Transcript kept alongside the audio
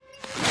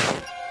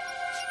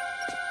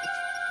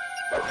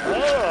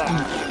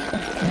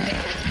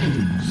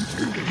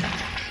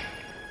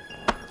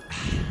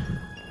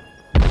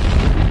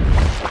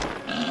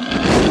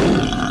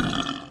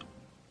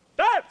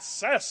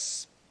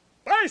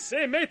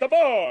Jesse, meet the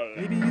ball!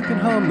 Maybe you can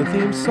hum the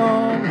theme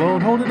song.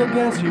 Won't hold it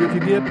against you if you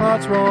get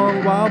parts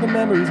wrong. While the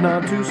memory's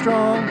not too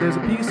strong, there's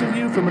a piece of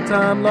you from a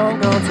time long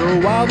gone.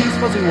 So while these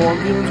fuzzy warm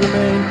feelings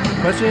remain,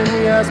 question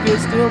we ask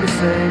is still the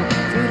same.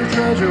 Is it a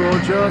treasure or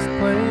just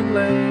plain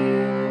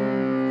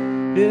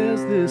lame?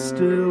 Is this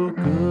still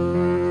good?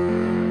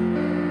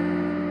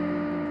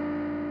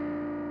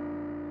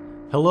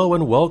 Hello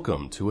and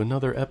welcome to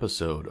another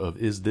episode of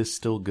Is This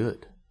Still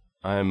Good?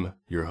 I'm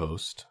your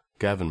host,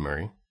 Gavin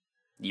Murray.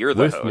 You're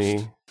the With host.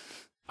 me,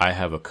 I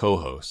have a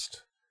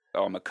co-host.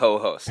 Oh, I'm a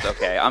co-host.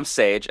 Okay, I'm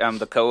Sage. I'm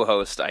the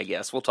co-host, I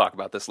guess. We'll talk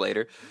about this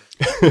later.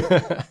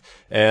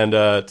 And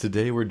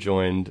today we're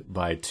joined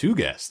by two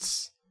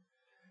guests.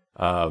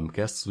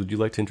 Guests, would you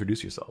like to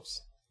introduce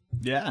yourselves?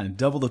 Yeah,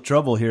 double the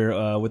trouble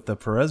here with the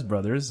Perez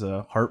brothers,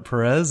 Hart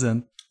Perez,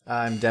 and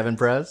I'm Devin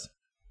Perez.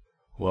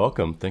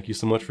 Welcome. Thank you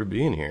so much for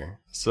being here.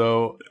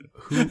 So,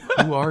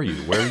 who are you?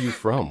 Where are you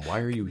from? Why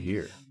are you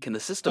here? Can the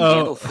system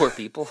handle four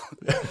people?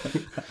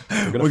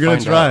 we're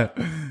gonna try it.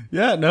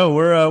 Yeah, no,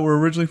 we're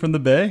originally from the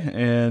Bay,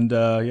 and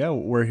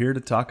we're here to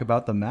talk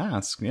about The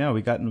Mask. Yeah,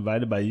 we got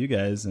invited by you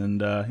guys,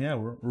 and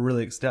we're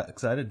really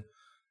excited.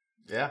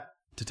 Yeah,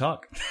 to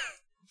talk.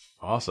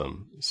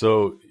 Awesome.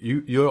 So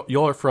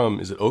y'all are from,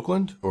 is it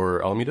Oakland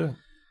or Alameda?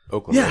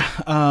 Oakland. Yeah,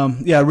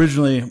 right?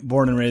 originally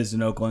born and raised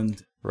in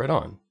Oakland. Right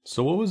on.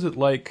 So what was it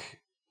like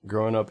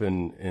growing up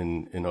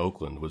in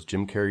Oakland? Was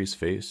Jim Carrey's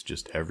face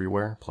just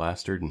everywhere,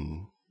 plastered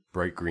in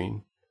bright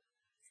green?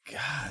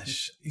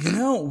 Gosh,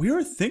 we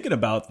were thinking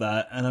about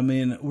that, and I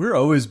mean, we're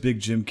always big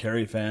Jim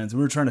Carrey fans, and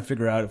we were trying to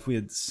figure out if we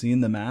had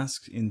seen The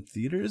Mask in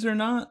theaters or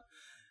not.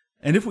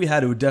 And if we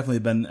had, it would definitely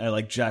have been at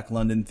like Jack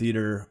London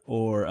Theater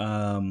or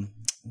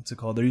what's it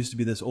called? There used to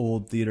be this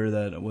old theater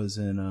that was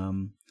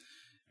in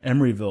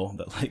Emeryville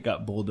that like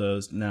got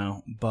bulldozed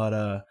now.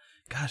 But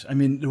gosh, I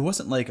mean, there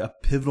wasn't like a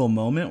pivotal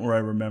moment where I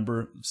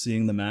remember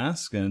seeing The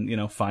Mask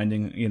and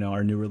finding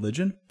our new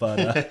religion. But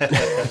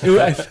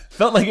I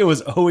felt like it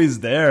was always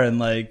there, and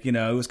like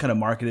it was kind of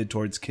marketed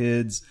towards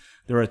kids.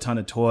 There were a ton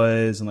of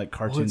toys and like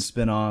cartoon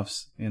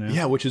spin-offs,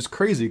 Yeah, which is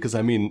crazy because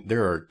I mean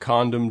there are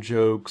condom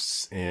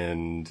jokes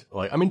and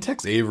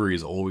Tex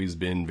Avery's always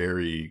been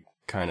very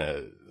kind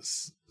of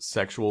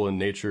sexual in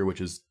nature,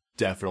 which is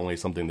definitely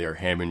something they're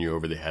hammering you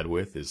over the head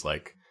with. Is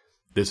like,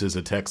 this is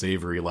a Tex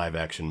Avery live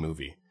action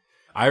movie.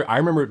 I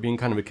remember it being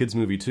kind of a kid's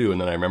movie too,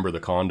 and then I remember the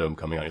condom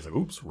coming out. He's like,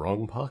 "Oops,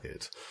 wrong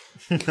pocket."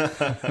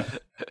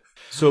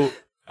 So,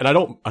 and I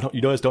don't.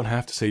 You guys don't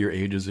have to say your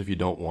ages if you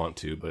don't want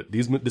to, but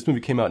this movie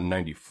came out in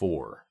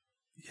 '94.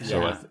 Yeah.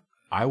 So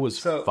I was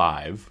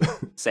 5.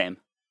 Same.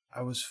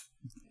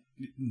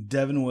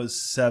 Devin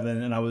was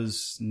 7, and I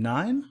was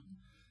 9.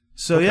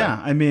 So okay.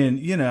 Yeah, I mean,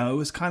 it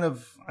was kind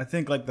of, I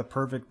think, like the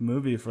perfect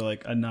movie for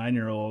like a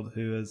 9-year-old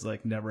who has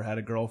like never had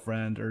a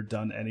girlfriend or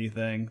done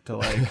anything to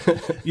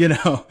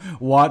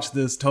like, watch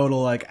this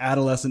total like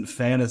adolescent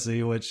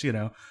fantasy, which,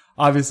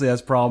 obviously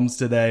has problems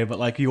today, but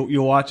like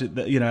you watch it,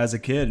 as a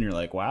kid and you're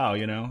like, wow,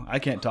 I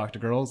can't talk to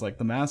girls like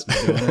The Mask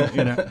is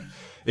doing it,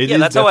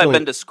 That's how I've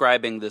been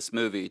describing this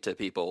movie to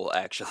people,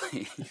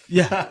 actually.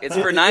 Yeah. It's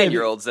for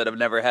 9-year-olds that have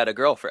never had a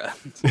girlfriend.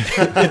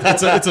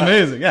 It's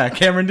amazing. Yeah,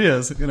 Cameron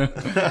Diaz,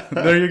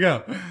 there you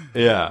go.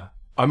 Yeah.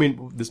 I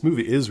mean, this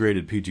movie is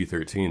rated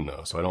PG-13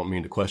 though, so I don't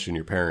mean to question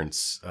your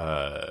parents'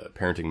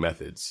 parenting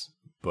methods,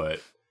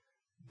 but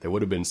they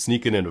would have been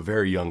sneaking in a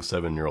very young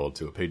 7-year-old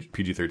to a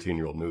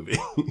PG-13-year-old movie.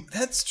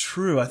 That's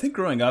true. I think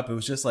growing up, it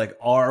was just like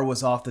R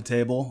was off the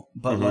table,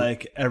 but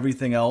like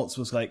everything else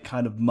was like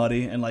kind of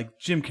muddy, and like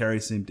Jim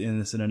Carrey seemed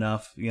innocent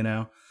enough,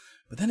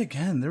 But then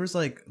again, there was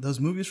like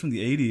those movies from the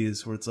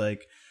 80s where it's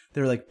like, they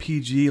were like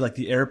PG, like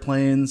the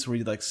airplanes where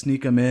you'd like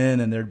sneak them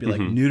in and there'd be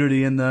like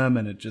nudity in them,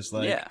 and it just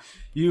like,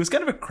 it was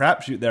kind of a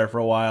crapshoot there for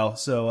a while.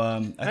 So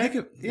I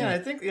think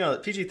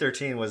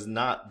PG-13 was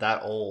not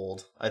that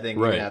old, I think,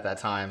 right. even at that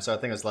time. So I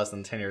think it was less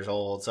than 10 years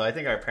old. So I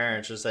think our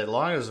parents just said, as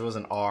long as it was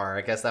an R,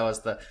 I guess that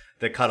was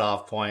the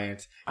cutoff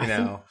point,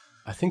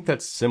 I think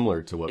that's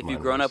similar to what if mine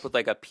you've grown was. up with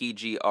like a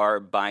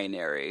PGR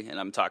binary, and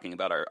I'm talking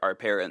about our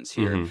parents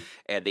here,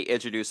 and they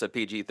introduce a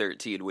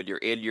PG-13 when you're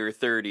in your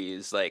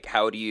 30s, like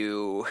how do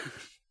you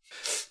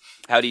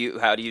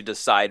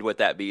decide what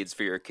that means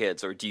for your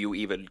kids, or do you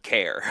even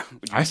care?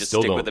 Would you just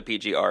stick with the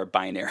PGR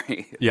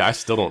binary? Yeah, I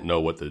still don't know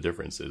what the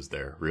difference is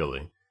there,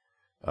 really.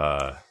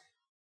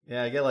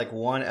 Yeah, I get like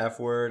one F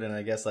word, and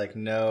I guess like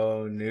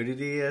no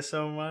nudity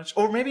so much.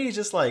 Or maybe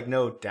just like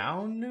no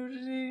down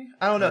nudity?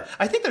 I don't know.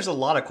 I think there's a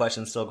lot of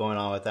questions still going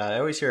on with that. I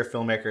always hear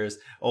filmmakers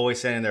always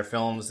sending their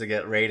films to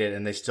get rated,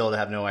 and they still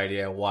have no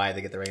idea why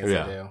they get the ratings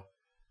they do.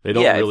 They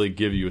don't really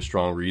give you a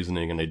strong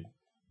reasoning, and they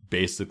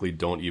basically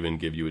don't even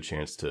give you a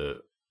chance to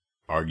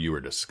argue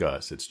or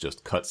discuss. It's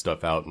just cut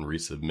stuff out and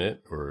resubmit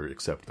or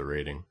accept the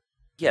rating.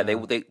 Yeah,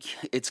 they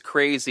it's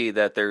crazy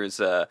that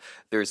there's a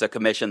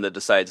commission that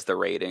decides the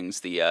ratings,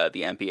 the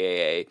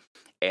MPAA,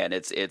 and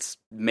it's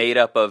made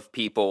up of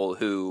people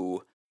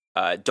who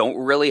don't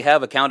really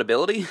have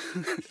accountability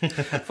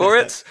for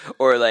it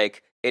or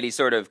like any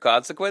sort of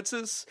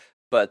consequences.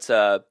 But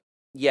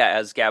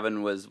as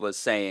Gavin was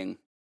saying,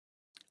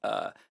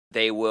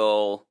 They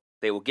will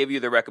give you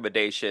the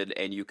recommendation,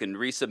 and you can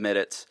resubmit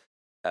it,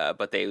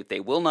 but they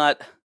will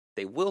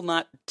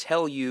not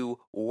tell you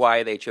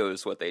why they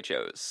chose what they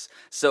chose.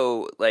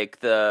 So, like,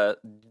 the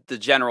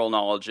general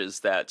knowledge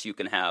is that you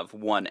can have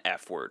one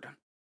F word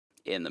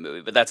in the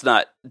movie, but that's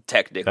not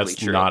technically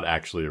true. That's not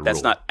actually a rule.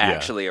 That's not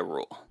actually a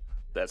rule.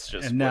 That's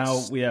just. And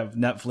now we have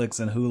Netflix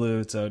and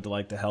Hulu, so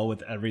to hell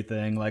with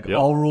everything. Like,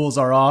 all rules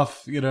are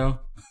off, you know?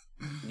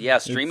 Yeah,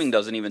 streaming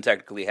doesn't even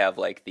technically have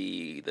like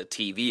the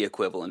TV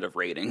equivalent of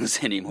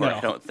ratings anymore, I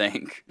don't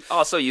think.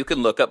 Also, you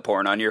can look up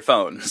porn on your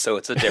phone, so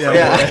it's a different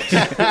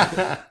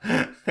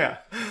world. Yeah.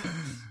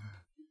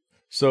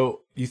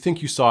 So, you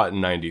think you saw it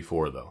in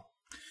 94, though?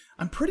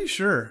 I'm pretty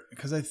sure,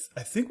 because I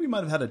think we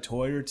might have had a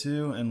toy or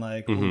two, and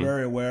we're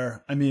very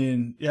aware. I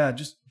mean, yeah,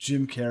 just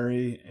Jim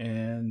Carrey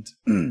and,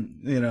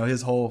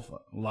 his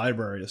whole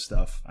library of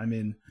stuff. I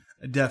mean,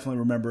 I definitely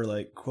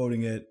remember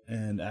quoting it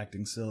and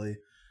acting silly.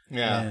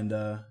 Yeah. And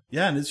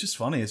and it's just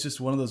funny. It's just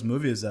one of those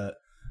movies that,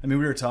 I mean,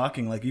 we were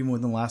talking even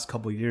within the last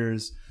couple of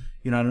years,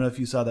 I don't know if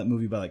you saw that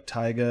movie by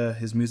Tyga,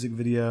 his music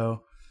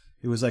video.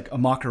 It was a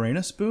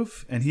Macarena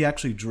spoof, and he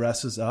actually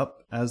dresses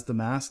up as the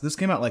Mask. This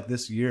came out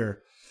this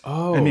year.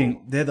 Oh. I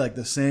mean, they had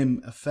the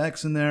same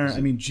effects in there.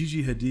 I mean,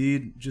 Gigi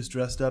Hadid just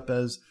dressed up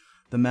as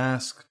the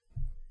Mask.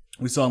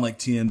 We saw on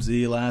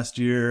TMZ last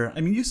year.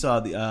 I mean, you saw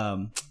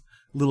the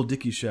Little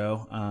Dicky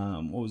show.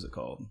 What was it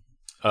called?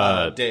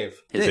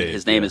 Dave.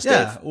 His name is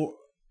Dave.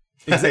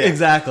 Yeah.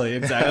 Exactly.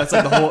 That's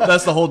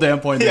that's the whole damn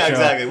point of the show.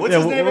 Exactly. What's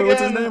his name again?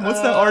 What's his name?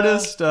 What's that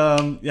artist?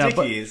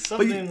 Dickies.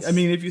 But I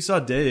mean, if you saw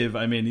Dave,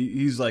 I mean,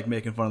 he's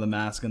making fun of the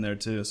Mask in there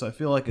too. So I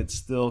feel it's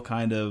still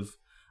kind of,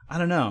 I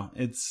don't know.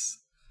 It's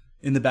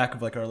in the back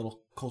of our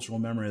little cultural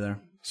memory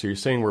there. So you're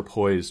saying we're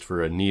poised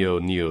for a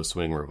neo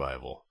swing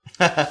revival?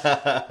 Dude,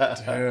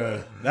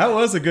 that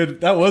was a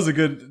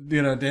good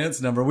dance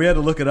number. We had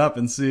to look it up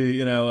and see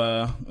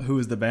who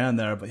was the band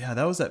there. But yeah,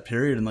 that was that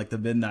period in the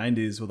mid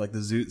 '90s with the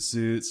zoot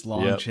suits,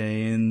 long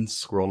chains,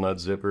 Squirrel Nut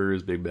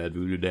Zippers, Big Bad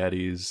Voodoo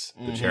Daddies,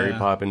 the Cherry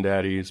Poppin'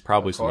 Daddies,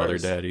 probably some other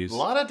daddies. A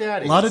lot of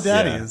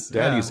daddies.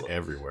 Daddies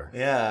everywhere.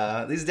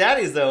 Yeah, these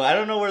daddies though, I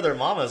don't know where their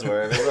mamas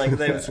were.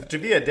 To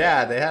be a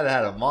dad, they had to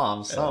have a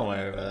mom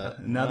somewhere.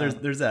 But now there's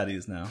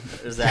zaddies now.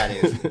 There's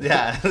zaddies.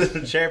 Yeah,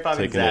 Cherry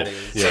Poppin'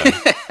 zaddies.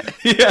 Yeah.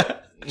 Yeah,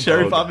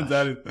 Cherry Poppin'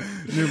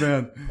 zaddies. New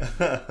band.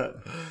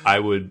 I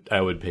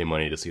would pay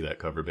money to see that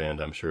cover band.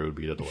 I'm sure it would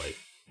be a delight.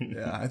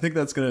 Yeah, I think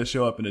that's gonna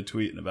show up in a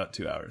tweet in about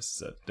 2 hours.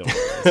 So don't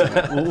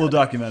worry. So we'll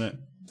document it.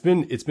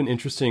 It's been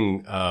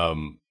interesting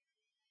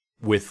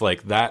with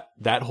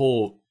that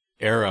whole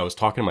era. I was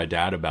talking to my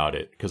dad about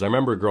it because I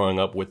remember growing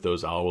up with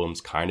those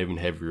albums kind of in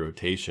heavy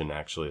rotation.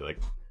 Actually,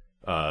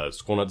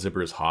 Squirrel Nut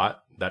Zippers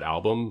Hot. That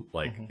album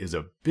is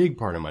a big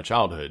part of my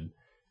childhood,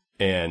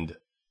 and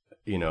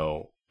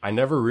I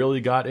never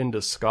really got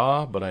into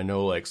ska, but I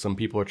know some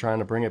people are trying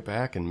to bring it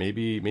back, and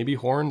maybe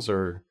Horns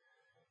are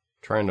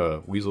trying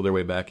to weasel their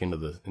way back into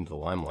the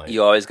limelight.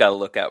 You always got to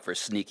look out for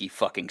sneaky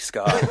fucking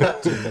ska.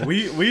 Dude,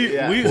 we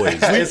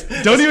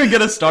don't even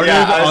get us started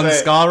on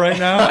ska right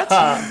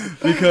now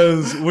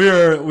because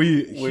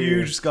we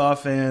huge ska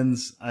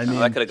fans. I mean,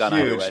 that could have gone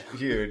either way.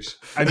 Huge.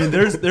 I mean,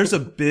 there's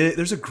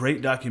a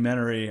great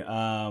documentary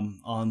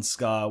on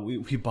ska.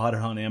 We bought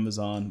it on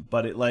Amazon,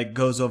 but it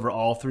goes over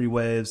all three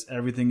waves,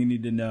 everything you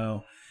need to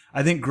know.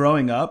 I think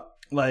growing up,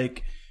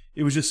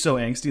 it was just so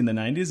angsty in the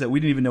 90s that we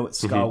didn't even know what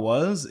ska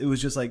was. It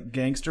was just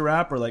gangster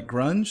rap or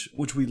grunge,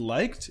 which we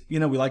liked. We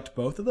liked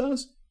both of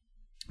those.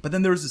 But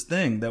then there was this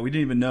thing that we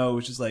didn't even know. It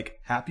was just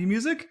happy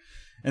music.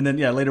 And then,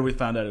 later we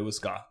found out it was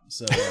ska.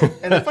 So,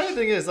 and the funny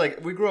thing is,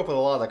 we grew up with a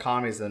lot of the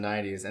comedies in the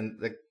 90s. And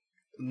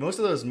most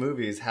of those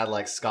movies had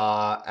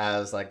ska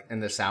as in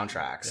the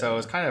soundtrack. Yeah. So it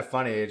was kind of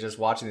funny just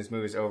watching these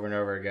movies over and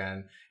over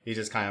again. You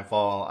just kind of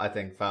fell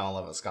in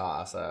love with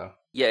ska. So.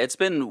 Yeah, it's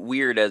been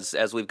weird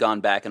as we've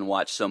gone back and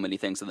watched so many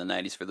things in the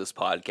 90s for this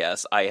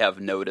podcast. I have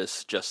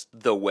noticed just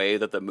the way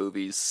that the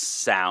movies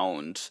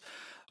sound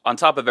on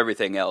top of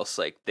everything else.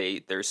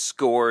 They're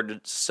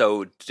scored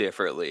so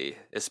differently,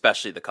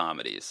 especially the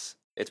comedies.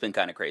 It's been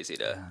kind of crazy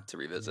to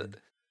revisit.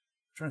 I'm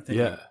trying to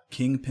think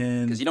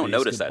Kingpin, because you don't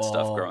notice that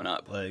stuff growing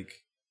up.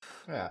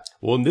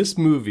 Well, and this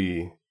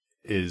movie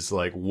is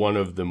one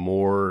of the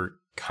more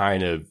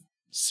kind of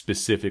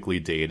specifically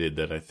dated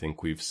that I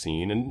think we've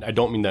seen, and I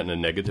don't mean that in a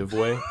negative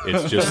way.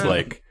 It's just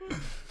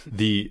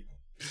the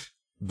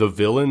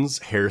villains'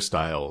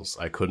 hairstyles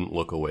I couldn't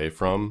look away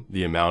from.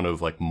 The amount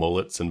of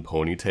mullets and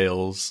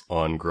ponytails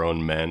on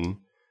grown men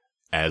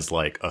as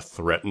a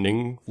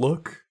threatening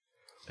look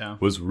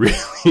was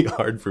really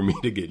hard for me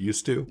to get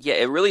used to. Yeah,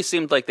 it really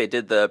seemed like they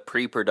did the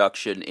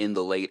pre-production in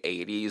the late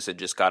 80s and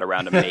just got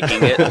around to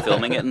making it and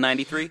filming it in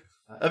 93.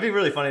 That'd be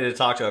really funny to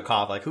talk to a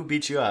cop. Who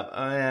beat you up?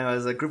 Oh, yeah, it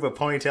was a group of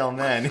ponytail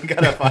men. You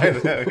gotta find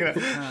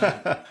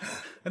them.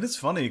 And it's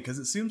funny because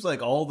it seems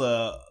all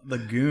the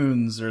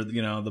goons or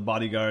the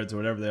bodyguards or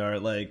whatever they are.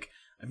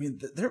 I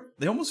mean,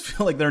 they almost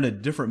feel like they're in a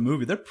different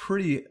movie. They're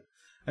pretty.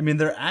 I mean,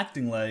 they're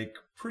acting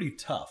pretty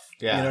tough.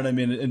 Yeah. You know what I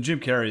mean? And Jim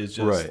Carrey is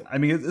just, Right. I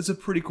mean, it's a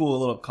pretty cool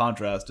little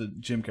contrast to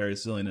Jim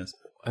Carrey's silliness.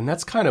 And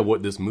that's kind of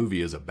what this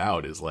movie is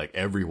about, is like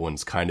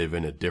everyone's kind of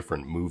in a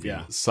different movie.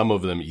 Yeah. Some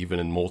of them even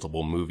in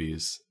multiple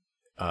movies.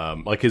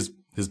 Like his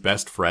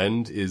best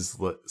friend is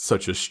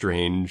such a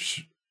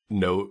strange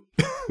note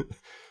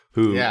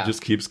who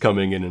just keeps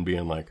coming in and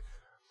being like,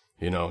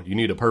 you know, you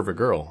need a perfect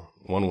girl.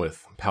 One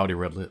with pouty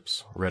red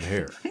lips, red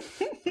hair,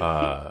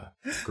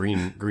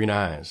 green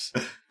eyes.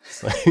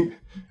 It's like,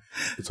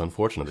 it's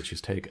unfortunate that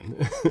she's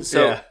taken.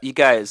 So, you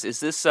guys,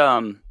 is this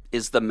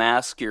is The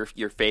Mask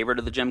your favorite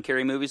of the Jim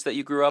Carrey movies that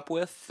you grew up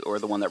with, or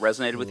the one that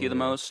resonated with you the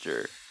most?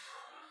 Or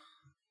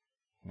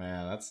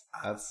Man,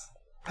 that's.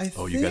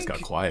 You guys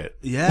got quiet.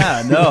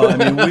 Yeah, no, I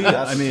mean,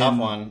 That's a tough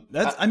one.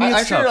 That's, I'm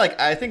sure, tough.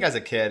 like, I think as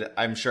a kid,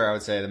 I'm sure I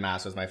would say The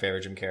Mask was my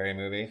favorite Jim Carrey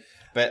movie.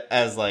 But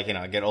as, like, you know,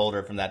 I get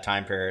older from that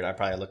time period, I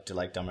probably look to,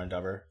 like, Dumber and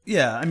Dumber.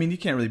 Yeah, I mean, you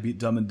can't really beat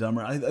Dumb and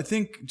Dumber. I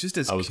think just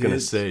as I was going to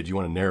say, do you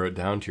want to narrow it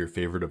down to your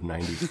favorite of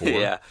 94?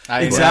 yeah,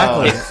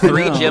 Exactly.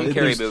 Three I know. Jim Carrey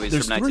There's- movies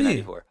there's from three.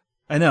 1994.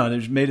 I know, and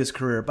it made his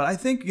career. But I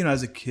think, you know,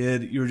 as a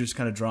kid, you were just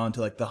kind of drawn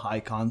to like the high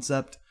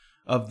concept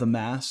of The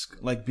Mask,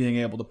 like being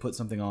able to put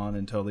something on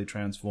and totally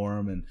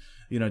transform and,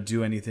 you know,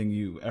 do anything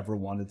you ever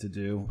wanted to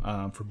do,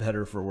 for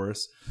better or for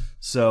worse.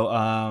 So,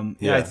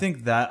 I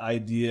think that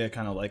idea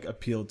kind of like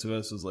appealed to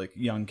us as like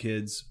young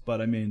kids. But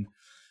I mean,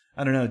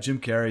 I don't know, Jim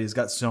Carrey has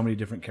got so many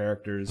different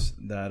characters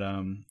that,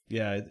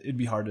 it'd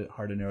be hard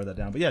to narrow that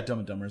down. But yeah, Dumb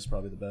and Dumber is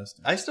probably the best.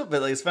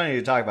 But like, it's funny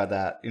to talk about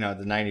that, you know,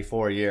 the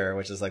 94 year,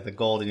 which is like the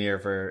golden year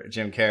for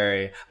Jim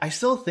Carrey. I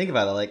still think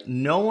about it. Like,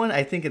 no one,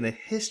 I think, in the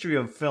history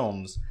of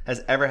films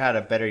has ever had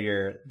a better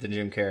year than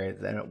Jim Carrey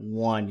than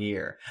 1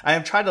 year. I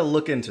have tried to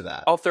look into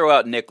that. I'll throw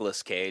out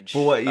Nicolas Cage.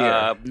 For what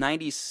year?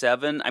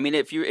 97. I mean,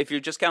 if you're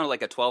just counting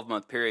like a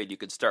 12-month period, you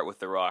could start with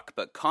The Rock.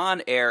 But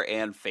Con Air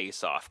and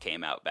Face Off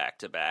came out back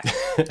to back.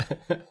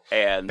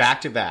 And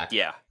Back to back.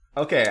 yeah.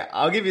 Okay,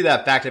 I'll give you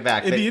that back to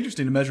back. It'd be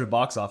interesting to measure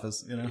box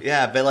office, you know?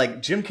 Yeah, but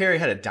like Jim Carrey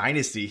had a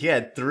dynasty. He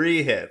had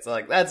 3 hits.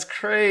 Like, that's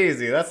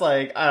crazy. That's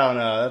like, I don't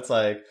know. That's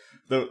like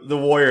the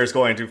Warriors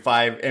going to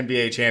 5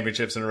 NBA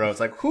championships in a row. It's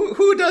like,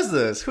 who does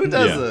this? Who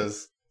does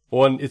this?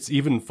 Well, and it's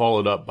even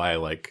followed up by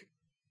like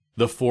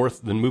the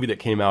movie that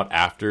came out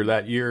after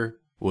that year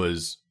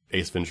was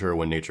Ace Ventura: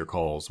 When Nature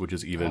Calls, which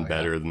is even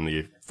better than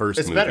the first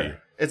It's movie.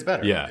 better. It's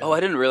better. Yeah. Oh, I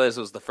didn't realize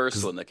it was the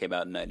first one that came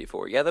out in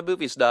 94. Yeah, the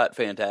movie's not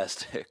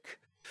fantastic.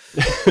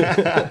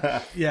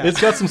 Yeah.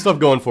 It's got some stuff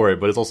going for it,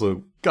 but it's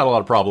also got a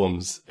lot of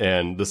problems.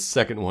 And the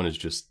second one is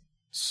just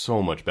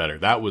so much better.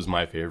 That was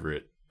my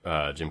favorite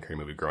Jim Carrey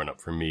movie growing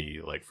up for me,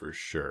 like for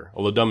sure.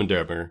 Although Dumb and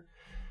Dumber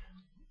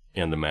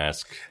and The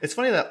Mask. It's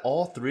funny that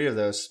all 3 of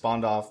those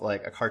spawned off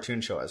like a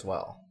cartoon show as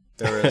well.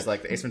 There was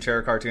like the Ace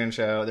Ventura cartoon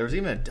show. There was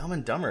even a Dumb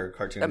and Dumber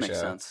cartoon show. That makes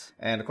sense.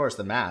 And of course,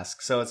 The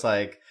Mask. So it's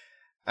like,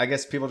 I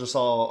guess people just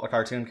saw a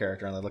cartoon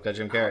character and they looked at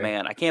Jim Carrey. Oh,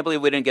 man, I can't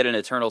believe we didn't get an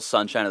Eternal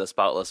Sunshine of the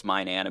Spotless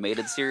Mind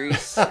animated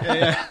series. That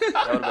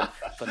would have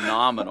been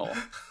phenomenal.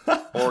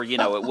 Or, you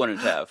know, it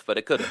wouldn't have, but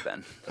it could have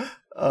been.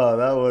 Oh,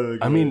 that would have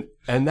been I mean,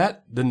 and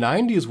the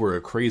 90s were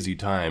a crazy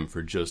time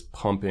for just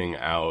pumping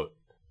out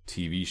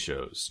TV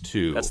shows,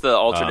 too. That's the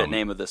alternate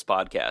name of this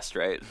podcast,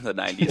 right? The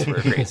 90s were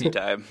a crazy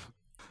time.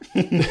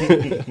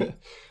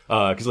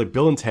 Because like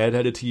Bill and Ted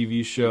had a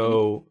TV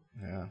show.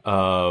 Yeah.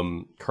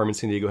 Carmen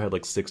Sandiego had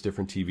like 6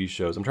 different TV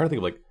shows. I'm trying to think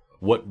of like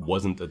what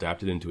wasn't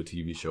adapted into a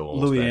TV show.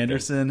 almost Louis back then.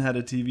 Anderson had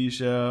a TV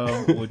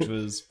show, which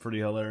was pretty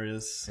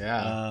hilarious.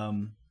 Yeah.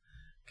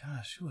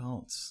 Gosh, who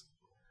else?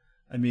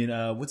 I mean,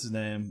 what's his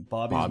name?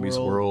 Bobby's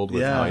World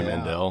with Howie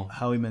Mandel.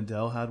 Howie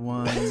Mandel had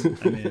one.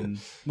 I mean,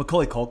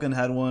 Macaulay Culkin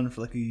had one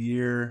for like a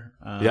year.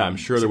 Yeah, I'm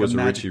sure it's there like was a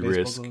Magic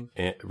Richie Baseball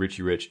Club.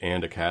 Rich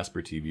and a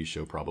Casper TV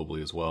show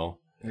probably as well.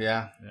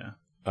 Yeah.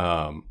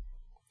 Yeah.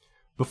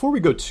 Before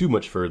we go too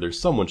much further,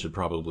 someone should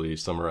probably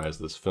summarize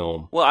this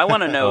film. Well, I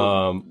want to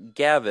know,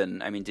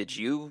 Gavin, I mean, did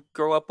you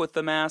grow up with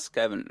The Mask?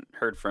 I haven't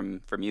heard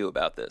from you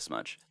about this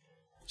much.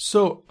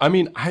 So, I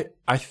mean,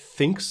 I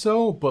think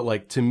so, but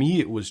like to me,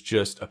 it was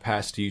just a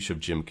pastiche of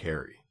Jim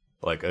Carrey.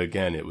 Like,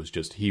 again, it was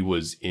just, he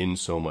was in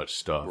so much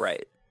stuff.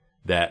 Right.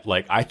 That,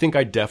 like, I think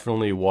I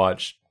definitely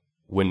watched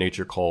When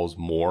Nature Calls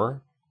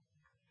more.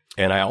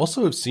 And I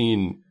also have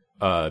seen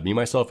Me,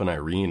 Myself, and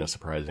Irene a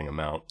surprising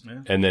amount.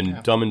 Yeah. And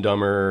then Dumb and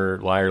Dumber,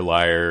 Liar,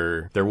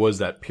 Liar. There was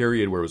that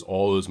period where it was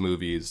all those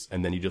movies,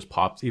 and then he just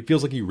pops. It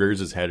feels like he rears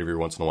his head every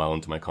once in a while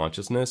into my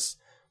consciousness.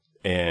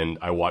 And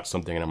I watch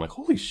something, and I'm like,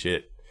 holy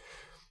shit.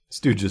 This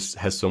dude just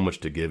has so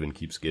much to give and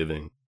keeps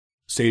giving.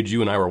 Sage,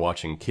 you and I were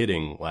watching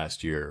Kidding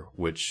last year,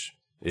 which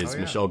is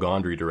Michel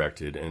Gondry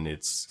directed, and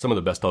it's some of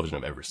the best television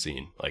I've ever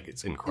seen. Like,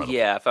 it's incredible.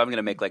 Yeah, if I'm going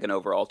to make like an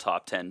overall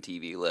top 10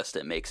 TV list,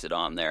 it makes it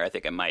on there. I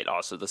think I might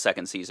also, the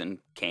second season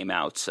came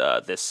out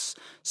this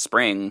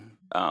spring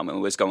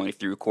and was going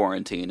through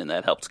quarantine, and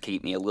that helped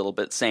keep me a little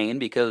bit sane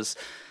because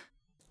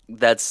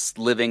that's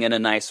living in a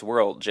nice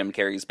world. Jim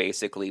Carrey's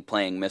basically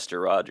playing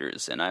Mr.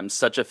 Rogers, and I'm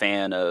such a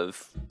fan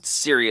of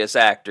serious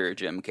actor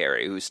Jim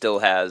Carrey, who still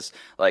has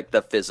like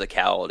the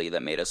physicality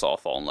that made us all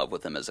fall in love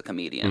with him as a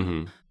comedian.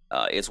 Mm-hmm.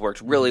 It's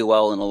worked really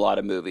well in a lot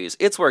of movies.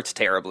 It's worked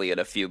terribly in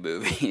a few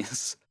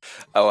movies.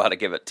 I want to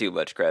give it too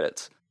much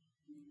credit.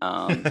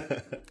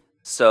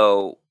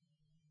 So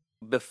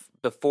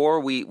before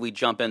we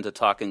jump into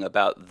talking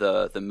about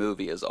the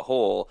movie as a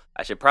whole,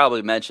 I should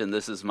probably mention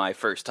this is my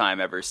first time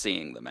ever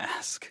seeing The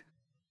Mask.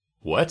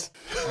 What?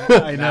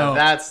 I know.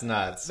 That's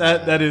nuts.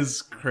 That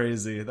is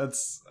crazy. It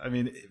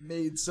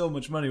made so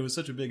much money. It was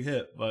such a big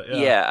hit. But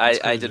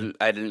I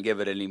didn't give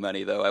it any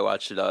money though. I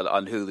watched it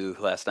on Hulu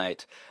last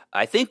night.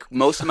 I think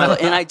most of my life,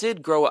 and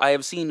I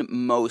have seen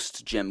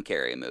most Jim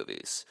Carrey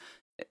movies.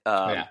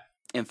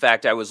 In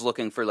fact, I was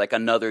looking for like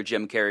another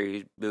Jim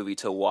Carrey movie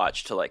to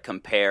watch to like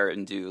compare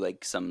and do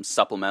like some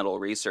supplemental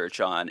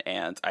research on,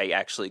 and I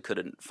actually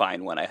couldn't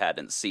find one I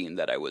hadn't seen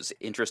that I was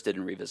interested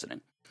in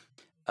revisiting.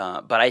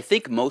 But I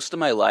think most of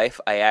my life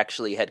I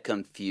actually had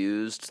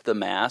confused The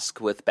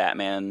Mask with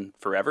Batman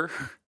Forever.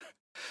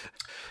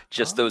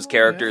 Just those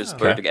characters,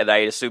 and I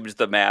assumed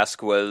The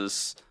Mask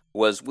was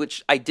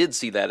which I did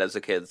see that as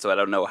a kid, so I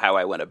don't know how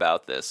I went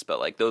about this, but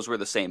like those were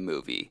the same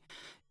movie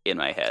in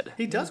my head.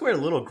 He does wear a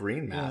little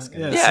green mask.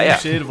 Same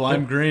shade of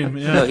lime green.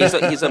 Yeah.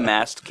 No, he's a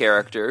masked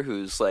character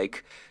who's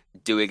like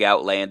doing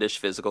outlandish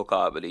physical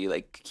comedy.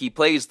 Like he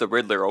plays the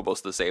Riddler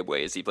almost the same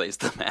way as he plays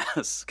the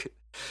Mask.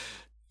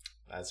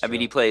 That's true. I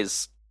mean, he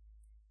plays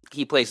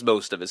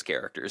most of his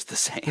characters the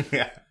same.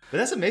 Yeah, but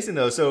that's amazing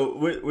though. So,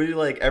 would you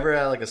like ever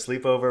have like a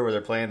sleepover where they're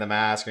playing The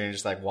Mask and you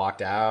just like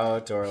walked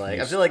out, or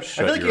like I feel like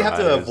you have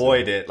to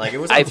avoid it. Like it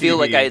was. I feel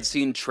like I had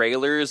seen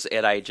trailers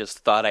and I just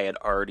thought I had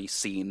already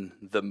seen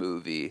the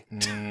movie.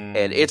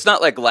 And it's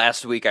not like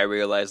last week I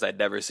realized I'd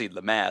never seen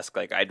The Mask.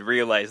 Like I'd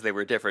realized they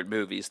were different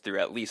movies through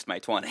at least my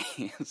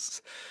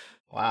 20s.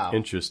 Wow,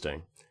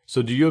 interesting.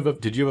 So did you have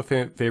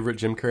a favorite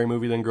Jim Carrey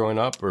movie then growing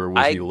up, or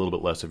was he a little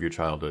bit less of your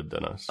childhood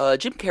than us?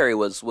 Jim Carrey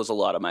was a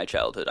lot of my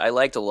childhood. I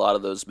liked a lot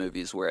of those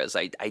movies, whereas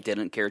I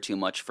didn't care too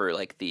much for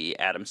like the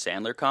Adam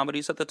Sandler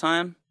comedies at the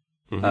time.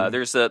 Mm-hmm.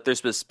 There's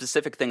a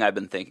specific thing I've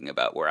been thinking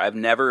about where I've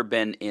never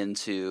been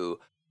into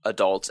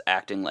adults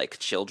acting like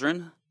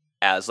children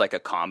as like a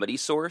comedy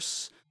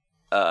source.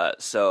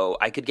 So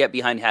I could get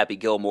behind Happy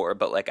Gilmore,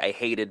 but like I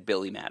hated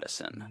Billy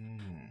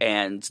Madison.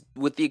 And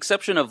with the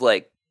exception of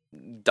like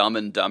Dumb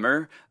and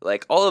Dumber,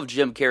 like all of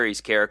Jim Carrey's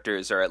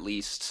characters are at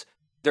least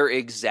they're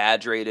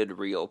exaggerated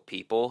real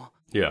people.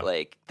 Yeah.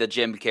 Like the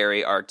Jim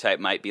Carrey archetype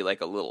might be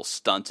like a little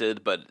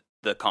stunted, but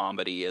the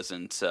comedy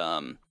isn't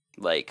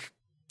like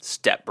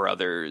Step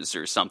Brothers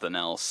or something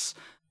else.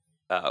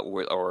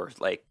 Or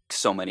like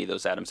so many of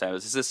those Adam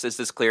Sandlers. Is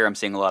this clear? I'm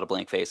seeing a lot of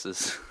blank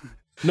faces.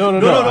 No.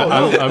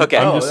 Okay.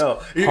 I'm just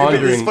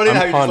pondering. It's funny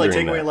how you're just like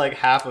taking away like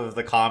half of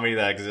the comedy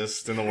that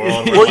exists in the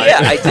world. Where,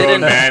 I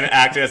didn't. Man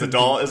acting as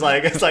adult is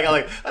like I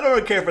don't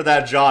really care for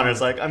that genre.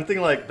 It's like I'm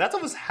thinking like that's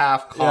almost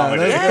half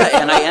comedy.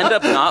 Yeah, and I end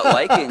up not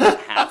liking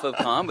half of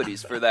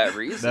comedies for that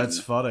reason. That's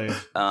funny.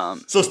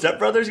 So Step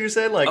Brothers, you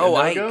said like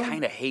I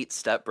kind of hate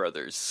Step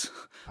Brothers.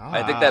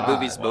 I think that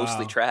movie's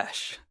mostly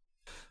trash.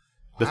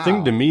 The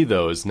thing to me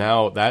though is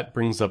now that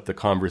brings up the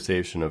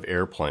conversation of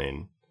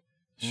Airplane.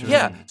 Sure.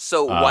 Yeah,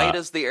 so why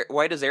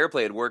does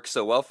Airplane work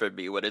so well for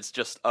me when it's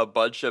just a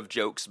bunch of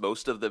jokes,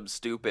 most of them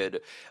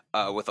stupid,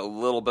 with a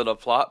little bit of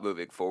plot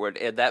moving forward,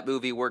 and that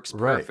movie works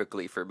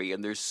perfectly for me,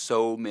 and there's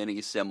so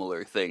many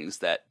similar things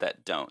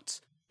that don't.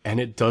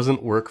 And it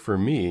doesn't work for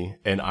me,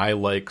 and I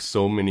like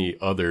so many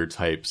other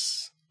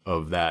types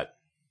of that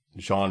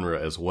genre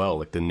as well,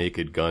 like the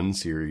Naked Gun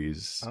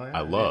series.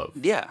 I love.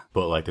 Yeah.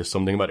 But like there's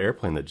something about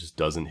Airplane that just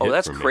doesn't hit. Oh,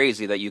 that's for me.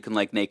 crazy that you can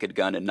like Naked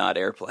Gun and not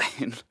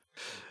Airplane.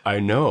 I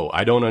know.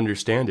 I don't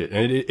understand it.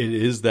 And it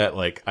is that,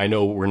 like, I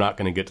know we're not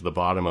going to get to the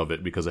bottom of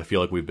it because I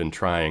feel like we've been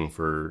trying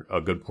for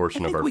a good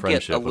portion of our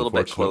friendship. We get a little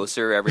bit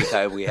closer every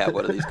time we have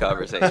one of these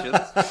conversations.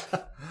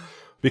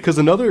 Because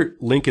another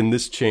link in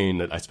this chain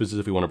that I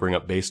specifically want to bring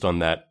up based on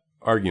that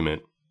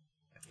argument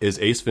is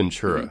Ace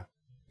Ventura. Mm-hmm.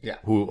 Yeah.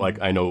 Who,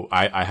 like, I know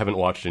I haven't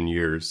watched in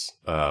years,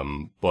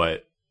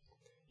 but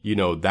you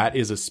know, that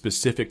is a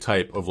specific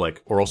type of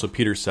like, or also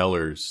Peter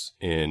Sellers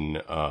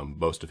in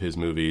most of his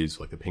movies,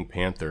 like the Pink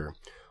Panther,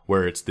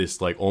 where it's this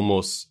like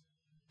almost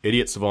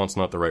idiot savant's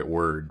not the right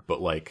word,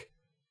 but like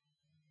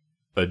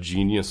a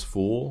genius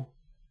fool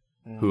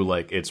who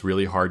like it's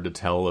really hard to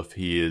tell if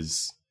he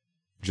is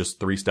just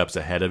 3 steps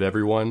ahead of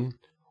everyone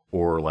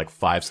or like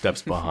 5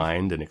 steps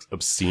behind and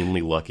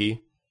obscenely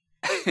lucky.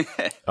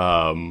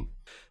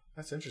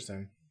 That's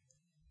interesting.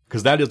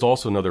 Because that is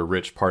also another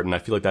rich part, and I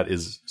feel like that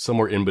is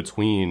somewhere in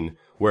between,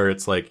 where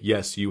it's like,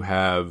 yes, you've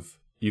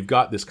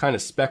got this kind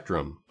of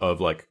spectrum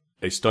of like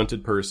a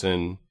stunted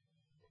person,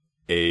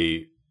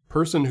 a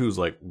person who's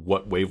like,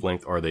 what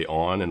wavelength are they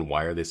on, and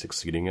why are they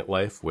succeeding at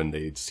life when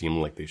they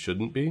seem like they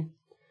shouldn't be?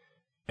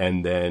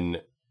 And then,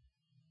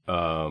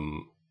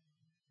 man,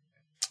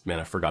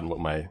 I've forgotten what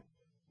my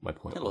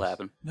point It'll was.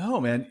 happen.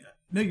 No, man,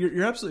 no,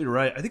 you're absolutely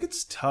right. I think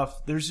it's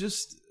tough. There's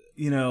just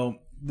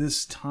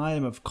this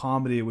time of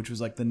comedy, which was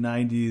like the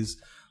 90s,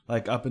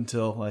 like up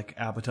until like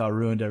Apatow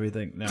ruined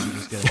everything. No, I'm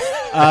just kidding.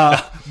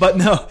 But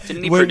no.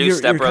 Didn't he produce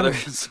Step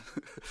Brothers?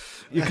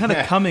 you're kind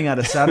of coming out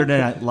of Saturday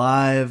Night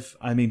Live.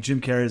 I mean,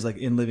 Jim Carrey is like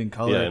In Living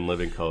Color. Yeah, In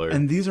Living Color.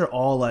 And these are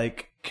all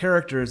like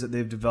characters that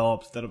they've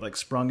developed that have like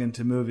sprung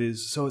into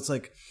movies. So it's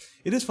like,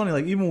 it is funny,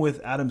 like even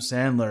with Adam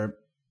Sandler,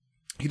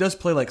 he does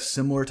play like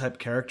similar type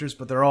characters,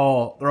 but they're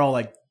all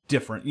like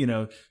different,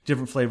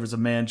 different flavors of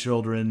man,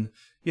 children,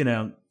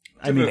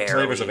 Different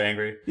flavors of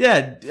angry.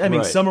 Yeah, I mean,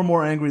 Right. some are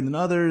more angry than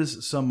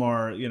others. Some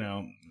are,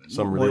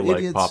 Some more really like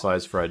idiots.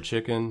 Popeye's fried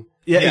chicken.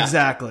 Yeah,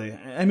 exactly.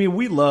 I mean,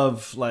 we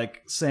love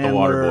like Sandler. The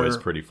Waterboy is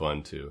pretty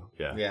fun too.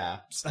 Yeah. Yeah.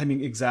 I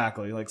mean,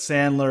 exactly. Like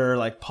Sandler,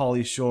 like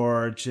Pauly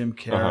Shore, Jim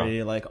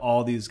Carrey, like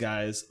all these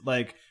guys,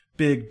 like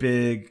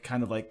big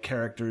kind of like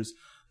characters.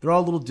 They're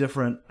all a little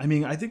different. I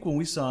mean, I think when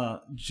we saw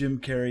Jim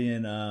Carrey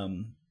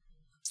in,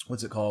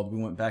 what's it called?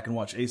 We went back and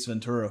watched Ace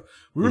Ventura.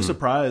 We were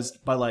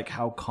surprised by like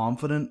how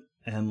confident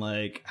and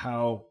like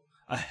how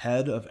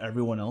ahead of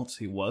everyone else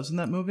he was in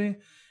that movie.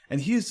 And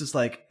he's just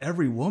like,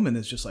 every woman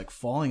is just like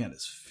falling at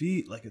his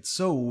feet. Like, it's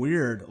so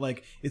weird.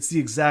 Like, it's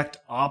the exact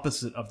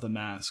opposite of The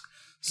Mask.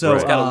 So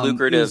He's got a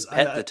lucrative it was-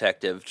 pet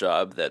detective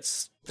job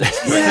that's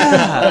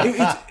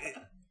yeah.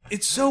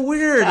 It's so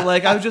weird.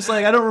 Like, I was just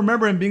like, I don't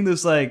remember him being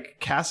this like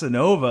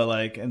Casanova.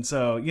 Like, and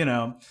so,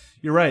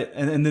 you're right.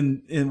 And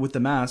then with The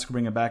Mask,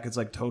 bring it back, it's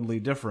like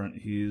totally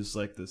different. He's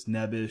like this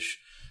nebbish,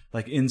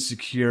 like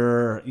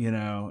insecure,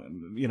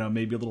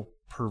 maybe a little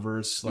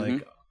perverse,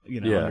 like,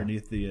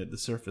 underneath the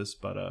surface.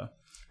 But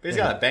He's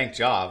got a bank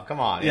job.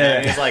 Come on.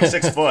 Yeah. He's like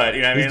 6 foot.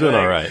 You know what I mean? He's doing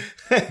Like, all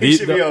right. he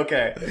should be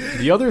okay.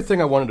 The other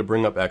thing I wanted to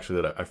bring up,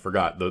 actually, that I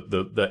forgot,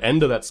 the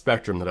end of that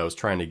spectrum that I was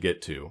trying to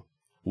get to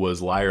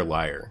was Liar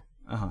Liar,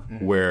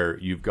 where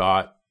you've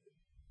got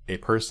a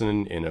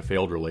person in a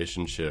failed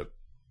relationship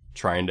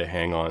trying to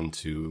hang on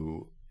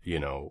to,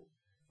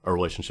 a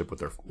relationship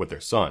with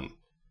their son,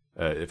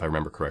 if I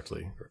remember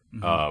correctly.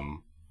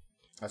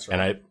 That's right.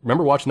 And I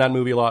remember watching that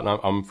movie a lot. And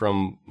I'm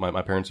from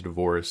my parents are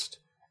divorced,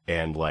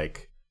 and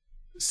like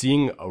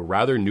seeing a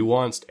rather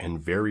nuanced and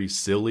very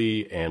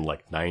silly and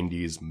like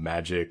 90s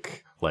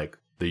magic, like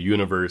the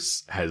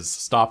universe has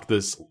stopped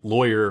this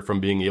lawyer from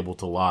being able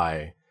to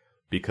lie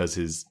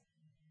because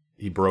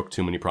he broke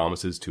too many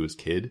promises to his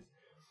kid.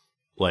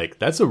 Like,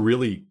 that's a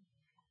really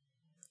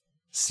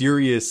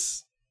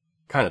serious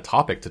kind of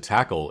topic to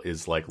tackle,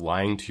 is like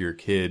lying to your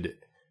kid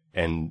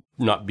and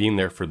not being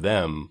there for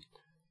them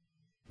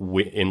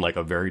in like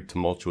a very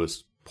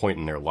tumultuous point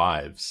in their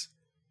lives.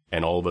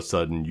 And all of a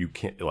sudden you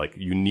can't, like,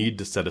 you need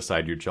to set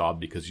aside your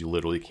job because you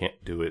literally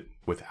can't do it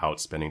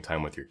without spending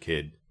time with your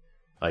kid.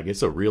 Like,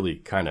 it's a really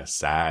kind of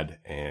sad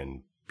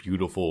and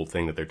beautiful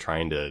thing that they're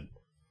trying to,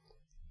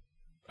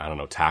 I don't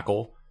know,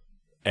 tackle.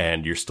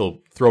 And you're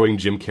still throwing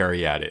Jim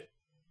Carrey at it.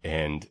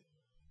 And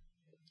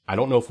I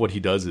don't know if what he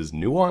does is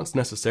nuanced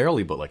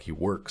necessarily, but like he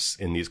works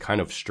in these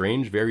kind of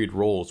strange, varied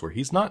roles where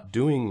he's not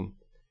doing,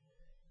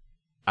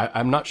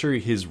 I'm not sure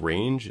his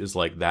range is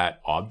like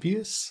that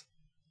obvious.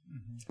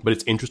 But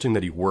it's interesting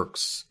that he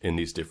works in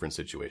these different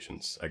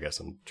situations, I guess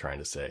I'm trying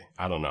to say.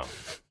 I don't know.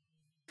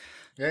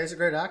 Yeah, he's a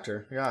great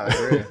actor. Yeah, I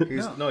agree.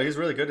 He's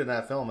really good in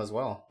that film as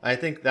well. I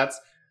think that's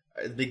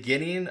the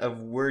beginning of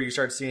where you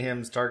start seeing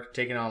him start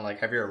taking on like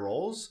heavier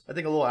roles. I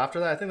think a little after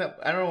that.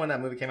 I don't know when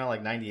that movie came out,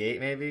 like 98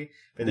 maybe.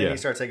 But then he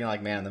starts taking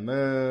like Man on the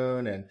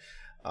Moon and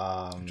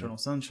Eternal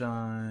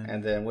Sunshine.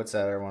 And then what's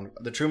that other one?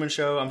 The Truman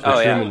Show.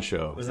 Truman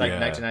Show. It was like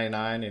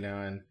 1999,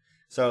 and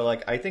so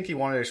like I think he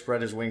wanted to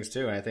spread his wings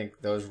too, and I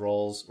think those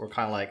roles were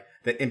kind of like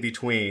the in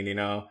between,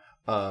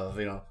 of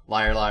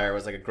Liar Liar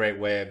was like a great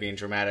way of being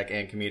dramatic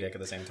and comedic at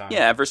the same time.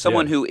 Yeah, for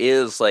someone who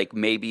is like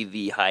maybe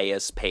the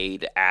highest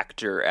paid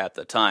actor at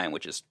the time,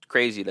 which is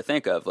crazy to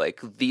think of, like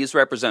these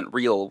represent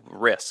real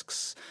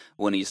risks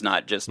when he's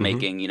not just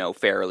making,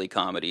 Farrelly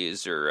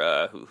comedies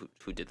or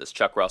who did this,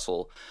 Chuck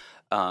Russell.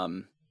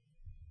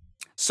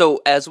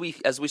 So as we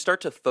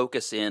start to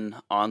focus in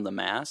on The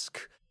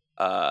Mask,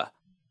 I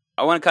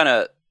want to kind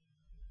of,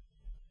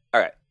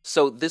 all right,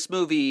 so this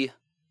movie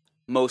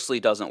mostly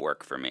doesn't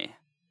work for me.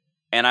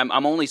 And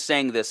I'm only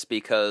saying this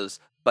because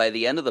by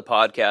the end of the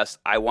podcast,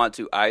 I want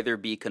to either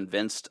be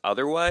convinced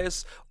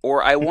otherwise,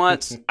 or I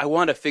want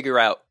to figure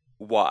out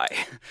why.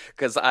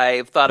 Because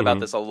I've thought about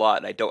this a lot,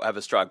 and I don't have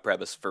a strong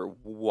premise for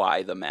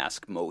why The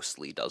Mask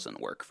mostly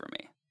doesn't work for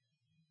me.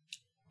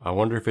 I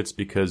wonder if it's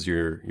because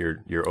you're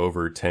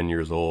over 10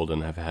 years old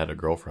and have had a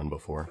girlfriend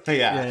before.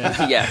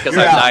 Yeah. Yeah, because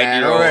You're I'm out,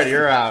 9 year old. already.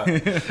 You're out.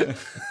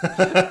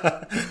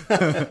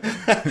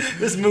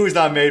 This movie's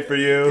not made for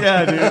you.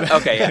 Yeah, dude.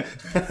 Okay, yeah.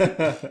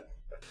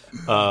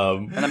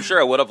 And I'm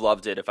sure I would have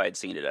loved it if I had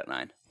seen it at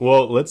 9.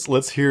 Well,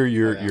 let's hear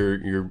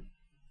your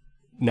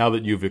now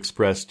that you've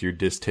expressed your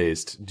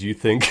distaste. Do you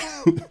think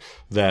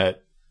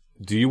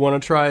do you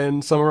want to try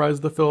and summarize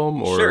the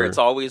film? Or Sure, it's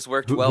always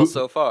worked well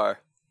so far.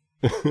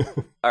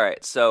 All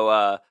right,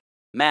 so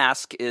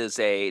Mask is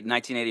a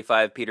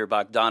 1985 Peter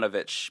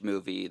Bogdanovich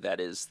movie that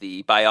is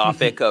the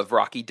biopic of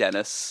Rocky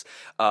Dennis,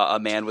 a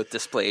man with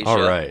dysplasia. All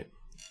right.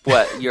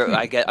 What?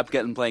 I'm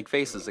getting blank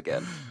faces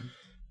again.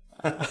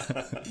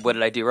 What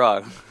did I do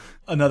wrong?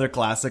 Another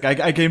classic.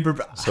 I came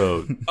prepared.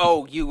 So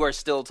Oh, you are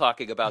still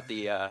talking about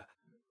the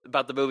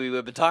about the movie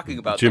we've been talking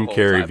about. Jim the whole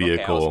Carrey time.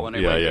 vehicle. Okay, I was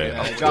wondering where Yeah. you're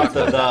going. I dropped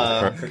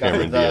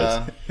Cameron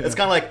Diaz. It's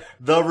kind of like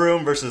The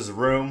Room versus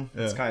Room.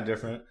 It's kind of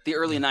different. The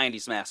early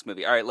 90s Mask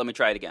movie. All right, let me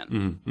try it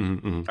again.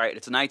 All right,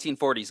 it's a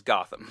 1940s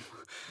Gotham.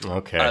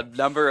 Okay. A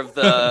number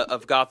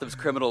of Gotham's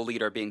criminal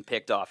lead are being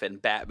picked off,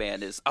 and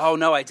Batman is, oh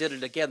no, I did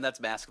it again. That's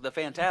Mask of the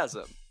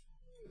Phantasm.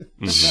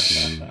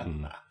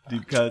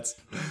 Deep cuts.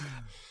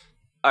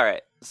 All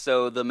right,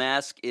 so The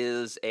Mask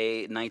is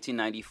a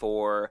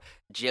 1994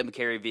 Jim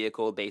Carrey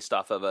vehicle based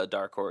off of a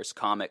Dark Horse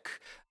comic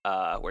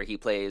where he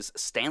plays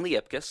Stanley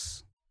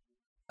Ipkiss,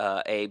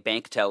 a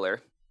bank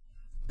teller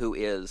who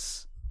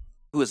is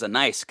a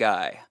nice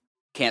guy.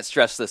 Can't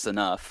stress this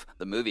enough.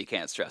 The movie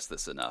can't stress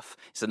this enough.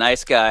 He's a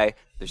nice guy.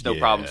 There's no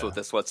problems with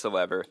this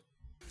whatsoever.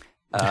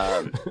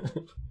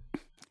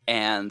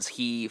 And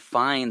he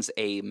finds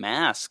a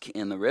mask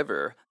in the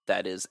river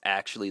that is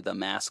actually the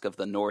mask of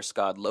the Norse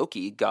god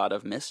Loki, god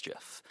of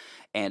mischief.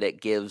 And it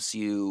gives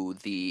you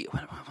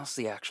what's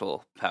the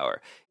actual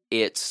power?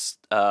 It's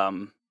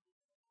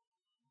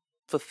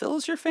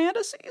fulfills your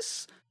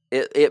fantasies.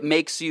 It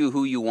makes you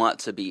who you want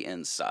to be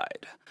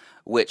inside,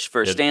 which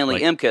for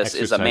Stanley Ipkiss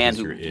is a man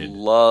who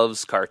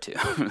loves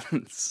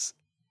cartoons.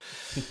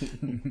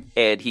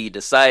 And he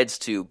decides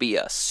to be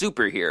a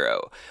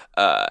superhero.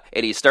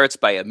 And he starts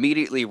by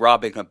immediately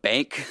robbing a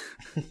bank.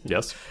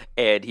 Yes.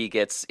 And he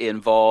gets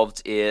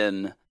involved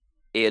in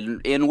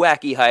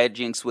wacky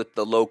hijinks with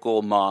the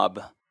local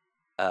mob.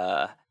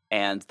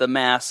 And the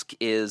Mask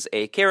is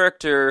a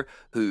character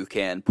who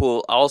can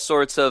pull all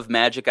sorts of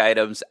magic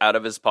items out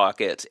of his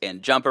pocket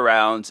and jump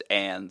around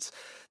and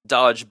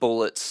dodge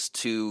bullets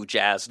to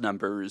jazz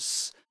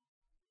numbers.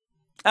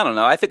 I don't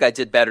know. I think I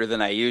did better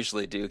than I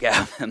usually do,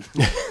 Gavin.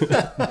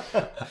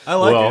 I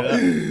like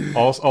it.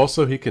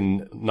 Also, he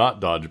can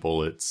not dodge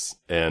bullets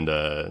and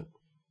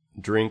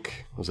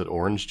drink, was it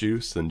orange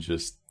juice, and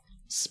just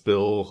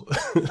spill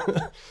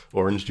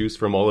orange juice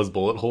from all his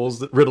bullet holes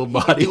that riddled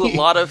body. He can do a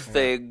lot of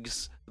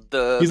things.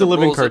 He's the a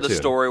living rules cartoon. of the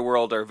story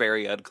world are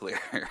very unclear.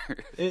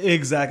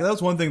 Exactly. That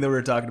was one thing that we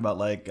were talking about,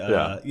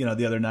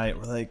 the other night.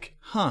 We're like,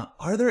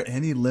 are there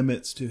any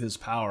limits to his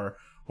power?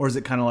 Or is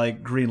it kind of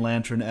like Green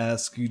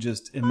Lantern-esque? You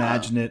just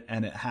imagine it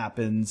and it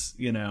happens,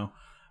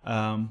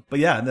 But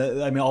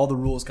yeah, all the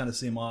rules kind of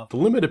seem off. The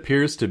limit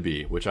appears to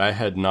be, which I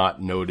had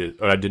not noted,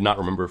 or I did not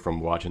remember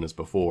from watching this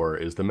before,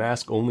 is the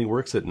mask only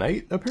works at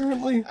night,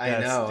 apparently.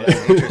 I know.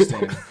 It's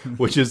interesting.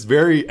 Which is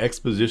very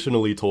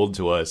expositionally told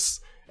to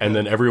us, and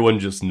then everyone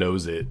just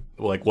knows it.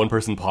 Like, one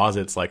person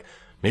posits, like,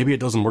 maybe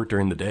it doesn't work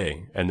during the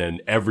day, and then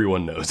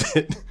everyone knows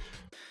it.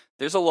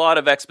 There's a lot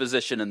of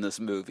exposition in this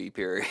movie,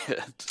 period.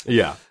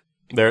 Yeah.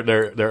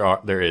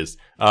 There is.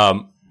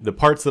 The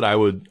parts that I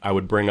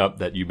would bring up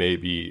that you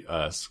maybe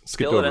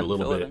skipped over a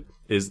little bit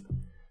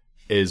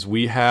is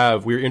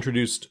we're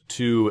introduced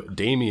to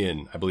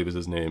Damien, I believe is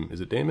his name. Is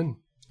it Damon?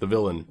 The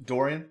villain.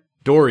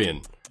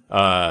 Dorian.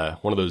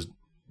 One of those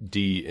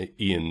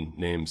Ian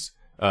names.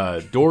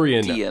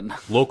 Dorian,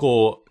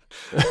 local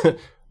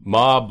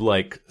mob,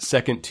 like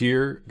second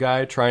tier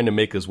guy trying to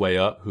make his way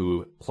up,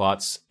 who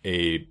plots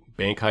a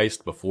bank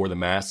heist before the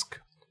Mask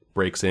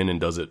breaks in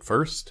and does it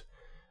first.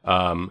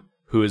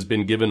 Who has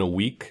been given a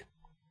week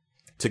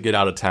to get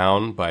out of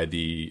town by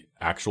the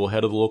actual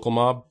head of the local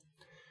mob.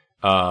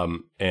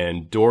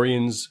 And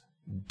Dorian's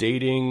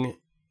dating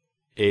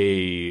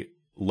a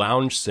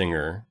lounge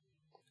singer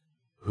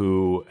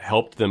who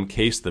helped them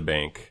case the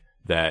bank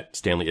that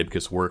Stanley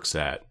Ipkiss works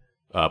at,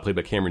 played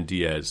by Cameron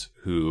Diaz,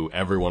 who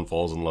everyone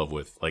falls in love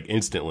with, like,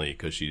 instantly,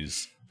 because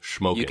she's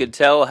smoking. You could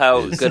tell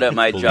how good at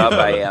my job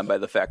I am by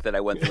the fact that I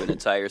went through an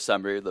entire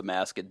summary of The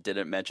Mask and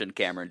didn't mention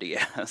Cameron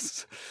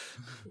Diaz.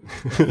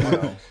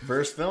 Wow.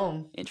 First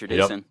film.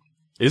 Introducing. Yep.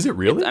 Is it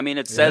really?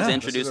 It says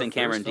introducing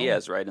Cameron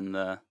Diaz right in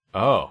the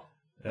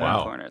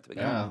corner at the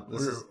beginning. Yeah,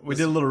 we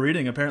did a little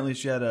reading. Apparently,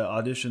 she had to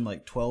audition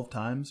like 12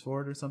 times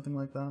for it or something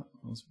like that.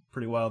 It was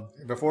pretty wild.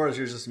 Before, she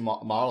was just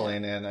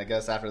modeling, and I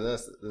guess after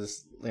this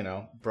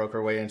broke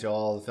her way into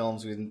all the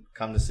films we'd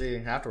come to see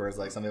afterwards,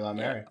 like Something About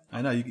Mary.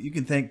 I know. You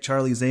can thank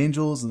Charlie's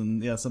Angels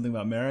and Something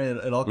About Mary.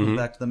 It all comes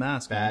back to The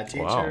Mask. Bad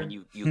Teacher. Wow.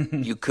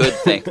 You could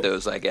thank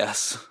those, I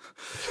guess.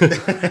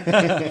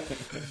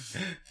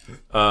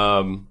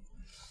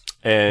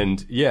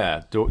 And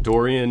yeah,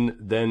 Dorian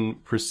then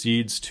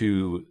proceeds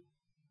to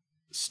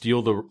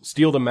steal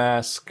the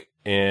mask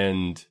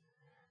and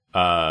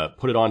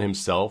put it on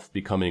himself,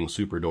 becoming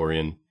Super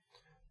Dorian.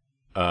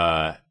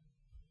 And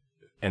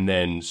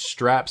then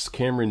straps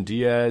Cameron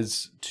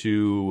Diaz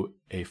to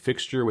a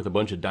fixture with a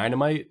bunch of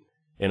dynamite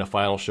in a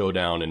final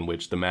showdown in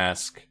which the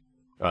Mask,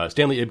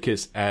 Stanley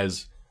Ipkiss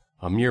as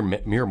a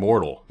mere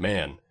mortal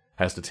man,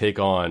 has to take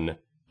on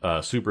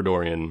Super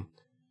Dorian,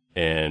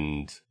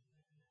 and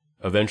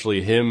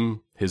eventually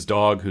his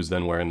dog, who's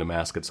then wearing the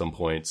mask at some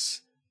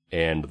points,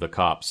 and the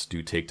cops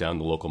do take down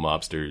the local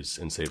mobsters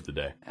and save the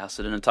day. I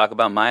also didn't talk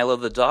about Milo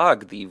the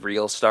dog, the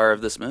real star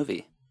of this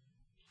movie.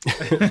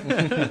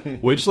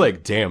 Which,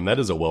 like, damn, that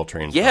is a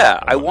well-trained Yeah,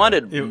 dog. I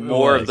wanted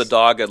more of the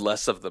dog and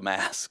less of the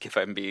mask, if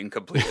I'm being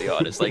completely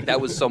honest. Like,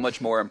 that was so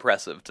much more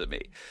impressive to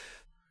me.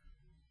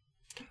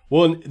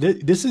 Well, and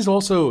this is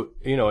also,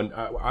 you know, and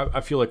I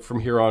feel like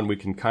from here on we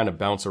can kind of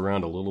bounce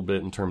around a little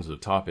bit in terms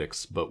of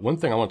topics. But one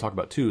thing I want to talk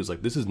about too is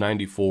like this is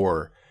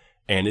 94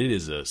 and it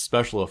is a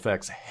special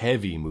effects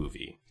heavy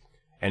movie.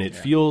 And it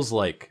feels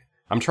like,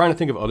 I'm trying to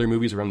think of other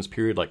movies around this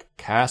period, like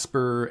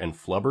Casper and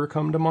Flubber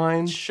come to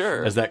mind.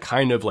 Sure. As that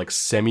kind of like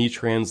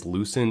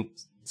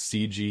semi-translucent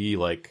CG,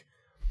 like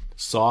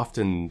soft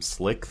and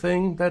slick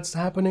thing that's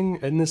happening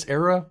in this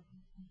era.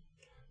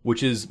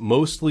 Which is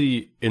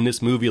mostly in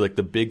this movie, like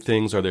the big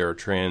things are there are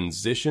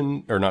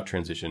transformation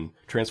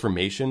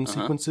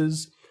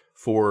sequences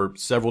for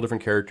several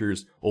different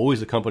characters,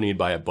 always accompanied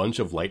by a bunch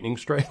of lightning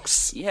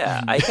strikes.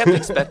 Yeah, I kept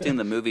expecting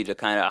the movie to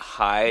kind of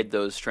hide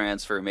those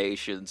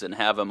transformations and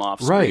have them off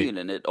screen,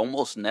 and it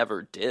almost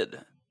never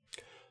did.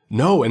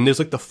 No, and there's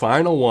like the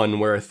final one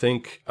where I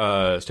think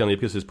Stanley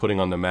Ipkiss is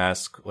putting on the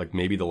mask, like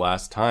maybe the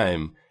last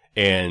time,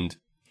 and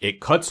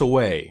it cuts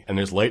away, and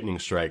there's lightning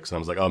strikes, and I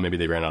was like, oh, maybe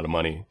they ran out of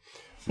money.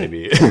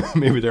 Maybe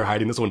they're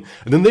hiding this one.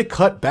 And then they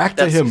cut back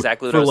to him. That's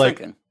exactly what I was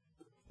thinking.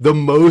 The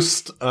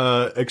most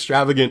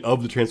extravagant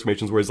of the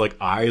transformations where his like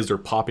eyes are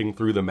popping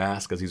through the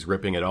mask as he's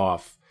ripping it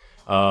off.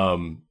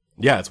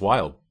 Yeah, it's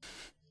wild.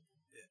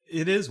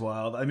 It is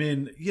wild. I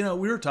mean, you know,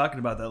 we were talking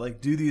about that.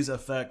 Like, do these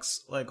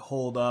effects like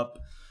hold up?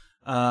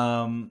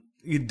 Done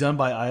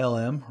by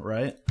ILM,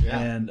 right? Yeah.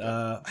 And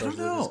I don't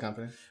know.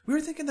 Company. We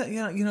were thinking that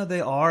you know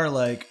they are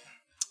like,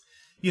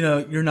 you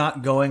know, you're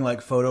not going like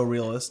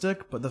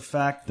photorealistic, but the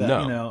fact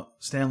that you know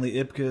Stanley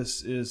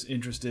Ipkiss is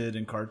interested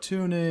in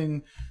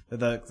cartooning,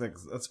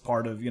 that's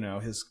part of, you know,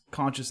 his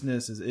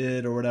consciousness, is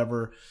it or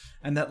whatever,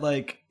 and that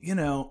like, you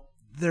know,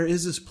 there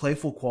is this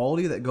playful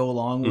quality that go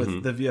along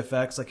with the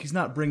VFX. Like, he's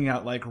not bringing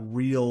out like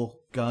real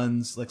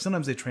guns. Like,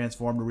 sometimes they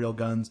transform to real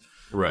guns,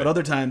 right? But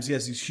other times he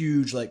has these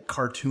huge like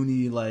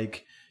cartoony,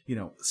 like, you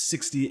know,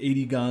 60,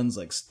 80 guns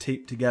like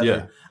taped together.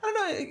 Yeah. I don't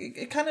know.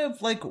 It kind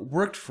of like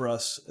worked for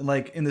us,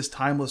 like in this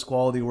timeless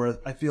quality where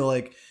I feel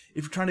like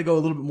if you're trying to go a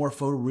little bit more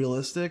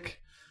photorealistic,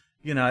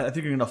 you know, I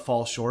think you're going to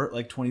fall short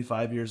like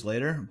 25 years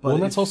later. But well,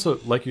 and that's also,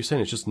 like you're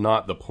saying, it's just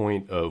not the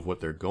point of what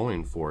they're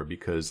going for,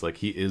 because like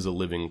he is a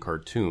living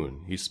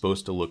cartoon. He's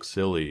supposed to look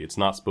silly. It's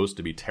not supposed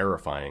to be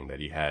terrifying that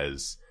he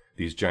has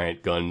these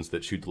giant guns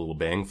that shoot the little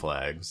bang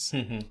flags.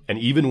 And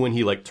even when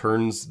he like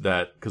turns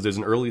that, because there's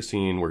an early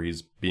scene where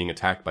he's being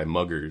attacked by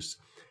muggers,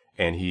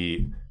 and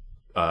he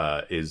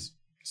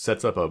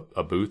sets up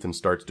a booth and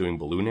starts doing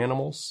balloon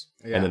animals,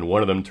 and then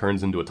one of them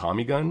turns into a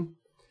Tommy gun.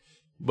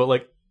 But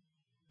like,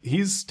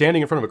 he's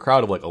standing in front of a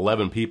crowd of like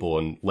 11 people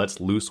and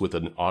lets loose with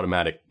an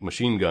automatic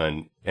machine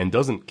gun and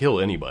doesn't kill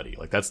anybody.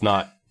 Like, that's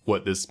not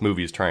what this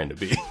movie is trying to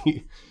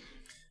be.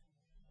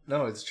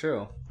 No, it's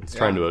true. It's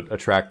trying to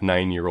attract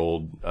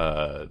 9-year-old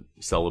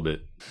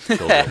celibate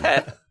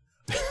children.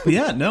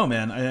 Yeah, no,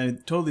 man, I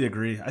totally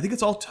agree. I think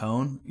it's all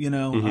tone, you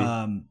know,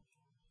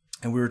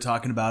 and we were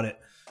talking about it,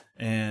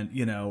 and,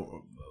 you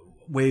know,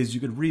 ways you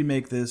could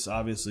remake this.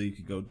 Obviously, you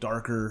could go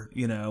darker.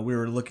 You know, we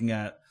were looking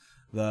at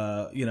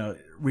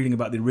reading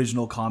about the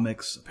original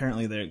comics.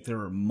 Apparently, they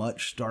were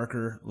much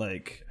darker.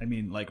 Like, I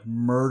mean, like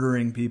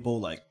murdering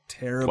people like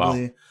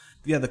terribly. Wow.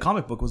 Yeah, the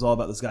comic book was all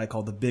about this guy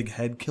called the Big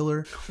Head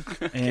Killer,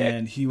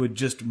 and he would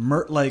just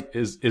like.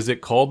 Is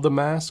it called The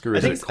Mask, or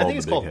is it called? I think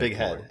it's called Big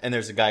Head, and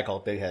there's a guy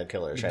called Big Head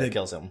Killer who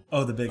kills him.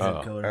 Oh, the Big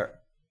Head Killer,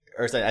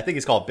 or I think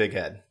he's called Big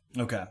Head.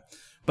 Okay,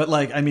 but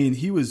like, I mean,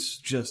 he was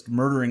just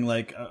murdering.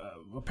 Like,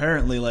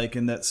 apparently, like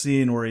in that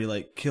scene where he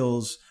like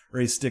kills,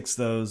 or he sticks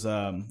those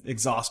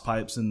exhaust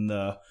pipes in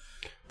the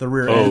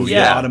rear end of the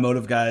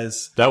automotive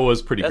guys. That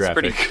was pretty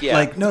graphic.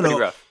 Like, no.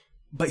 Rough.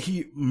 But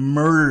he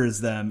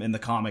murders them in the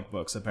comic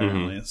books,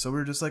 apparently. So we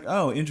were just like,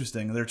 oh,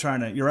 interesting. They're trying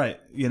to, you're right.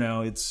 You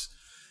know, it's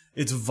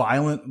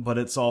violent, but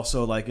it's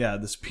also like,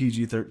 this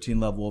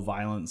PG-13 level of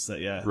violence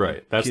that,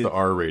 Right. That's the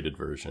R-rated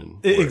version.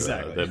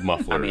 Exactly. That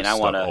muffler is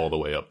all the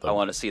way up. I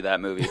want to see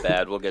that movie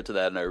bad. We'll get to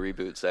that in our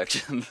reboot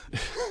section.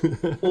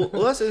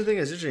 well, that's the thing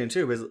that's interesting,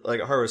 too, because like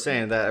Har was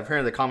saying, that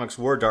apparently the comics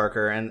were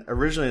darker, and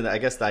originally, I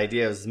guess the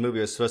idea of this movie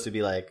was supposed to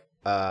be like,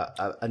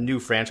 a new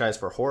franchise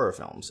for horror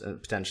films,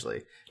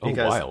 potentially,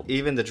 because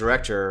even the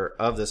director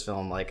of this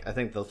film, like I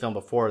think the film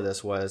before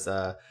this was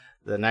the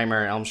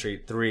Nightmare on Elm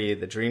Street 3,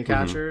 the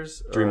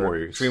Dreamcatchers, Dream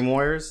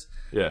Warriors.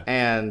 Yeah,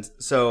 and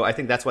so I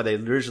think that's why they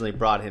originally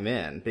brought him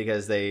in,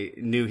 because they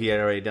knew he had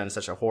already done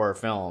such a horror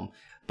film.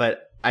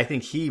 But I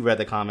think he read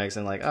the comics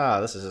and like,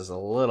 this is just a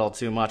little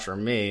too much for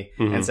me,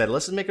 and said,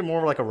 let's just make it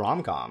more like a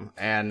rom-com.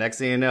 And next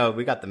thing you know,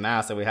 we got the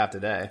Mask that we have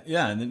today.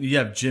 Yeah, and then you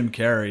have Jim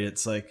Carrey.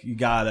 It's like you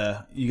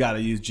gotta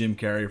use Jim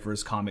Carrey for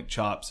his comic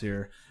chops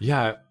here.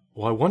 Yeah,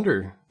 well, I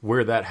wonder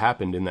where that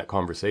happened in that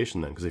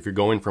conversation then, because if you're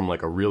going from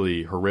like a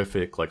really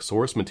horrific like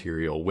source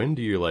material, when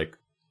do you like,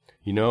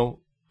 you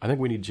know, I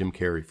think we need Jim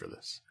Carrey for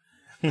this.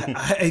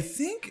 I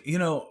think, you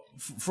know,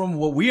 from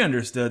what we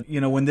understood, you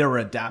know, when they were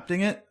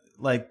adapting it,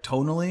 like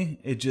tonally,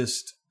 it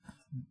just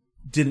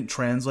didn't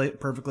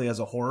translate perfectly as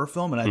a horror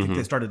film, and I think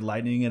they started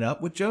lightening it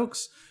up with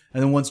jokes.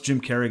 And then once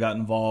Jim Carrey got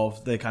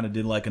involved, they kind of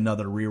did like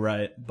another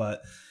rewrite.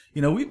 But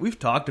you know, we've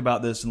talked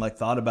about this and like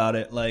thought about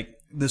it. Like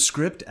the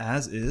script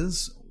as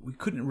is we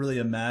couldn't really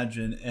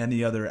imagine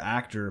any other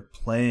actor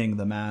playing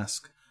the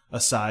Mask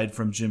aside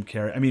from Jim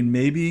Carrey. I mean,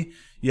 maybe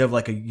you have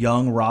like a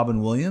young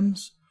Robin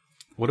Williams.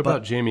 What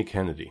about Jamie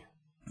Kennedy?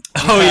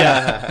 Oh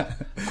yeah,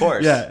 of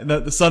course. Yeah,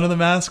 the son of the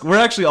Mask. We're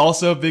actually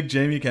also big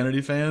Jamie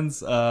Kennedy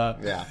fans.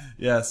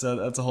 Yeah. So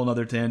that's a whole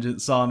nother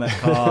tangent. Saw him at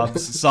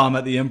Cobb's. Saw him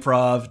at the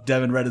Improv.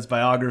 Devin read his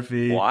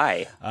biography.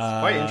 Why?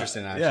 Quite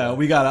interesting, actually. Yeah,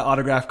 we got an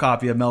autographed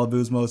copy of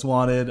Malibu's Most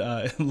Wanted.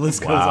 The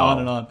list goes on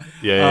and on.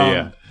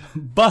 Yeah.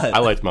 But I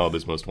liked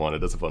Malibu's Most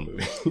Wanted. That's a fun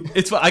movie.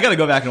 it's fun. I got to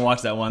go back and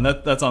watch that one.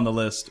 That's on the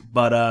list.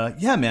 But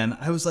yeah, man,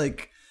 I was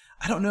like,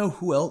 I don't know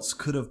who else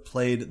could have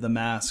played the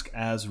Mask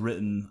as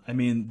written. I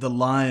mean, the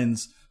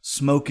lines,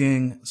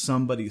 smoking,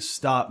 somebody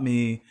stop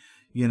me,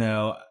 you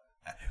know,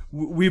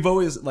 we've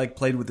always like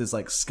played with this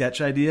like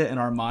sketch idea in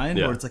our mind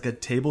where it's like a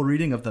table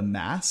reading of the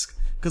Mask.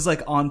 Cause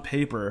like on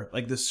paper,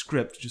 like the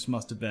script just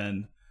must have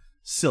been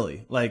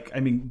silly. Like, I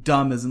mean,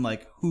 dumb as in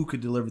like who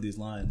could deliver these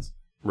lines?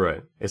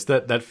 Right. It's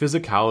that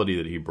physicality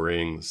that he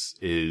brings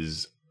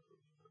is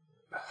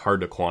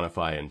hard to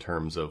quantify in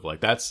terms of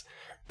like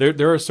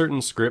there are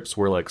certain scripts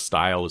where like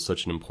style is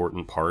such an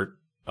important part.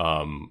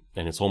 And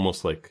it's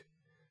almost like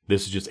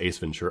this is just Ace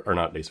Ventura, or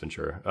not Ace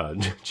Ventura.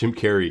 Jim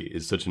Carrey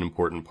is such an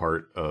important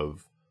part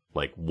of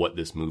like what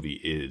this movie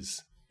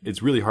is.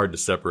 It's really hard to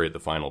separate the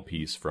final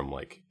piece from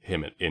like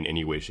him in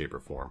any way, shape, or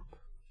form.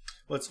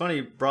 Well, it's funny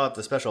you brought up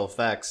the special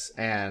effects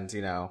and,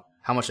 you know,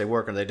 how much they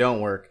work or they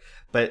don't work.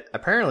 But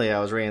apparently I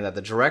was reading that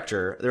the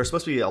director, there was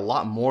supposed to be a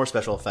lot more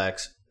special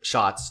effects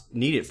shots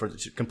needed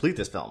to complete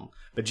this film.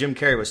 But Jim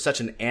Carrey was such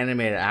an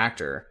animated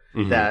actor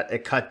that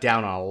it cut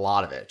down on a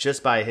lot of it.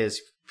 Just by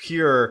his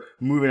pure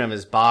movement of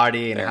his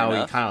body and Fair how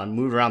enough. he kind of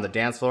moved around the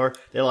dance floor.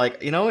 They're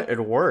like, you know what? It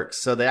works.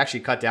 So they actually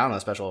cut down on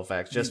special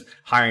effects, just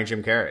hiring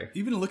Jim Carrey.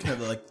 Even looking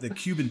at the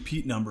Cuban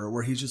Pete number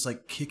where he's just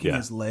like kicking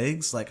his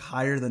legs like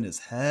higher than his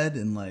head,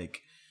 and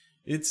like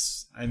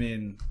it's, I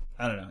mean,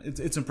 I don't know,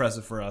 it's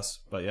impressive for us.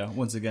 But yeah,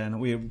 once again,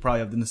 we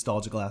probably have the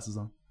nostalgia glasses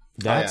on.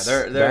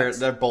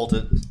 They're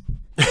bolted.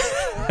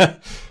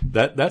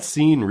 That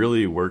scene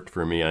really worked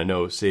for me. I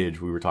know, Sage,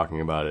 we were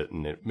talking about it,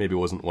 and it maybe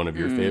wasn't one of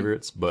your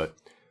favorites, but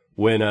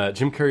when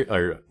Jim Carrey,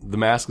 or the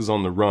Mask, is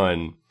on the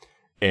run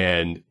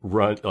and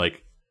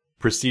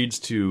proceeds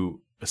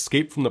to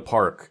escape from the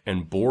park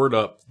and board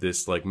up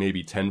this like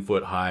maybe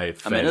 10-foot high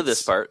fence. I'm into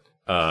this part.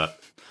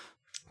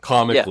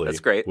 Comically, Yeah,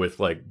 that's great. with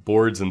like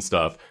boards and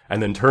stuff,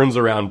 and then turns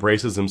around,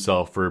 braces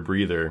himself for a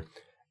breather,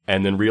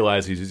 and then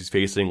realizes he's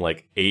facing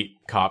like 8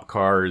 cop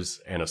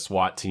cars and a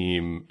SWAT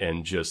team,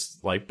 and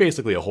just like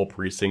basically a whole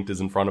precinct is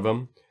in front of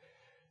him.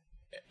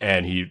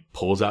 And he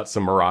pulls out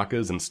some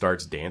maracas and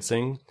starts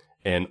dancing,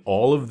 and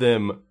all of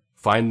them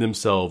find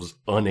themselves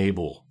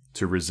unable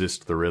to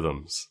resist the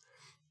rhythms.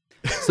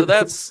 So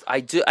that's I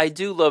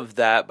do love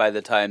that by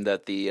the time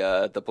that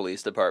the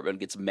police department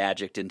gets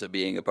magicked into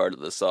being a part of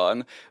the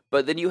song.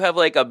 But then you have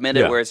like a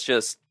minute where it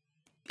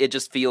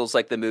just feels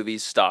like the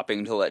movie's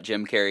stopping to let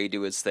Jim Carrey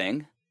do his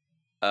thing.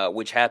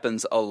 Which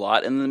happens a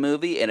lot in the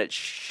movie, and it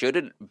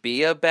shouldn't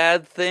be a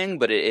bad thing,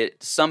 but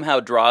it somehow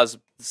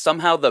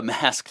the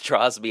Mask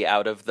draws me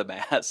out of the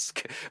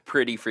Mask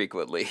pretty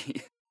frequently.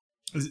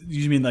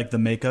 You mean like the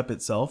makeup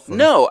itself? Or?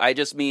 No, I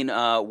just mean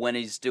when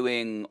he's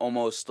doing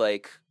almost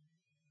like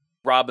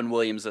Robin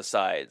Williams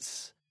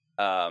asides.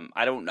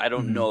 I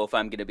don't know if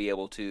I'm going to be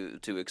able to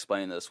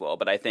explain this well,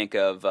 but I think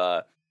of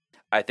a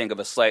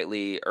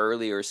slightly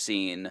earlier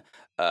scene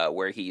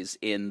where he's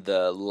in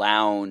the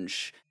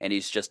lounge and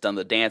he's just done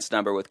the dance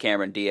number with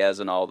Cameron Diaz,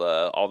 and all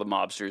the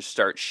mobsters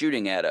start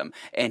shooting at him,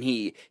 and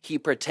he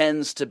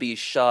pretends to be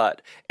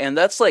shot, and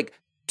that's like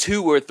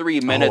 2 or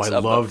 3 minutes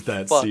of love the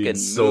that fucking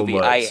scene movie. so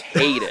much. I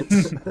hate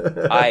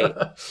it.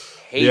 I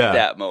hate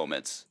that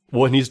moment.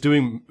 Well, and he's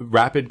doing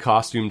rapid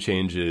costume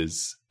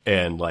changes,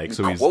 and like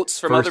so he's quotes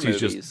from first other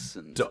he's movies.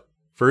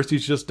 First,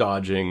 he's just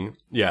dodging.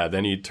 Yeah,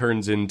 then he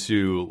turns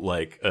into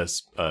like a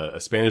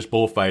Spanish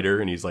bullfighter,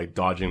 and he's like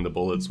dodging the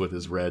bullets with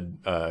his red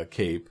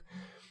cape.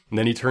 And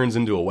then he turns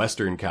into a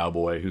Western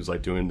cowboy who's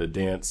like doing the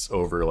dance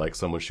over like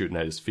someone shooting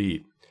at his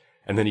feet.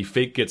 And then he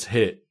fake gets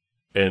hit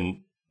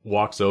and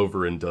walks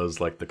over and does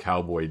like the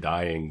cowboy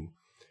dying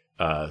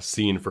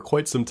scene for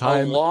quite some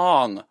time.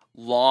 A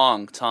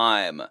long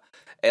time.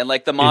 And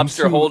like the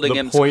mobster holding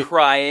him's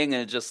crying,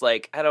 and just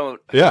like, I don't.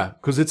 Yeah,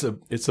 because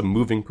it's a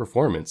moving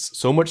performance.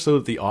 So much so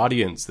that the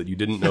audience that you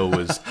didn't know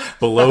was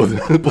below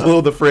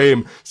the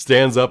frame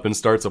stands up and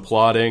starts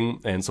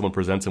applauding, and someone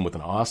presents him with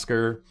an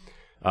Oscar,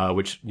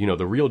 which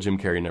the real Jim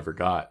Carrey never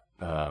got.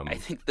 I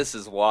think this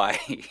is why.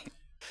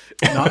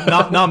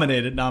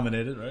 Nominated,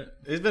 right?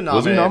 He's been nominated.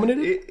 Was he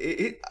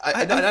nominated?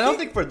 I don't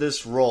think for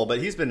this role, but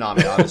he's been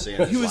nominated obviously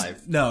in his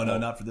life. No,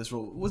 not for this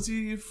role. Was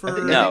he for? I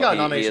think no, he got he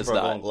nominated is for a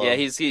not. Golden Globe. Yeah,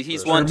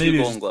 he's won 2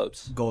 Golden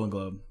Globes. Golden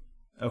Globe.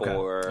 Okay.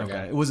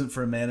 Okay. It wasn't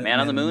for Man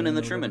on the Moon and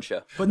The Truman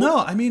Show. But no,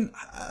 I mean,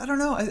 I don't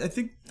know. I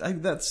think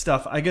that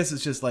stuff, I guess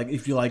it's just like,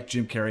 if you like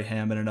Jim Carrey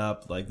hamming it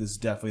up, like this is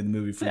definitely the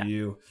movie for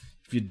you.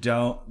 If If you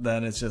don't,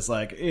 then it's just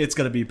like it's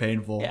gonna be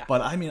painful. Yeah. But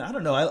I mean, I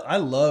don't know. I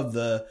love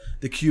the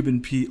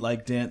Cuban Pete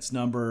like dance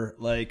number.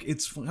 Like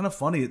it's kind of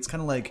funny. It's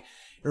kind of like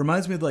it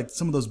reminds me of like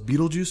some of those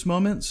Beetlejuice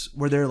moments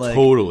where they're like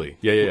Totally.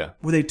 Yeah.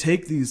 where they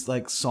take these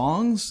like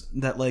songs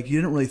that like you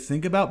didn't really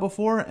think about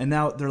before, and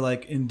now they're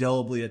like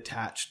indelibly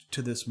attached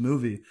to this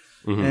movie.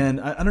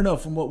 And I don't know,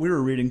 from what we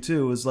were reading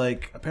too, was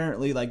like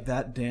apparently like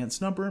that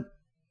dance number,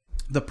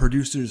 the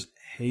producers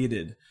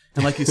hated.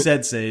 And like you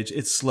said, Sage,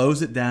 it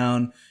slows it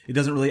down. It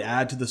doesn't really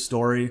add to the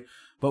story.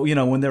 But you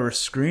know, when they were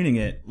screening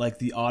it, like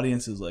the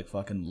audiences like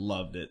fucking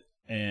loved it.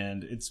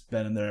 And it's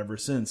been in there ever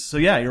since. So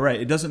yeah, you're right.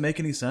 It doesn't make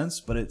any sense,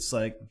 but it's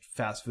like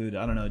fast food.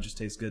 I don't know. It just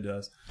tastes good to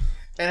us.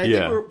 And I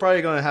think we're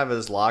probably going to have a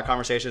lot of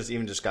conversations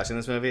even discussing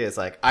this movie. It's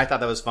like, I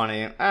thought that was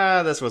funny.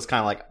 This was kind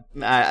of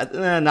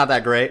like, not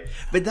that great.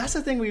 But that's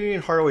the thing we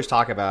and Hart always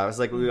talk about. It's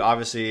like we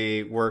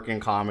obviously work in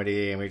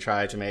comedy and we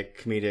try to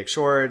make comedic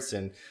shorts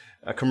and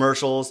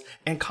commercials.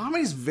 And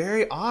comedy is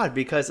very odd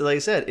because, like I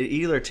said, it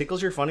either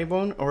tickles your funny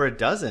bone or it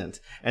doesn't.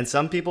 And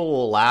some people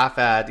will laugh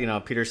at,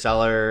 Peter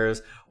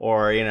Sellers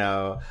or,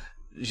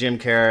 Jim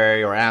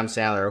Carrey or Adam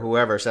Sandler or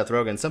whoever, Seth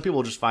Rogen. Some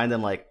people just find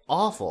them like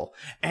awful.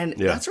 And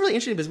that's really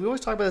interesting because we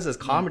always talk about this as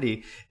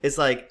comedy. It's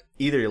like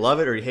either you love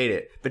it or you hate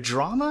it. But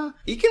drama,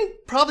 you can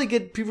probably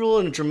get people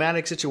in a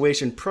dramatic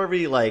situation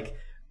pretty like,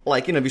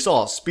 if you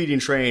saw a speeding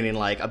train and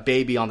like a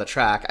baby on the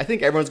track, I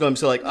think everyone's going to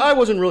be like, I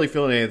wasn't really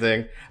feeling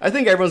anything. I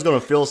think everyone's going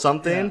to feel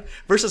something. Yeah.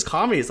 Versus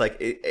comedy, it's like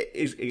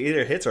it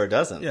either hits or it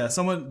doesn't. Yeah,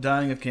 someone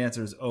dying of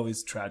cancer is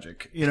always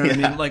tragic. You know what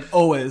I mean? Like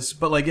always.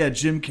 But like, yeah,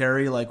 Jim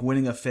Carrey like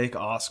winning a fake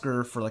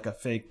Oscar for like a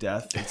fake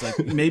death. It's like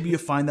maybe you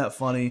find that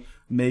funny,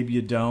 maybe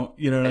you don't.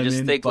 You know what I mean? I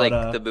just think like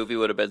the movie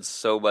would have been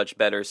so much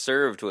better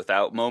served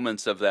without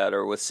moments of that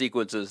or with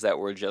sequences that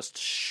were just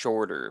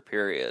shorter.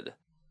 Period.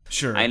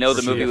 Sure. I know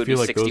the movie would be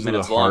 60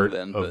 minutes long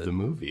then, but the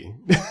movie.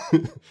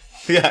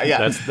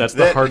 yeah. That's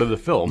the heart of the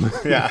film.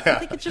 Yeah. I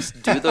think it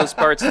just do those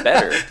parts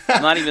better.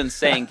 I'm not even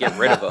saying get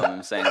rid of them.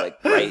 I'm saying like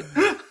write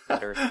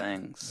better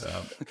things.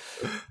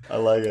 I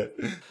like it.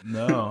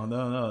 No.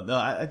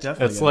 I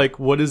definitely. It's like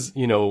what is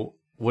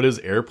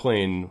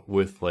Airplane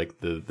with like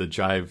the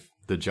jive,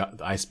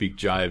 I speak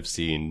jive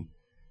scene.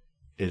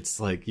 It's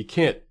like you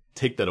can't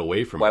take that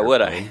away from. Why Airplane.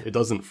 would I? It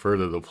doesn't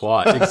further the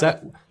plot.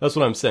 Exactly. That's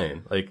what I'm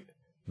saying. Like.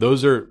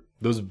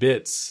 Those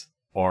bits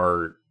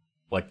are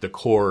like the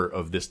core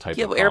of this type of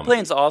comedy. Yeah, but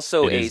Airplane's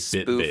also a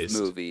spoof bit-based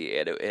movie.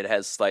 It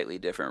has slightly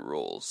different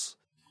rules.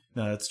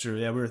 No, that's true.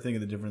 Yeah, we were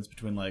thinking the difference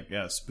between like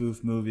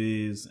spoof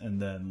movies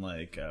and then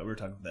like we were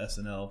talking about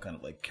the SNL kind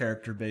of like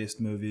character-based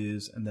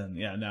movies, and then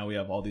now we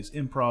have all these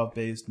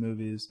improv-based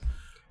movies.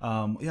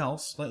 All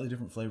slightly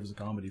different flavors of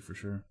comedy for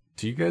sure.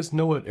 Do you guys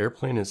know what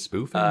Airplane is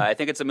spoofing? I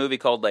think it's a movie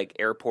called like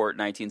Airport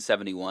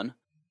 1971.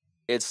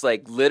 It's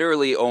like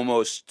literally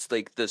almost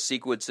like the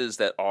sequences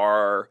that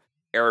are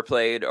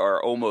airplayed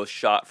are almost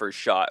shot for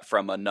shot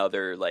from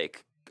another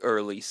like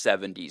early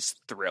 70s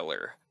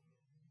thriller.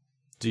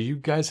 Do you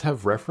guys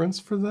have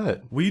reference for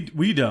that? We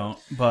don't,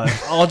 but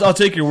I'll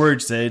take your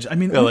word, Sage. I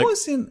mean, I've only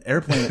seen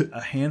Airplane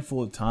a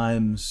handful of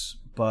times,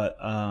 but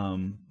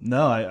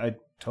no, I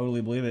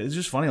totally believe it. It's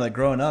just funny, like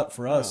growing up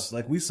for us,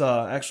 like we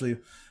saw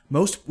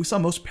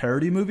most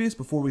parody movies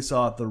before we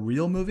saw the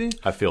real movie.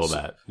 I feel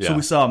that. Yeah. So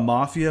we saw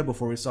Mafia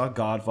before we saw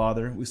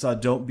Godfather. We saw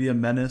Don't Be a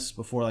Menace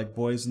before like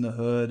Boys in the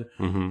Hood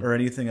or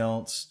anything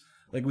else.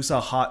 Like we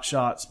saw Hot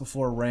Shots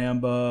before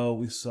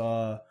Rambo.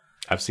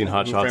 I've seen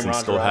Hot Shots and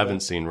still haven't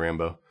seen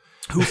Rambo.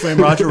 Who Framed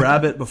Roger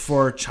Rabbit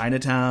before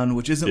Chinatown,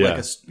 which isn't like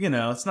it's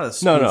not a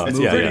spoof it's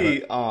movie.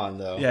 pretty on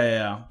though.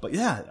 Yeah. But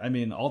yeah, I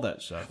mean all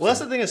that stuff. Well,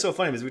 that's the thing that's so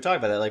funny because we talk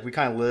about that. Like we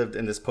kind of lived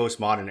in this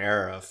postmodern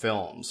era of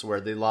films where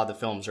a lot of the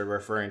films are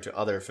referring to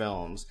other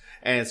films,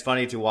 and it's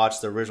funny to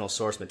watch the original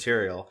source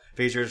material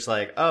because you're just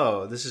like,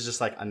 oh, this is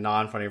just like a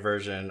non-funny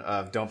version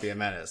of Don't Be a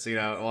Menace,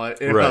 Right.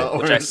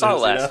 Which I saw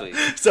last week.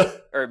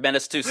 Or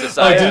Menace to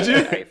Society. Oh,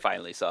 did you? I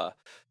finally saw.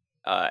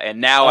 And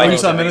now I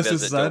saw need Menace to to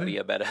revisit Society? Don't Be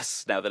a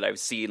Menace now that I've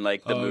seen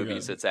like the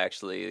movies it's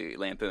actually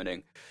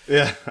lampooning.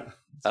 Yeah.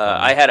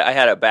 I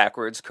had a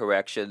backwards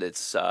correction.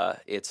 It's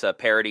a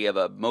parody of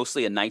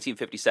mostly a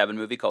 1957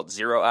 movie called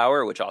 0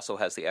 Hour, which also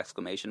has the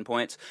exclamation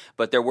points.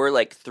 But there were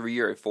like 3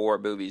 or 4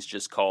 movies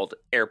just called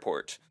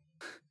Airport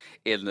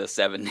in the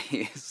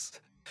 70s.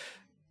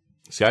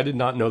 See, I did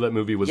not know that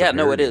movie was. Yeah, a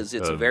no, it parody is.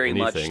 It's of very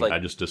much anything. like I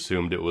just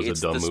assumed it was a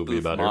dumb the movie spoof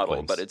about model,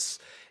 airplanes. but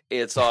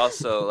it's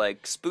also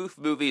like spoof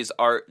movies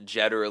aren't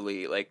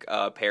generally like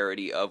a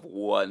parody of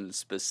one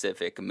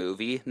specific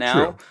movie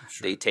now.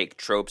 True. They take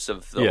tropes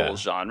of the whole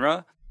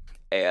genre.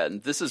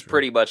 And this is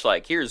pretty much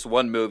like, here's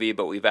one movie,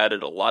 but we've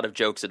added a lot of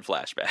jokes and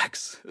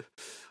flashbacks.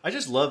 I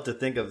just love to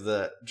think of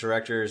the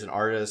directors and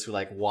artists who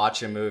like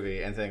watch a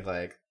movie and think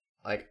like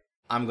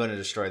I'm going to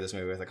destroy this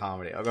movie with a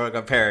comedy or like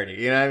a parody.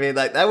 You know what I mean?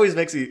 Like that always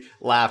makes me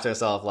laugh to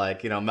myself.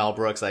 Like, Mel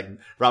Brooks, like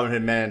Robin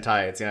Hood Men in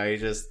Tights, he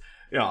just,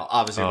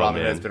 obviously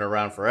Robin Hood's been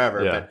around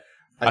forever, but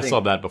I saw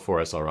that before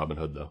I saw Robin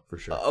Hood, though, for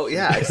sure. Oh,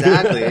 yeah,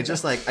 exactly. It's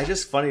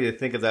just funny to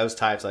think of those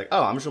types. Like,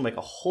 oh, I'm just going to make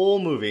a whole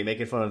movie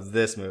making fun of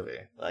this movie.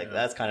 Like,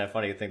 that's kind of a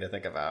funny thing to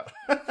think about.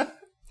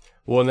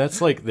 Well, and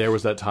that's like there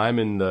was that time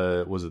in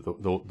the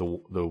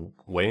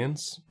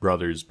Wayans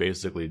brothers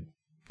basically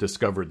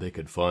discovered they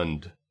could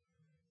fund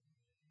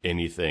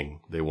anything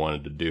they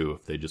wanted to do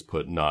if they just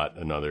put not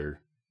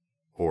another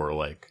or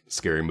like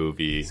scary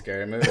movie.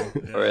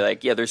 Or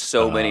like, yeah, there's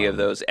so many of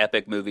those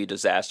epic movie,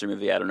 disaster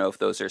movie. I don't know if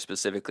those are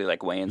specifically like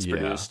Wayans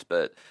produced,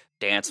 but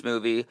dance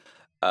movie.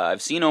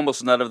 I've seen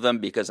almost none of them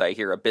because I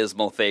hear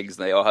abysmal things,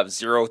 and they all have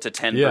 0 to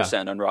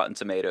 10% on Rotten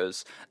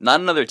Tomatoes. Not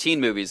Another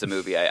Teen Movie is a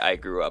movie I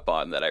grew up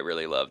on that I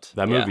really loved.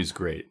 That movie's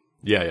great.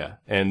 Yeah.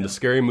 And the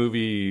scary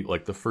movie,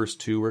 like the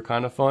first 2 were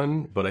kind of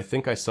fun, but I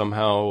think I'm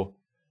trying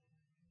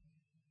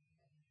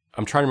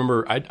to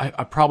remember.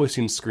 I probably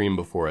seen Scream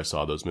before I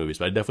saw those movies,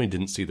 but I definitely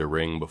didn't see The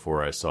Ring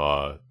before I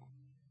saw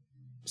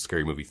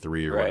Scary Movie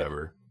 3 or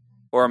whatever.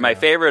 Or my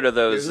favorite of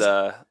those,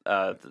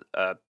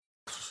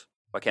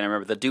 I can't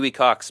remember, the Dewey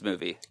Cox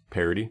movie.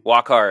 Parody?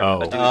 Walk Hard. Oh,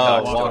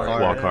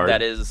 Walk Hard.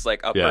 That is like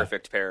a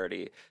perfect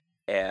parody.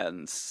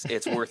 And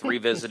it's worth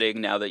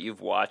revisiting now that you've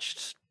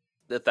watched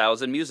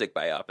 1,000 music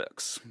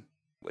biopics,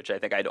 which I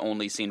think I'd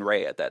only seen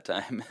Ray at that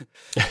time.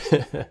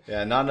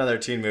 Yeah, Not Another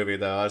Teen Movie,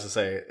 though, I was to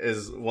say,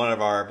 is one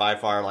of our, by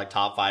far, like,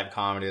 top 5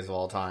 comedies of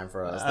all time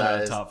for us.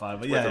 That is top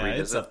 5, but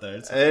it's up there.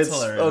 It's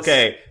hilarious.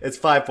 Okay, it's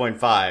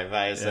 5.5,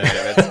 I say.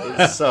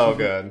 It's so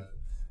good.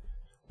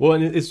 Well,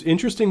 and it's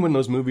interesting when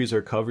those movies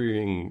are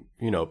covering,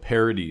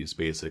 parodies,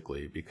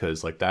 basically,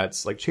 because, like,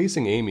 that's, like,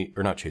 Chasing Amy,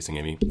 or not Chasing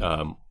Amy,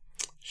 what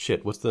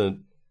is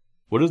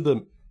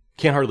the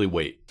Can't Hardly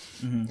Wait,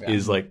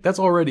 is, like, that's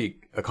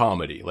already a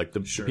comedy. Like, the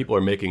people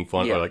are making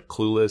fun, or, like,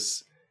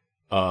 Clueless,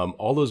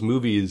 all those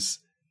movies,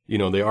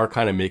 they are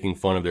kind of making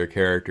fun of their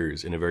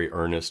characters in a very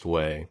earnest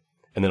way.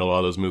 And then a lot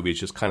of those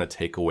movies just kind of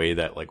take away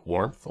that, like,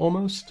 warmth,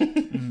 almost.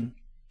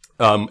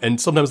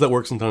 And sometimes that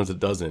works, sometimes it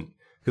doesn't.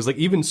 Because, like,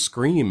 even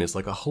Scream is,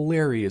 like, a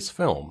hilarious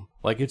film.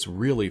 Like, it's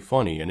really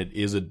funny, and it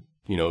is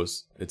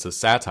it's a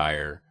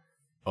satire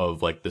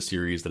of, like, the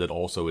series that it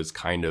also is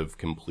kind of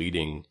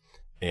completing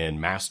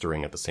and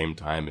mastering at the same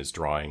time as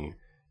drawing,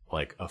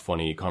 like, a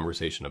funny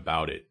conversation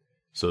about it.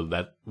 So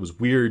that was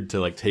weird to,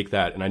 like, take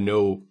that. And I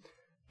know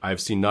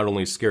I've seen not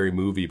only Scary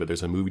Movie, but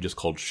there's a movie just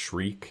called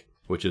Shriek,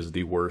 which is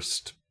the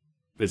worst,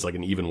 it's, like,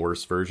 an even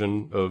worse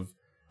version of,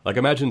 like,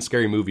 imagine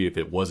Scary Movie if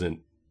it wasn't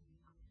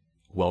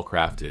well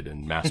crafted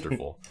and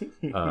masterful.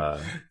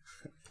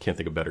 Can't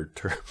think of better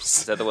terms.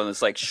 Is that the one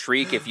that's like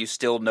Shriek if you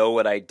still know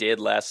what I did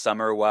last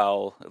summer?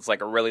 While it's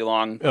like a really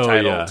long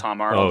title.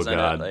 Tom Arnold's in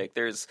it. Like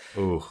there's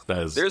a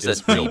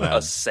deep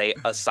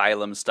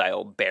asylum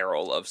style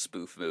barrel of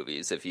spoof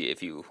movies if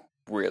you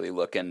really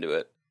look into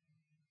it.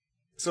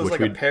 So it's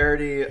like a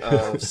parody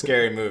of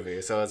Scary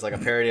Movie. So it's like a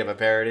parody of a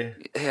parody.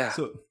 Yeah.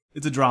 So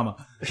it's a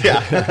drama.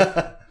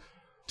 Yeah.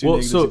 Two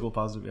negatives equal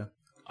positive. Yeah.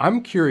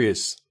 I'm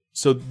curious.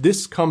 So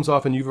this comes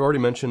off, and you've already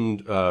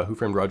mentioned Who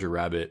Framed Roger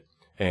Rabbit,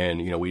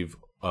 and we've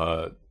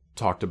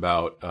talked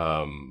about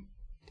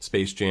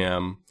Space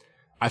Jam.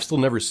 I've still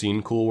never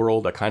seen Cool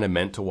World. I kind of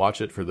meant to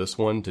watch it for this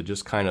one to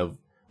just kind of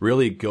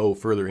really go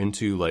further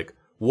into like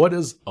what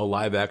does a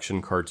live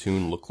action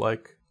cartoon look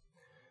like?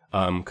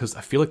 Because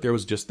I feel like there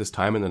was just this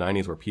time in the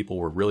 90s where people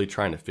were really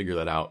trying to figure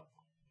that out,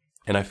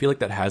 and I feel like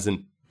that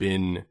hasn't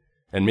been.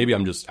 And maybe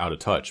I'm just out of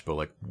touch, but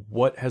like,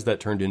 what has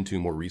that turned into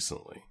more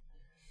recently?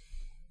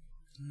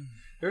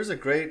 There's a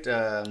great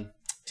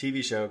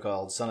TV show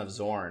called Son of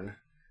Zorn.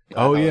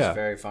 Oh, yeah. It was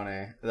very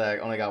funny. That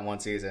only got 1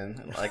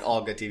 season, like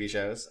all good TV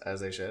shows,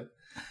 as they should.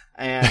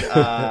 And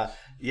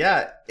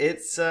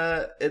it's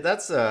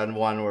that's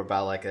one where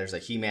about like there's a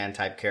He-Man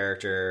type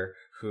character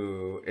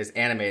who is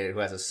animated who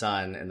has a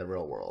son in the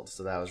real world.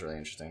 So that was really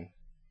interesting.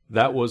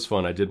 That was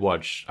fun.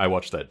 I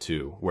watched that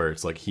too, where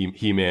it's like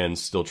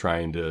He-Man's still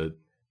trying to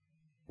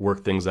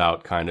work things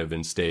out kind of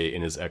and stay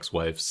in his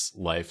ex-wife's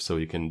life so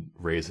he can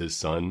raise his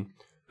son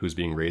who's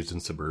being raised in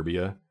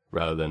suburbia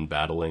rather than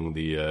battling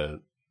the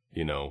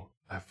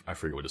I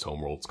forget what his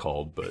homeworld's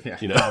called, but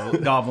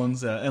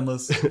goblins,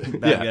 endless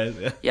bad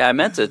guys. Yeah, I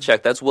meant to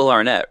check. That's Will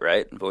Arnett,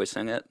 right?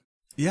 Voicing it.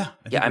 Yeah.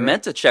 I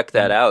meant to check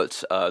that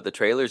out. The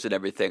trailers and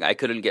everything. I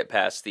couldn't get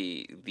past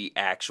the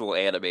actual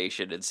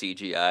animation and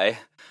CGI.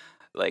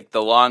 Like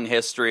the long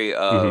history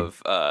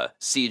of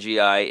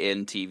CGI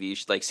in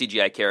TV, like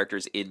CGI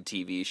characters in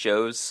TV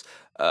shows,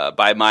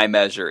 by my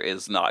measure,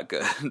 is not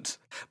good.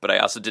 But I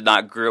also did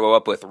not grow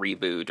up with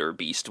Reboot or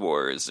Beast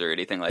Wars or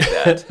anything like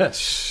that.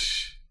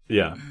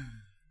 Yeah.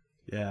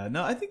 Yeah,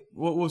 no, I think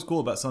what was cool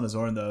about Son of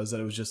Zorn, though, is that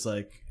it was just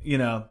like,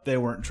 they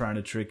weren't trying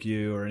to trick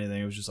you or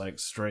anything. It was just like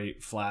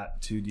straight,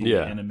 flat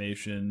 2D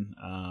animation.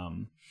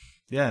 In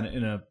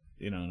a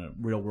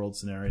real world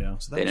scenario.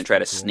 So they didn't try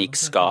to sneak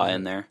ska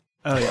in there.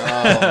 Oh,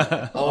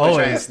 yeah. Always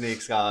trying to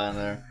sneak ska in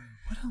there.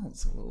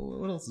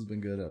 What else has been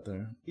good out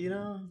there?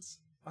 It's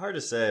hard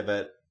to say,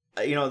 but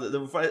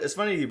it's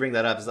funny you bring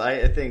that up. Is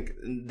I think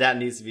that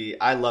needs to be.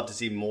 I love to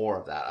see more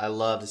of that. I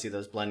love to see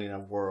those blending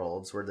of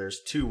worlds where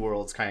there's 2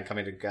 worlds kind of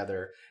coming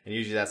together, and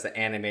usually that's the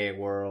anime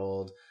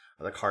world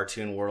or the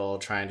cartoon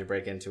world trying to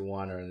break into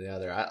one or the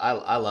other.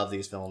 I love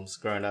these films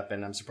growing up,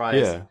 and I'm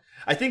surprised. Yeah.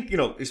 I think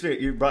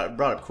you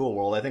brought up Cool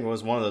World. I think it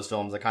was one of those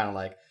films that kind of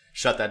like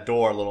shut that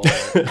door a little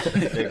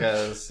bit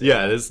because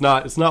yeah, it's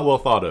not well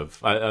thought of.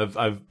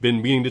 I've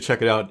been meaning to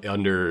check it out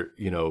under,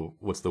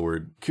 what's the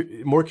word?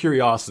 More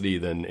curiosity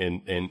than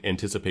in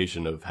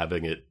anticipation of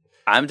having it.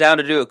 I'm down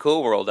to do a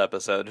Cool World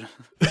episode.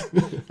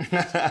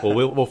 Well,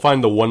 we'll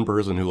find the one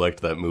person who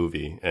liked that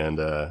movie, and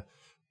I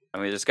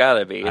mean, there's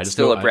gotta be. It's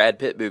still a Brad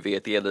Pitt movie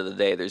at the end of the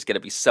day. There's gonna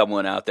be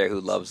someone out there who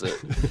loves it.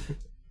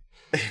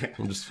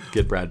 We'll just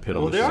get Brad Pitt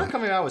on the show. Well, they are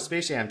coming out with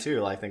Space Jam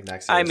 2, I think,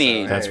 next year. I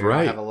mean, that's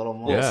right. Have a little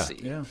more. Yeah.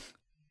 Yeah.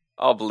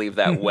 I'll believe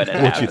that when it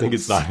happens. What do you think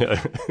it's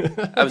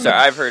not? I'm sorry,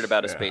 I've heard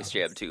about a Space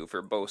Jam 2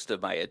 for most of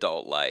my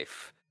adult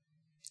life.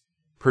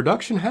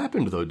 Production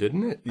happened though,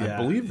 didn't it? Yeah. I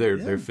believe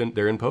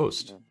they're in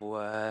post.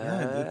 What?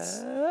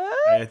 Yeah,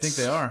 I think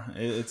they are.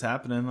 It's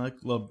happening. I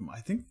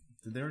think,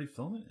 did they already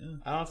film it? Yeah.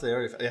 I don't know if they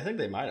already. I think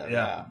they might have.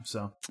 Yeah.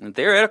 So And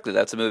theoretically,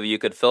 that's a movie you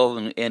could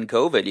film in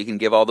COVID. You can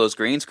give all those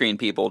green screen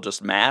people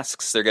just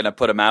masks. They're gonna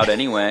put them out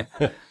anyway.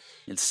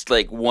 It's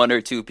like 1 or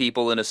 2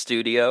 people in a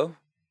studio,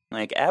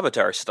 like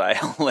Avatar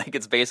style. Like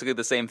it's basically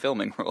the same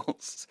filming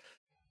rules.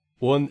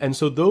 Well, and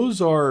so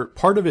those are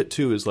part of it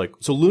too. Is like,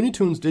 so Looney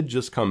Tunes did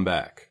just come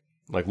back.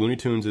 Like Looney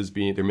Tunes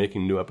they're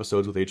making new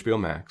episodes with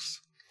HBO Max.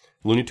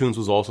 Looney Tunes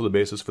was also the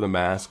basis for The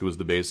Mask. It was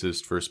the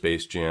basis for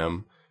Space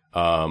Jam.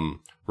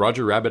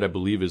 Roger Rabbit, I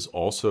believe, is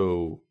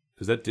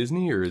that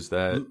Disney or is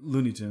that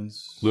Looney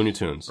Tunes? Looney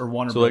Tunes Or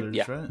Warner so Brothers,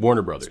 yeah. right?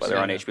 Warner Brothers. That's why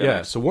they're on HBO Yeah,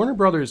 Max. so Warner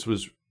Brothers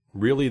was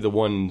really the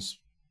ones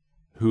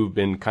who've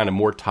been kind of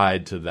more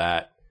tied to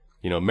that.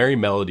 Merry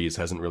Melodies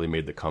hasn't really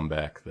made the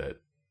comeback that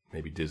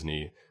maybe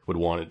Disney would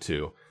want it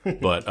to.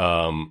 But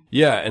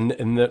yeah, and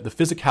the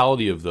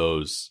physicality of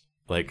those,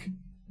 like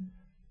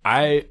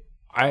I've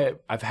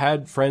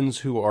had friends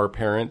who are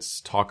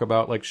parents talk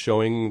about like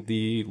showing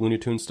the Looney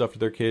Tunes stuff to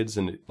their kids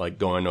and like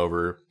going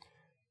over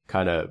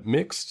kind of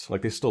mixed,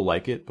 like they still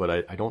like it, but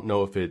I don't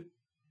know if the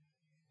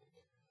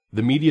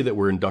media that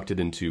we're inducted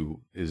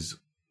into it's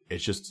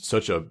just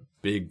such a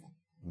big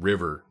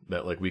river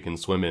that like we can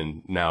swim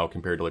in now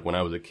compared to like when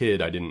I was a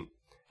kid. I didn't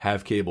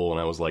have cable and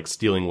I was like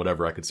stealing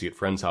whatever I could see at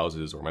friends'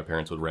 houses, or my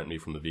parents would rent me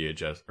from the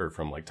VHS or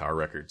from like Tower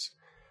Records.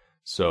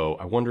 So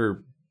I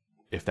wonder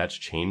if that's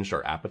changed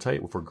our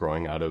appetite, if we're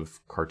growing out of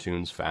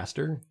cartoons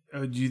faster.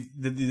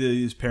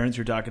 These parents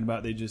you're talking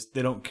about, they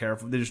don't care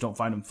they just don't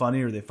find them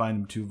funny, or they find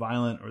them too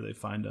violent, or they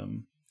find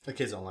them. The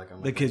kids don't like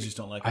them. The kids just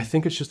don't like them. I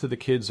think it's just that the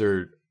kids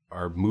are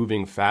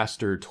moving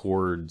faster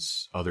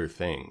towards other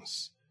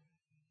things.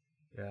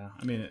 Yeah,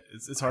 I mean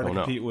it's hard to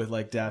compete with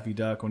like Daffy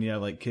Duck when you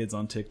have like kids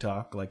on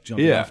TikTok like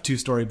jumping Yeah. off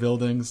 2-story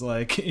buildings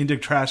like into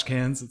trash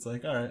cans. It's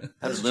like, all right,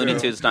 Has Looney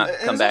Tunes not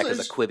come back as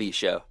a Quibi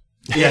show?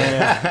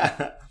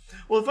 yeah.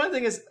 Well, the funny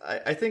thing is,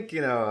 I think we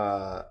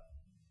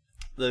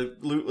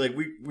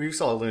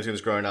saw Looney Tunes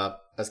growing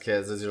up as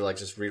kids. These are like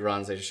just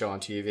reruns they just show on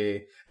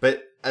TV.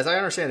 But as I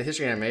understand the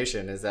history of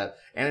animation is that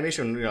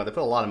animation, they put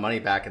a lot of money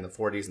back in the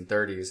 40s and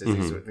 30s as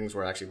these things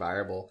were actually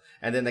viable.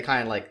 And then they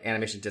kind of like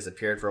animation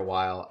disappeared for a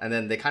while. And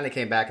then they kind of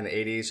came back in the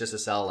 80s just to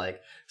sell like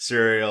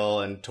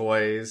cereal and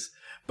toys.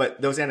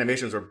 But those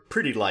animations were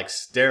pretty like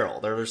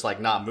sterile. They're just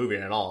like not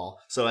moving at all.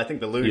 So I think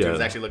the Looney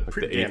Tunes actually look like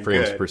pretty the 8 damn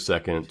frames good. per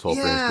second, 12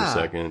 frames per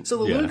second. So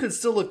the Looney Tunes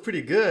still look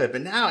pretty good,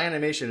 but now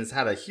animation has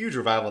had a huge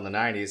revival in the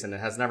 90s and it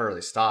has never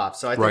really stopped.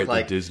 So I think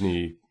like the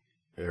Disney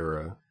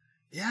era.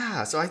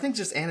 Yeah, so I think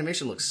just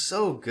animation looks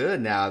so good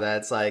now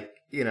that it's like,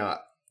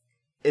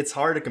 it's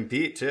hard to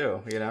compete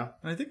too,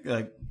 I think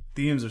like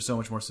themes are so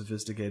much more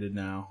sophisticated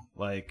now,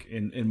 like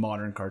in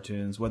modern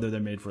cartoons, whether they're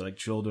made for like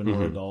children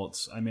or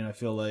adults. I mean, I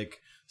feel like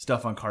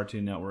stuff on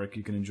Cartoon Network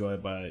you can enjoy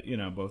by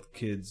both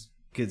kids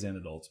and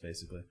adults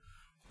basically.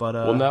 But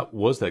that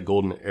was that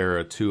golden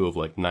era too of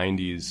like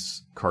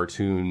 90s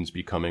cartoons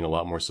becoming a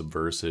lot more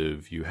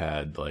subversive. You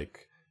had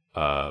like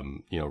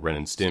Ren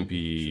and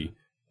Stimpy,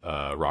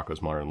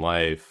 Rocko's Modern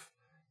Life,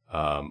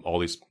 all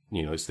these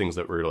these things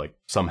that were like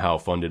somehow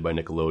funded by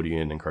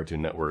Nickelodeon and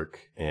Cartoon Network,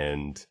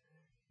 and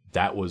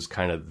that was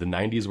kind of the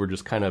 90s were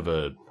just kind of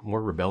a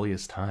more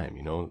rebellious time.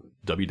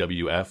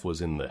 WWF was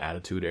in the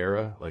Attitude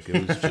Era, like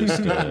it was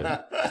just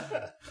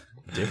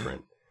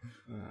different.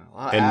 A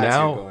lot of And attitude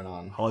now- going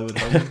on.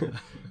 Hollywood.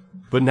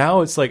 But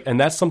now it's like, and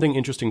that's something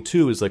interesting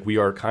too, is like we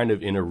are kind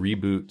of in a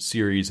reboot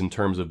series in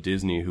terms of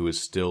Disney, who is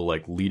still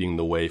like leading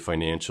the way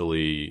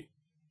financially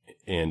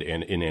and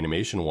in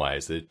animation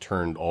wise, that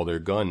turned all their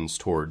guns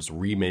towards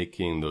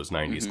remaking those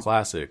 90s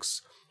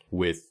classics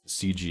with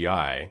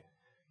CGI.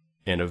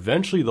 And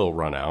eventually they'll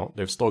run out.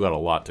 They've still got a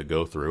lot to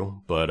go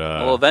through, but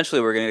Well,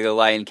 eventually we're going to get a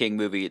Lion King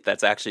movie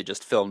that's actually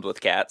just filmed with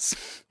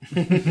cats.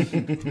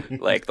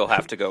 Like they'll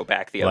have to go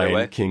back the other Lion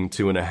way. King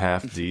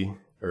 2.5D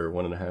or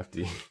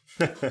 1.5D.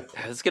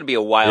 It's going to be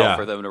a while Yeah.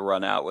 for them to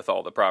run out with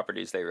all the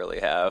properties they really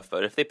have.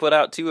 But if they put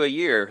out 2 a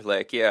year,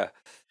 like, yeah.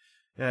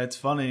 Yeah, it's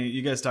funny.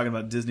 You guys talking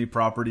about Disney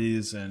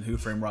properties and Who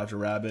Framed Roger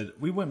Rabbit.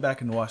 We went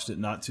back and watched it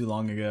not too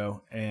long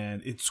ago,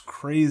 and it's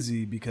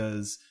crazy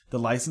because the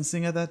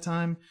licensing at that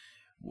time,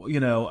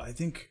 I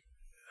think,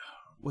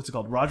 what's it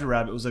called? Roger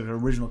Rabbit was like an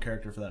original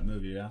character for that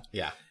movie, yeah?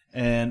 Yeah.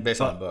 and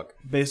Based on a book.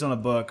 Based on a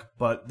book,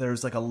 but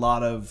there's like a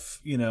lot of,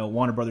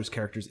 Warner Brothers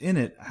characters in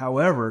it.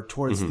 However,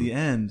 towards the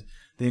end,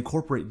 they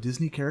incorporate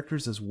Disney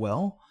characters as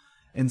well.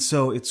 And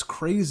so it's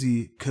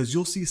crazy because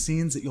you'll see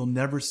scenes that you'll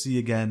never see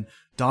again.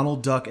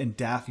 Donald Duck and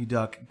Daffy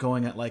Duck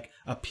going at like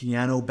a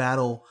piano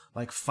battle,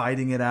 like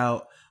fighting it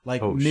out,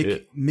 like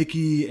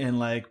Mickey and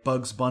like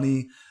Bugs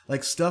Bunny,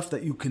 like stuff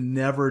that you can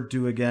never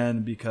do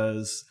again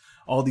because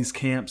all these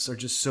camps are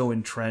just so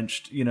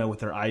entrenched, with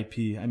their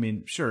IP. I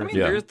mean, sure.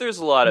 There's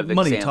a lot of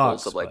money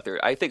examples talks, of like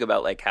I think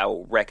about like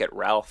how Wreck-It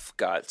Ralph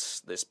got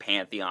this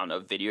pantheon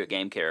of video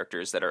game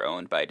characters that are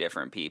owned by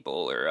different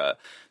people, or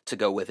to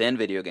go within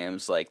video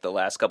games, like the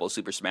last couple of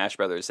Super Smash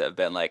Brothers have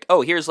been like,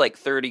 oh, here's like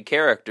 30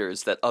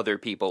 characters that other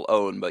people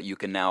own, but you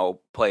can now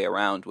play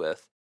around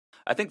with.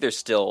 I think there's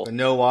still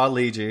no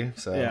Waluigi,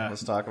 so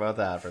let's talk about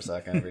that for a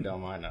second, if you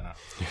don't mind.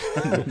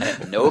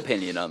 No. No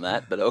opinion on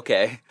that, but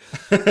okay.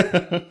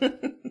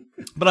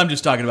 But I'm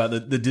just talking about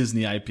the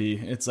Disney IP.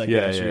 It's like,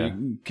 sure, you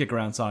can kick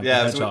around Sonic the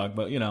Hedgehog,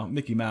 but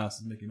Mickey Mouse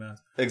is Mickey Mouse.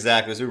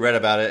 Exactly. As we read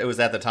about it, it was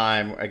at the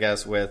time, I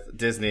guess, with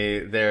Disney,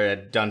 they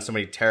had done so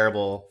many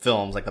terrible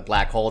films like The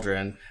Black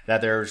Cauldron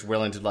that they're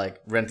willing to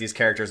like rent these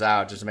characters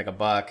out just to make a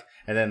buck.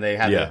 And then they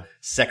had the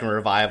second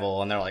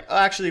revival, and they're like, "Oh,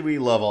 actually, we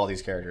love all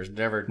these characters.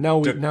 Now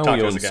we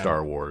own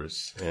Star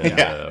Wars,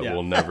 and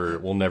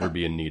we'll never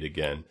be in need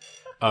again."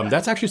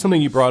 That's actually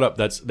something you brought up.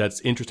 That's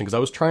interesting because I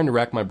was trying to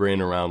rack my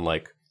brain around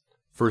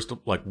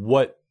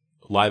what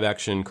live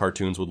action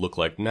cartoons would look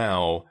like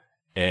now,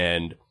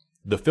 and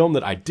the film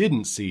that I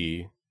didn't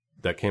see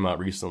that came out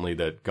recently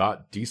that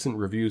got decent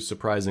reviews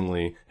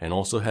surprisingly, and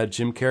also had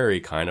Jim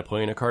Carrey kind of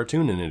playing a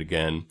cartoon in it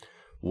again,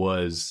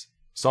 was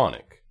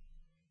Sonic.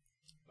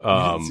 You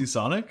didn't see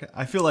Sonic?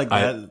 I feel like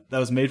that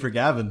was made for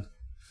Gavin.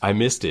 I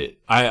missed it.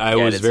 I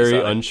was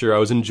very unsure. I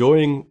was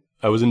enjoying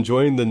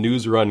the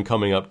news run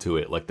coming up to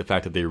it. Like the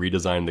fact that they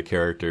redesigned the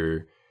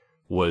character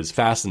was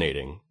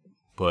fascinating,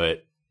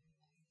 but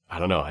I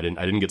don't know. I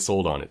didn't get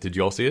sold on it. Did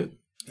you all see it?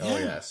 Oh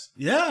yes.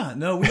 Yeah.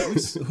 No,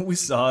 we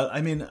saw it.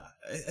 I mean,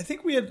 I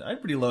think I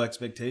had pretty low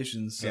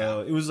expectations,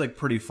 so it was like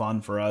pretty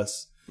fun for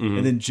us. Mm-hmm.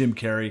 And then Jim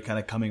Carrey kind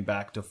of coming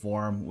back to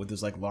form with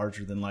his like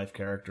larger than life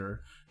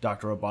character.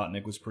 Dr.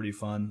 Robotnik was pretty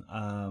fun.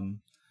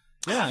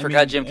 I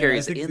forgot Jim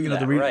Carrey's in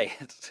that, right?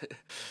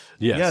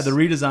 Yes. Yeah, the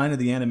redesign of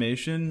the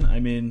animation,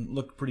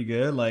 looked pretty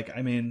good. Like,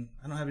 I don't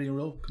have any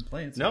real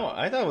complaints. No,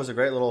 I thought it was a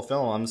great little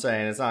film. I'm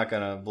saying it's not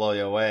going to blow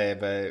you away,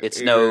 but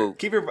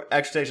keep your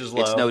expectations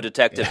low. It's no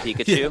Detective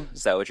Pikachu?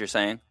 Is that what you're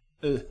saying?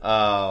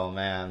 Oh,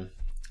 man.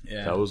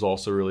 Yeah. That was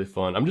also really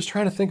fun. I'm just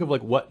trying to think of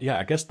like what,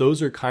 I guess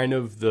those are kind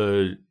of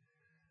the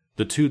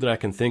two that I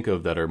can think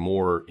of that are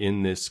more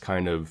in this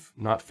kind of,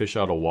 not fish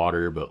out of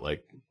water, but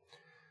like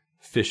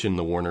fish in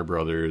the Warner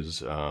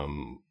Brothers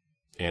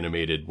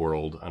animated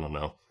world. I don't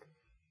know.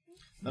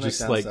 That makes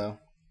sense, though.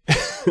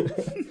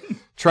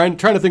 trying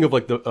to think of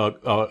like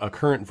a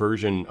current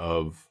version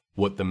of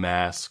what The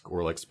Mask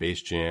or like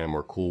Space Jam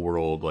or Cool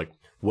World, like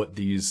what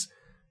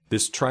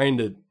this trying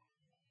to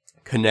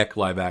connect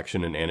live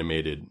action and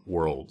animated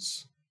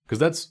worlds, because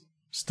that's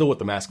still what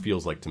The Mask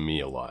feels like to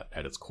me a lot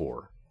at its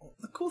core.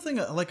 The cool thing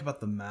I like about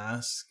The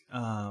Mask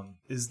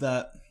is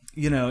that,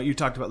 you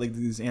talked about like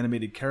these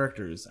animated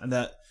characters, and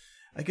that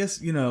I guess,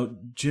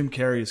 Jim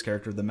Carrey's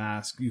character, The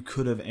Mask, you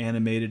could have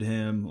animated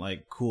him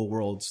like Cool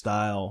World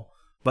style,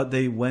 but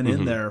they went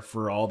in there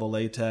for all the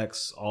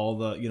latex, all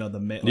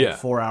the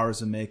 4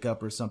 hours of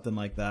makeup or something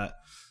like that.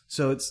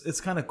 So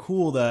it's kind of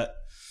cool that,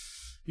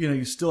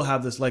 you still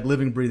have this like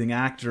living, breathing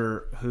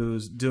actor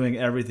who's doing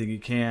everything he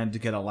can to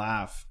get a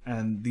laugh,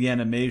 and the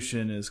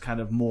animation is kind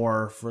of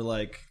more for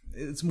like,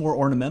 it's more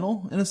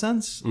ornamental in a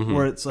sense,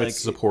 where it's like it's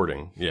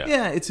supporting.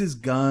 Yeah, it's his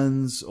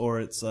guns,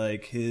 or it's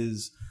like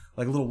his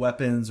like little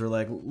weapons, or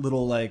like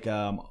little like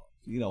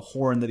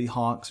horn that he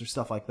honks or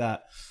stuff like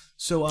that.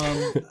 So I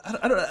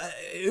don't.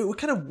 It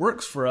kind of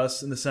works for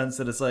us in the sense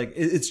that it's like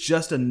it's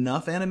just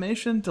enough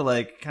animation to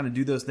like kind of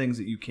do those things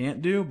that you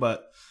can't do,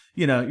 but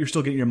you're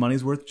still getting your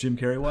money's worth, Jim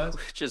Carrey wise.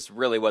 Which is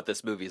really what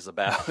this movie's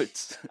about.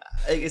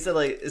 Is it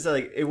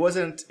like it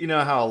wasn't,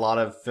 how a lot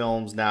of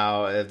films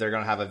now, if they're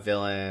gonna have a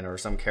villain or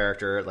some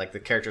character, like the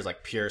character's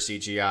like pure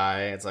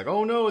CGI, it's like,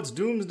 oh no, it's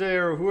Doomsday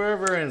or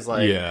whoever, and it's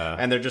like,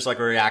 and they're just like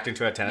reacting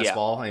to a tennis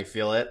ball and you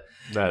feel it.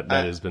 That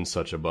has been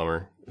such a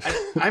bummer.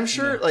 I'm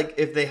sure, like,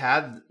 if they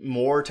had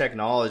more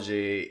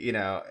technology,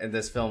 and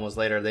this film was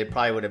later, they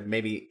probably would have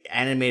maybe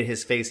animated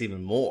his face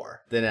even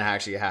more than it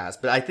actually has.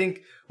 But I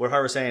think what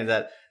Hart was saying is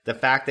that the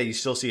fact that you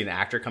still see an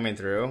actor coming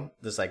through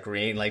this like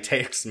green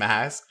latex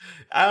mask,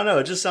 I don't know,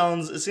 it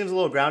seems a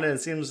little grounded and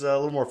seems a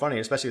little more funny,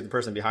 especially with the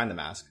person behind the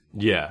mask.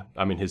 Yeah,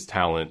 his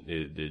talent,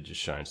 it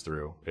just shines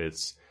through.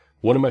 It's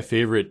one of my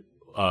favorite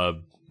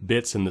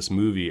bits in this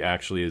movie,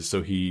 actually, is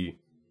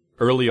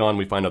early on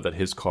we find out that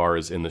his car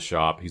is in the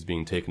shop, he's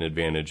being taken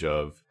advantage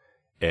of,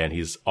 and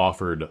he's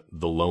offered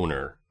the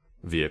loaner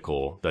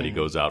vehicle that he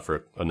goes out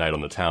for a night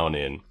on the town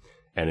in,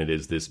 and it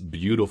is this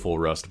beautiful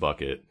rust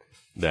bucket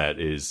that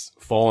is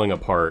falling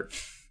apart,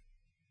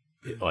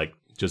 like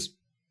just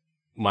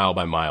mile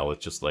by mile.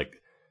 It's just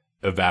like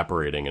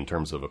evaporating in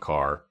terms of a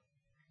car.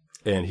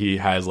 And he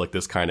has like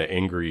this kind of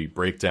angry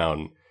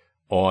breakdown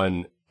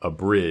on a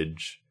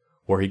bridge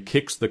where he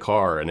kicks the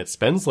car and it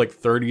spends like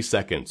 30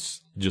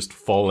 seconds just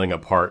falling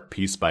apart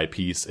piece by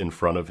piece in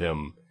front of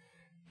him.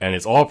 And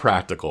it's all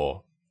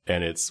practical.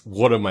 And it's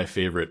one of my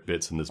favorite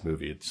bits in this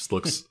movie. It just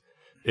looks,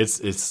 it's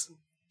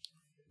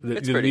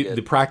pretty good.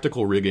 The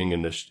practical rigging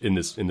in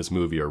this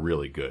movie are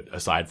really good,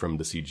 aside from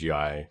the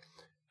CGI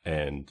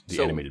and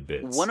the animated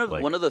bits. One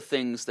of the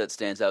things that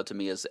stands out to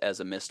me as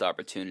a missed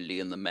opportunity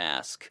in The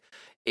Mask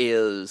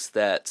is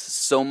that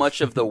so much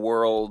of the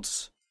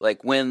world's,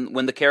 like when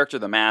the character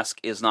The Mask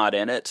is not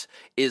in it,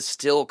 is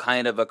still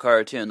kind of a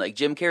cartoon. Like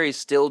Jim Carrey's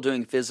still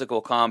doing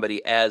physical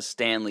comedy as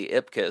Stanley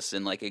Ipkiss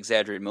in like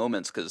exaggerated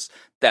moments because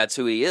that's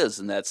who he is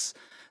and that's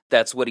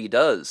what he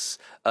does.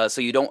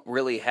 So you don't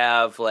really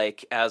have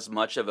like as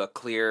much of a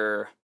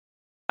clear.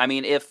 I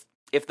mean, if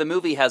the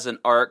movie has an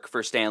arc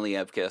for Stanley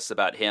Ipkiss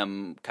about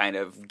him kind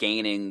of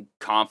gaining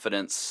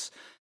confidence,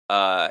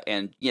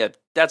 and yeah,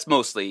 that's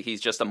mostly he's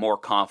just a more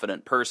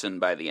confident person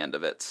by the end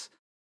of it.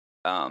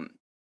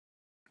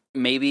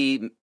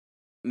 Maybe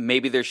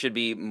there should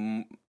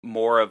be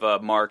more of a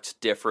marked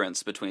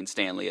difference between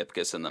Stanley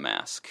Ipkiss and The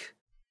Mask.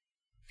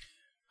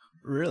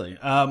 Really?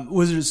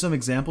 Was there some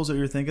examples that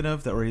you're thinking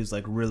of that where he's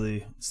like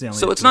really Stanley?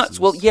 So it's not.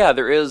 Well, yeah,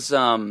 there is.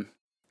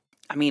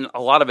 I mean,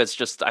 a lot of it's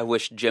just I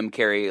wish Jim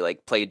Carrey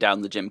like played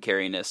down the Jim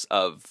Carrey-ness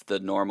of the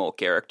normal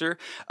character.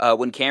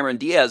 When Cameron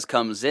Diaz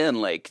comes in,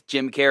 like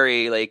Jim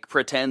Carrey like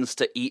pretends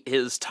to eat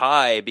his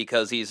tie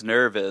because he's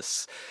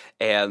nervous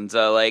and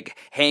like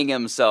hang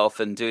himself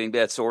and doing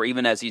bits, or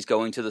even as he's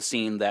going to the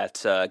scene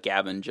that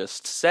Gavin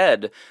just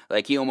said,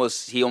 like he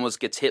almost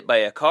gets hit by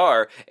a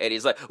car and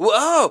he's like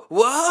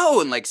whoa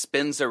and like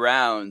spins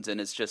around,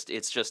 and it's just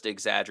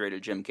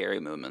exaggerated Jim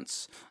Carrey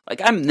movements.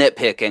 Like I'm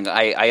nitpicking,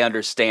 I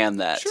understand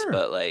that, sure.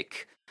 But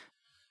like,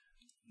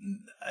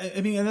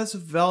 I mean, and that's a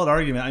valid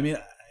argument. I mean,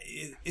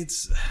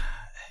 it's,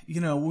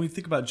 you know, when we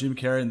think about Jim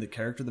Carrey and the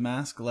character The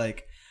Mask,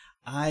 like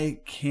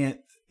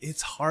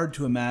it's hard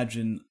to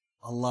imagine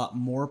a lot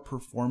more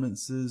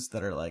performances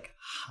that are like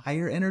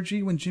higher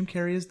energy when Jim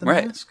Carrey is The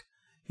Mask.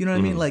 You know what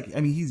I mean? Like,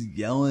 I mean, he's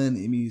yelling,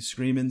 I mean, he's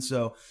screaming.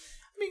 So,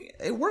 I mean,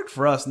 it worked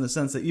for us in the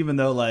sense that even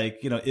though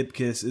like, you know,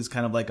 Ipkiss is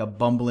kind of like a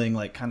bumbling,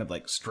 like kind of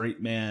like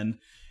straight man,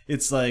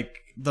 it's like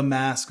The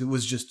Mask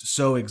was just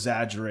so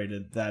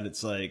exaggerated that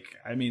it's like,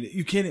 I mean,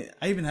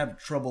 I even have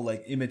trouble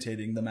like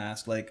imitating The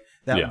Mask, like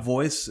that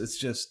voice. It's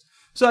just,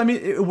 so I mean,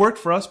 it worked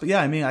for us, but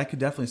yeah, I mean, I could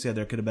definitely say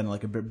there could have been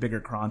like a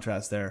bigger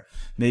contrast there.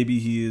 Maybe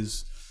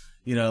he's,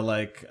 you know,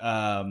 like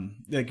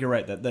you're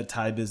right, that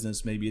tie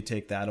business, maybe you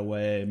take that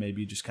away,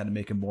 maybe you just kind of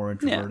make him more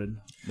introverted.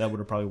 Yeah. That would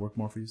have probably worked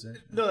more for you, Zach.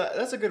 No,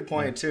 that's a good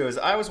point too. Is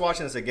I was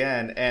watching this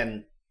again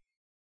and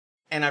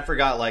I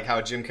forgot like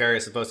how Jim Carrey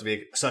is supposed to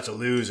be such a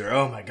loser.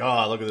 Oh my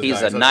god, look at this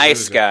guy. He's a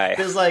nice guy.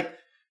 Because like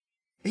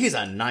he's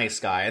a nice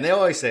guy, and they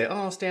always say,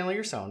 "Oh, Stanley,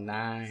 you're so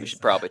nice." We should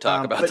probably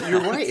talk about that. But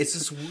you're right; it's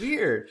just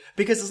weird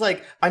because it's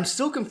like I'm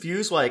still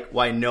confused, like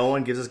why no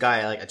one gives this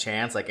guy like a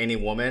chance, like any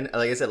woman.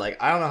 Like I said,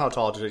 like I don't know how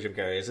tall Jim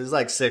Carrey is. He's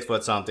like 6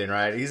 foot something,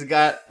 right? He's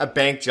got a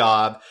bank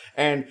job,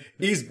 and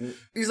he's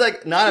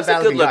like not a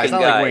bad looking guy. He's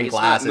not like wearing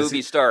glasses. Not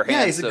movie star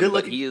handsome, he's a good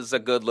looking. He is a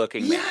good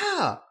looking man.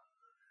 Yeah.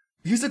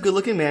 He's a good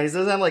looking man. He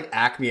doesn't have like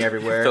acne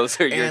everywhere. Those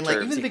are your and like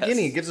terms, even in the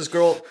beginning, he gives this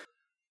girl.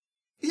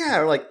 Yeah,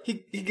 or like he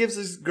gives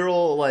this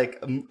girl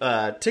like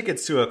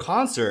tickets to a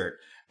concert,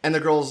 and the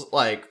girl's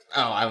like,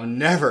 "Oh, I'll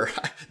never."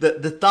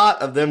 The thought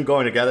of them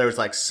going together was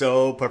like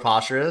so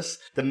preposterous.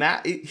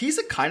 He's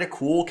a kind of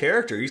cool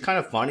character. He's kind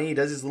of funny. He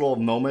does these little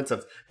moments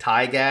of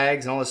tie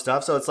gags and all this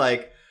stuff. So it's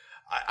like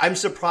I'm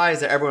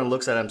surprised that everyone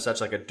looks at him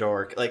such like a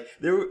dork. Like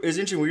it was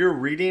interesting. We were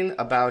reading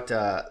about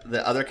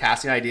the other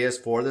casting ideas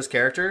for this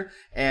character,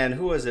 and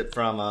who was it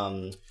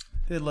from?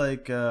 They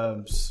like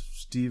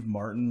Steve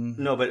Martin.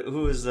 No, but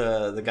who is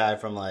the guy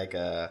from like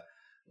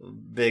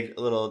Big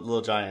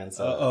Little Giants?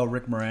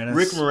 Rick Moranis.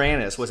 Rick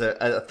Moranis was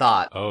a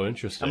thought. Oh,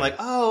 interesting. I'm like,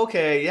 oh,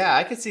 okay, yeah,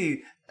 I could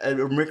see a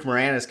Rick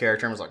Moranis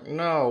character. And I was like,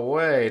 no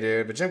way,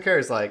 dude. But Jim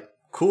Carrey's like,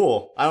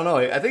 cool. I don't know.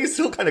 I think he's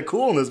still kind of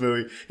cool in this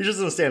movie. He just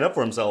doesn't stand up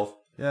for himself.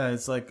 Yeah,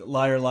 it's like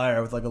Liar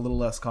Liar with like a little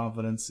less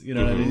confidence. You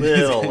know what I mean?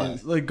 Little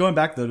less. Like going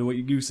back though to what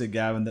you said,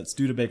 Gavin, that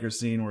Studebaker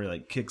scene where he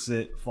like kicks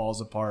it,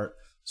 falls apart,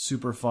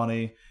 super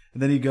funny.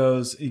 And then he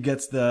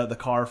gets the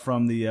car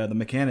from the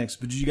mechanics.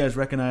 But did you guys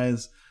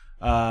recognize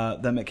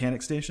that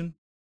mechanic station?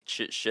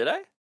 Should I?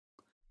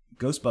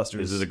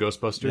 Ghostbusters. Is it a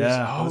Ghostbusters?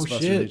 Yeah. Oh, Ghostbusters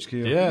shit. HQ.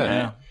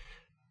 Yeah.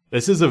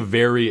 This is a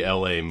very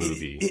LA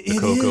movie. The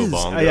Coco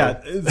Bongo.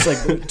 Yeah, it's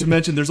like to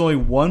mention there's only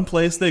one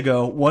place they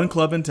go, one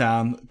club in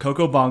town,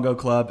 Coco Bongo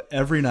Club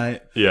every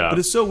night. Yeah. But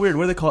it's so weird.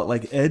 What do they call it?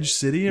 Like Edge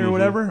City or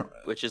whatever?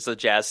 Which is a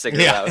jazz singer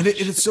lounge. And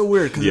it's so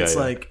weird because it's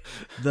like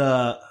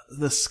the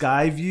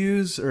sky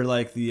views or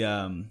like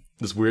the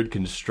this weird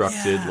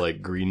constructed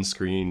like green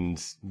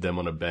screened them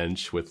on a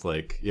bench with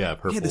like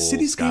purple. Yeah, the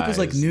cityscape is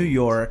like New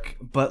York,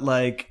 but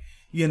like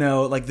you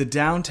know, like the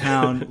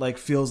downtown like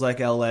feels like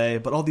LA,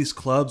 but all these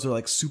clubs are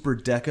like super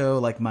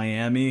deco, like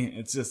Miami.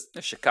 It's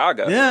just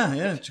Chicago.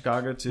 yeah,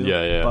 Chicago too.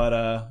 Yeah.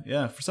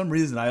 But for some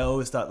reason, I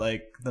always thought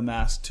like The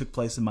Mask took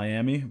place in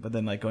Miami, but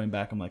then like going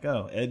back, I'm like,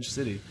 oh, Edge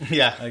City.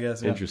 Yeah. I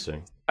guess. Yeah.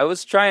 Interesting. I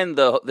was trying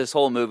this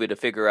whole movie to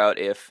figure out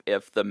if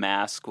The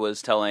Mask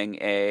was telling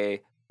a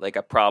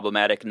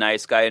problematic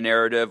nice guy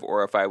narrative,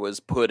 or if I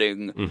was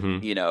putting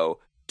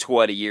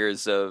 20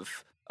 years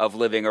of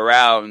living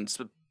around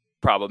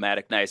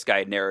problematic nice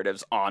guy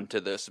narratives onto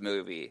this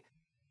movie.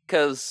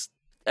 Because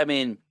I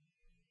mean,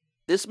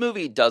 this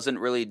movie doesn't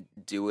really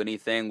do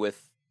anything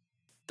with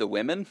the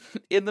women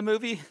in the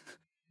movie.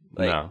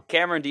 No.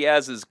 Cameron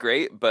Diaz is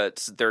great,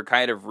 but they're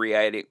kind of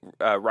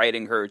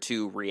writing her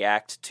to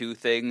react to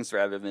things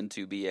rather than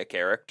to be a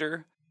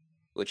character,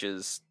 which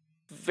is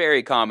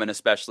very common,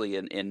 especially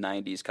in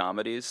 90s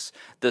comedies.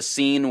 The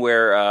scene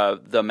where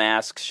the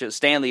Mask,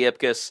 Stanley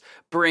Ipkiss,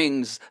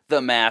 brings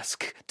the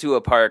Mask to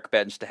a park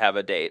bench to have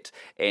a date,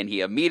 and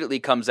he immediately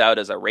comes out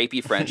as a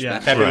rapey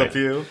Frenchman. Pepe Le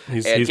Pew.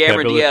 He's Cameron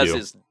Pepe Le Diaz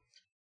Pew.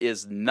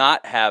 is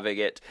not having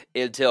it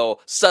until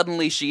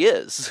suddenly she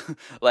is.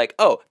 Like,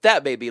 oh,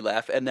 that made me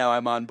laugh, and now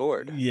I'm on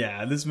board.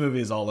 Yeah, this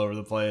movie is all over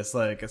the place,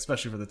 like,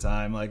 especially for the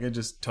time. Like, it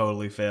just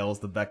totally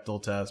fails the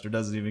Bechdel test or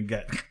doesn't even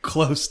get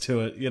close to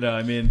it. You know,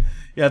 I mean,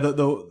 yeah,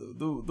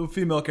 the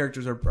female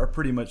characters are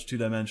pretty much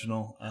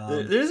two-dimensional.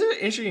 There's an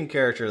interesting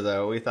character,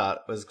 though, we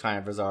thought was kind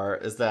of bizarre,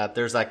 is that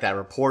there's like that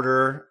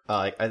reporter,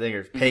 I think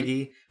it's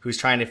Peggy, who's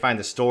trying to find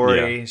the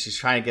story. Yeah. She's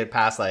trying to get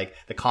past like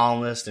the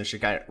columnist, and she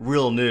got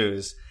real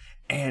news.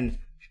 And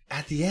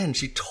at the end,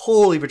 she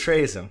totally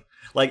betrays him.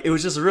 Like, it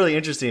was just really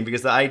interesting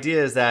because the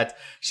idea is that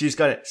she's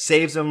gonna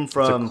saves him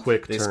from It's a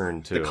quick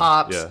turn, too. the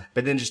cops, Yeah.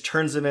 but then just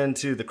turns him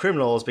into the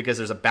criminals because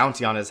there's a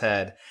bounty on his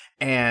head,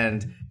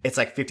 and it's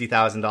like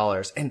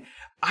 $50,000. And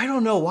I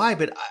don't know why,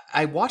 but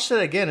I watched it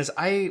again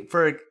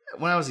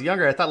when I was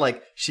younger, I thought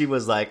like she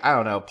was like, I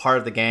don't know, part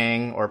of the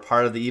gang or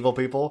part of the evil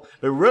people.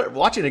 But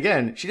watching it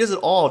again, she does it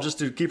all just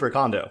to keep her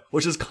condo,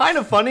 which is kind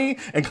of funny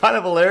and kind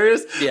of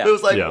hilarious. Yeah. It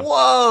was like, Yeah.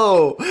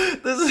 whoa,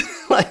 this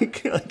is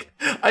like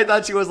I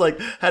thought she was like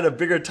had a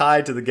bigger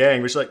tie to the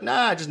gang, but she's like,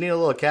 nah, I just need a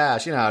little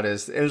cash. You know how it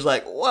is. It was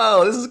like,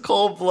 whoa, this is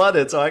cold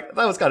blooded. So that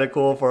was kind of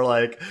cool for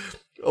like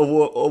a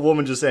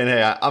woman just saying,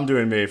 hey, I'm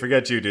doing me.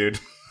 Forget you, dude.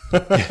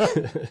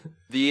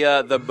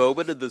 The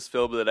moment in this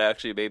film that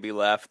actually made me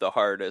laugh the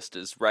hardest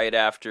is right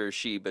after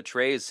she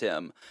betrays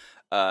him.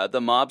 The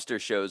mobster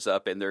shows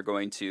up, and they're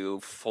going to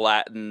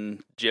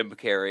flatten Jim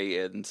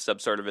Carrey in some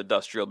sort of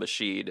industrial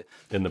machine.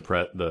 In the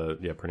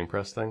printing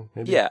press thing,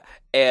 maybe? Yeah,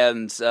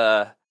 and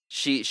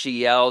she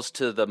yells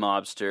to the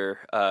mobster,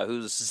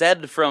 who's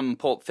Zed from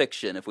Pulp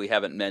Fiction, if we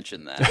haven't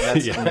mentioned that.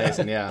 That's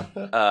amazing.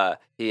 Yeah.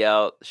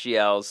 She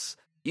yells,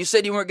 "You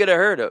said you weren't gonna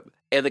hurt him."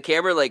 And the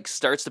camera like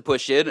starts to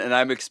push in, and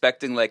I'm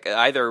expecting like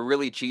either a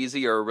really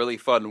cheesy or a really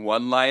fun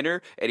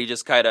one-liner, and he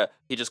just kind of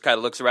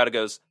looks around and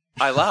goes,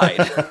 "I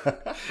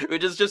lied,"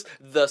 which is just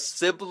the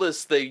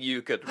simplest thing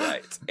you could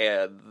write,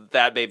 and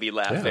that made me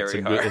laugh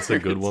very hard. It's a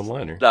good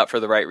one-liner. Not for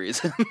the right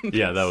reason.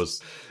 Yeah, that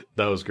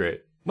was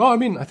great. No, I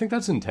mean, I think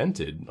that's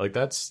intended. Like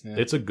it's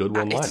a good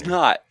one-liner. It's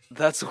not.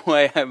 That's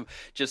why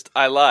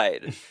I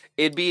lied.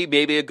 It'd be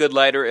maybe a good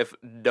liner if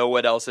no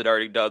one else had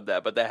already done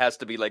that, but that has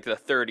to be like the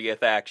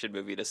 30th action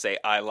movie to say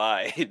I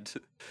lied.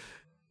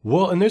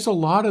 Well, and there's a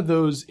lot of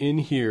those in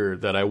here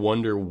that I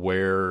wonder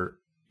where,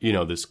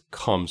 this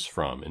comes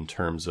from in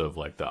terms of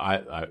like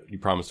you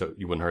promised that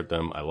you wouldn't hurt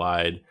them. I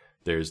lied.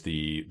 There's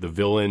the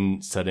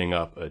villain setting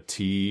up a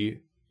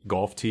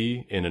golf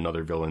tee in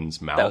another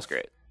villain's mouth. That was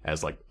great.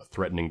 As like a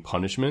threatening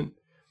punishment.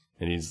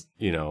 And he's,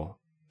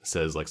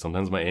 says like,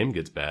 sometimes my aim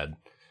gets bad.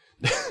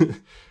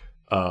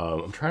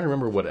 I'm trying to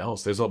remember what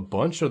else. There's a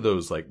bunch of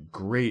those like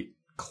great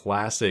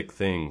classic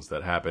things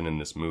that happen in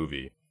this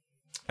movie.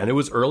 And it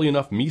was early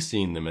enough me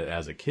seeing them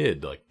as a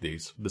kid. Like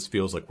this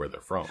feels like where they're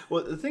from.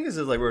 Well, the thing is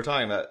like we were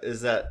talking about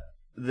is that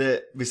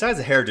besides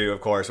the hairdo, of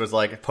course, was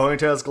like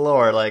ponytails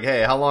galore. Like,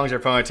 hey, how long is your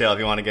ponytail if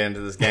you want to get into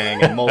this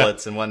gang, and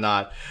mullets and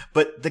whatnot.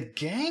 But the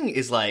gang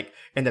is like,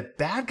 and the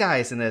bad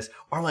guys in this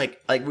are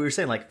like we were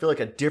saying, like feel like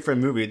a different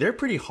movie. They're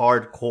pretty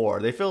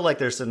hardcore. They feel like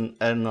there's in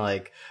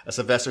like a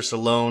Sylvester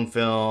Stallone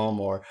film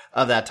or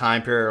of that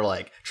time period, or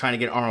like trying to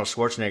get Arnold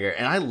Schwarzenegger.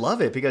 And I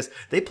love it because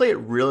they play it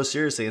real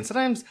seriously. And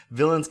sometimes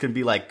villains can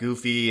be like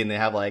goofy and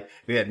they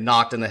get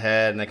knocked in the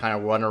head and they kind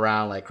of run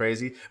around like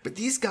crazy. But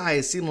these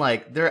guys seem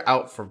like they're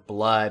out for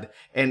blood.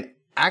 And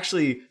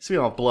actually,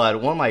 speaking of blood,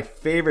 one of my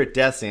favorite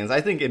death scenes,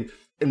 I think in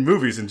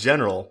movies in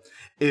general,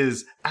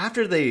 is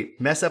after they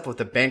mess up with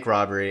the bank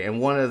robbery,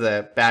 and one of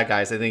the bad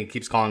guys, I think he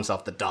keeps calling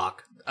himself the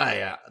Doc. Oh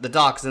yeah, the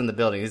Doc's in the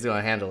building. He's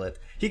going to handle it.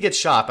 He gets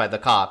shot by the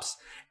cops,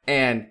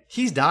 and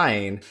he's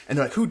dying. And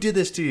they're like, "Who did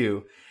this to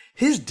you?"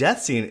 His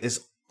death scene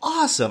is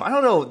awesome. I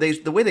don't know,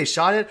 the way they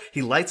shot it.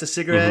 He lights a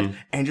cigarette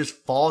and just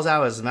falls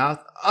out of his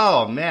mouth.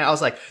 Oh man, I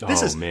was like,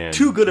 this is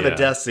too good of a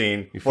death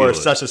scene for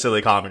such a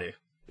silly comedy.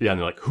 Yeah, and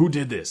they're like, "Who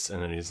did this?"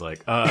 And then he's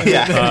like,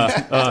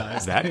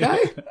 that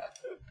guy?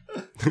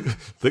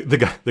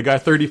 the guy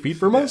 30 feet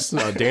from us,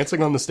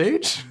 dancing on the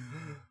stage?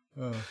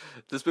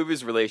 This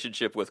movie's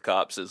relationship with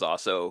cops is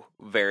also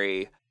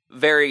very,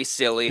 very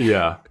silly.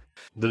 Yeah.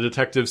 The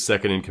detective's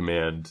second in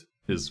command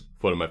is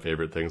one of my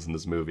favorite things in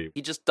this movie.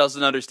 He just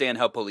doesn't understand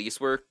how police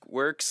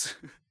works.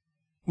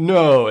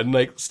 No, and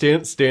like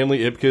Stanley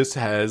Ipkiss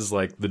has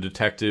like the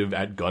detective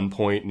at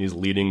gunpoint, and he's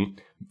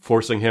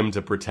forcing him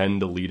to pretend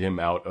to lead him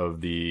out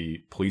of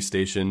the police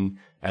station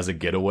as a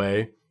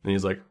getaway. And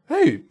he's like,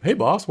 "Hey,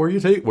 boss, where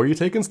you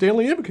taking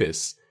Stanley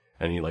Ipkiss?"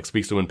 And he like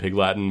speaks to him in Pig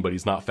Latin, but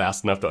he's not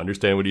fast enough to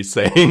understand what he's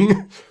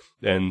saying.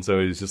 And so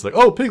he's just like,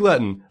 "Oh, Pig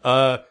Latin.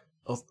 I'll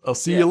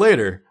see you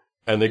later."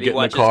 And they get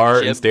in the car,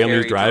 and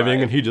Stanley's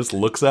driving, and he just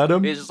looks at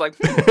him. He's just like,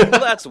 well,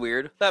 that's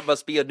weird. That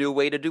must be a new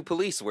way to do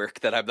police work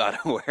that I'm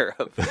not aware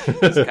of.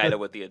 That's kind of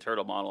what the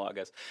internal monologue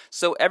is.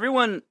 So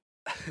everyone,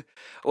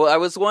 well, I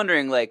was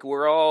wondering, like,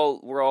 we're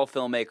all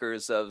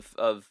filmmakers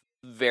of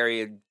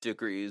varying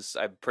degrees.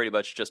 I'm pretty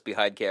much just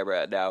behind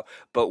camera now.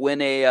 But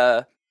when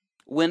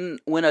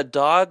a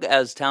dog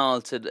as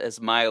talented as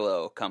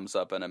Milo comes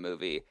up in a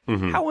movie,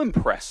 how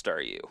impressed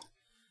are you?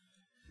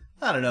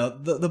 I don't know.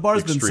 The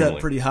bar's been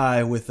set pretty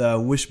high with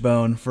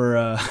Wishbone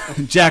for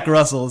Jack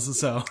Russell's,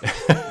 so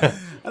I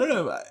don't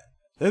know.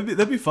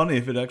 That'd be funny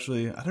if it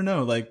actually. I don't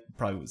know. Like,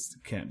 probably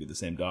can't be the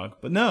same dog,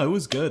 but no, it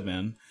was good,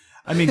 man.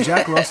 I mean,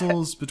 Jack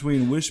Russell's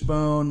between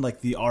Wishbone,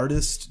 like the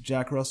artist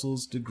Jack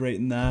Russell's did great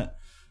in that.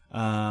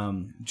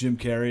 Jim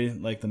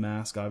Carrey, like The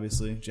Mask,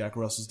 obviously. Jack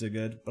Russell's did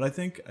good, but I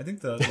think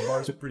the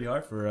bar's pretty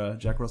high for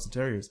Jack Russell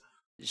Terriers.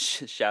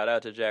 Shout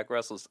out to Jack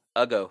Russell's.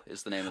 Uggo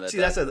is the name of that. See,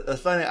 dog.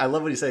 that's funny. I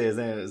love when you say his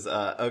name is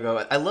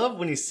Uggo. I love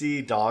when you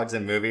see dogs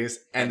in movies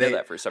and they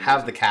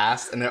have the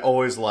cast, and they're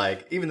always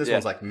like, even this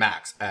one's like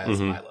Max as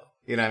Milo.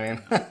 You know what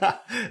I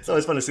mean? It's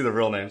always fun to see the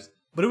real names.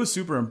 But it was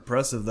super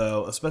impressive,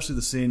 though, especially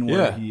the scene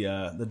where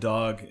the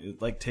dog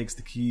like takes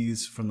the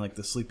keys from like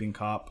the sleeping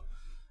cop,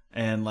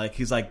 and like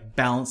he's like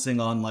balancing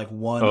on like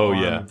one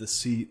arm of the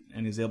seat,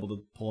 and he's able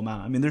to pull him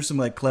out. I mean, there's some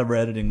like clever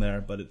editing there,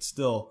 but it's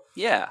still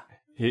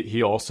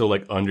He also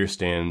like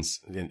understands,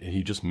 and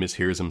he just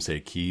mishears him say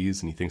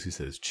keys, and he thinks he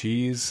says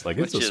cheese. Like,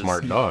 it's a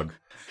smart dog.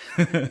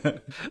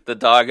 The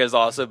dog has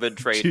also been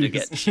trained to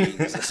get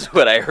cheese. Is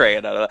what I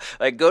ran out of.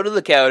 Like, go to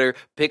the counter,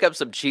 pick up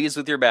some cheese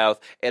with your mouth,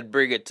 and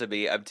bring it to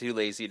me. I'm too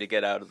lazy to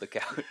get out of the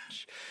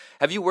couch.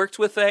 Have you worked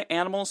with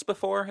animals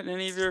before in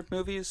any of your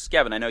movies,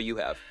 Gavin? I know you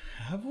have.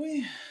 Have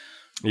we?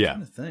 Yeah. I'm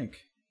trying to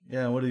think.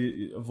 Yeah, what do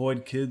you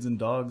avoid kids and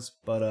dogs?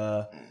 But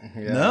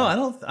no, I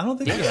don't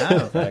think we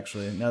have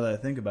actually. Now that I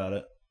think about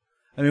it,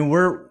 I mean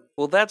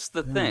well. That's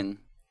the thing.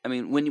 I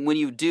mean, when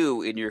you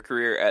do in your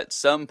career, at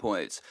some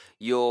points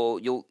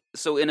you'll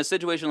so in a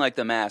situation like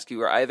The Mask,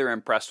 you are either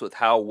impressed with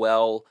how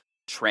well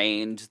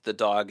trained the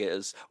dog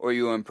is, or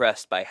you're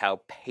impressed by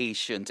how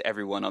patient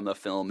everyone on the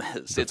film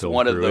is. It's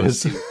one of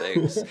those two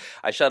things.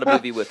 I shot a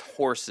movie with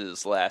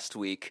horses last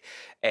week,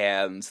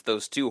 and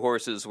those two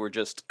horses were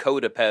just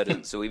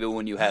codependent. So even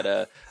when you had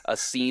a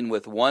scene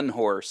with one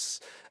horse,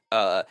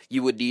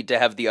 you would need to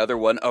have the other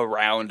one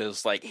around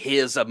as like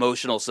his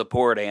emotional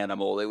support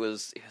animal. It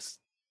was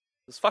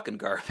fucking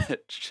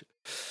garbage.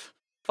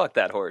 Fuck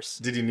that horse.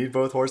 Did you need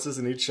both horses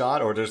in each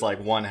shot, or just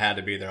like one had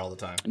to be there all the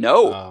time?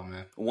 No. Oh,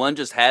 man. One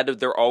just had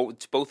to,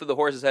 both of the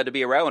horses had to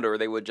be around, or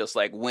they would just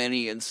like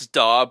whinny and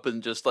stop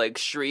and just like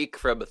shriek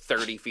from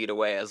 30 feet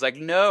away. I was like,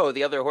 no,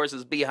 the other horse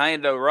is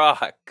behind a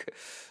rock.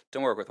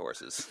 Don't work with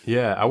horses.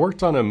 Yeah, I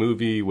worked on a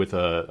movie with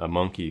a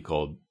monkey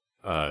called...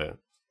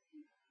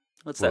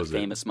 What's that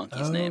famous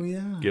monkey's name?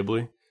 Yeah.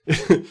 Ghibli.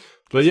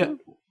 But yeah.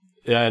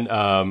 And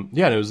and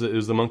it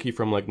was the monkey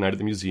from like Night at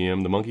the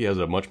Museum. The monkey has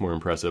a much more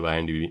impressive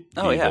IMDb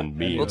than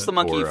me. Well, it's the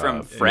monkey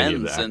from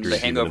Friends and The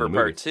Hangover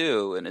Part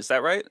 2, and is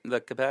that right?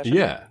 The Compassion?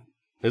 Yeah,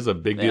 it's a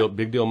big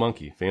deal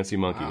monkey, fancy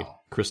monkey,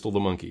 Crystal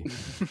the monkey,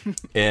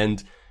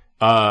 and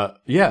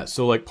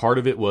so like part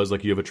of it was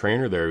like you have a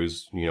trainer there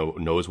who's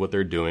knows what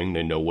they're doing.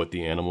 They know what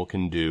the animal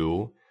can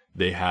do.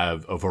 They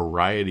have a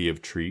variety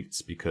of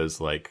treats because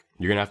like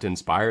you're going to have to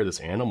inspire this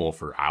animal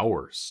for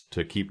hours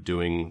to keep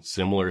doing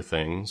similar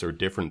things or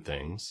different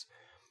things.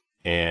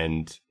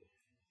 And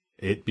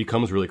it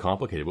becomes really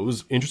complicated. What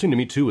was interesting to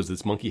me too was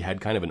this monkey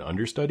had kind of an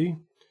understudy.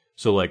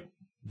 So like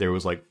there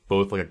was like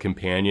both like a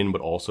companion,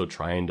 but also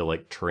trying to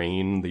like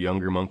train the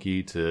younger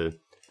monkey to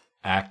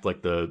act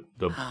like the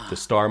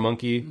star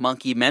monkey.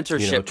 Monkey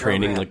mentorship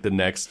training program. like the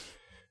next.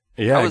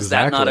 Yeah, how is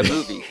that not a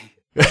movie?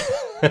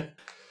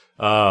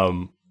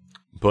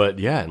 But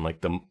yeah, and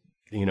like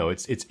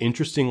it's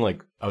interesting.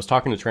 Like I was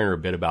talking to the trainer a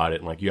bit about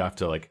it, and like you have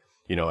to like,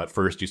 at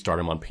first you start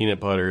them on peanut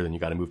butter, then you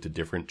got to move to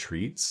different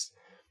treats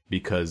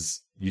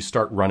because you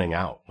start running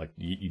out. Like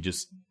you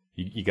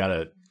got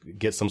to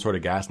get some sort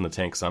of gas in the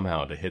tank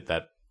somehow to hit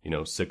that,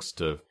 6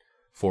 to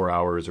 4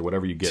 hours or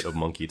whatever you get of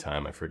monkey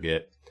time. I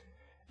forget.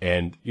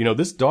 And,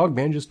 this dog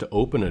manages to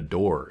open a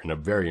door in a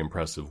very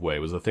impressive way.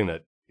 It was the thing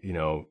that,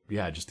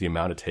 just the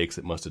amount of takes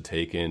it must have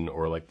taken,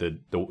 or like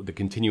the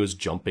continuous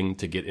jumping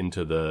to get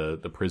into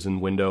the prison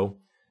window.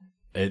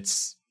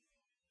 It's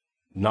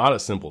not a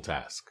simple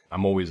task.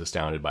 I'm always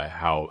astounded by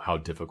how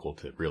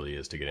difficult it really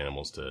is to get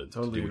animals to do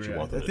what you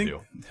want them to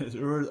do.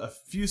 There were a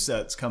few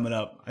sets coming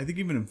up. I think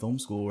even in film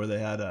school where they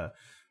had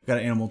got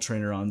an animal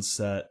trainer on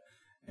set,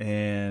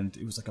 and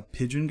it was like a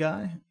pigeon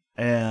guy.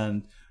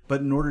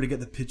 But in order to get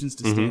the pigeons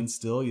to stand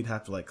still, you'd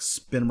have to like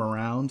spin them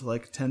around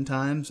like 10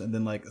 times and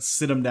then like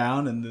sit them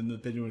down, and then the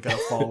pigeon would kind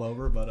of fall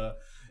over. But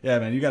yeah,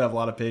 man, you gotta have a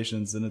lot of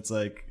patience, and it's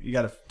like you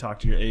gotta talk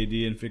to your AD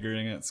and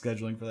figuring out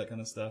scheduling for that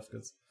kind of stuff.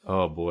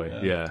 Oh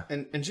boy, yeah.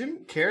 And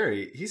Jim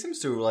Carrey, he seems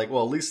to like,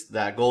 well, at least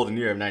that golden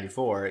year of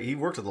 '94, he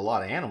worked with a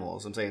lot of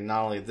animals. I'm saying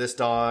not only this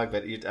dog,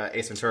 but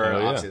Ace Ventura.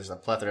 Obviously, there's a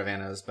plethora of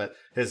animals, but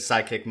his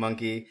sidekick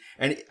Monkey,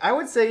 and I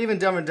would say even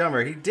Dumb and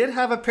Dumber, he did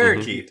have a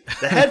parakeet.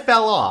 The head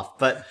fell off,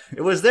 but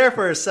it was there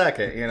for a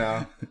second, you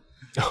know.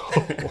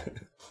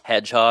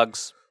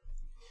 Hedgehogs.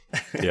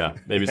 Yeah,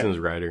 maybe Sims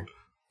Rider.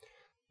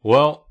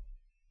 Well,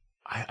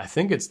 I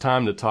think it's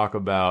time to talk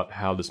about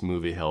how this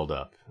movie held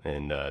up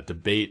and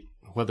debate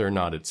whether or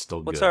not it's still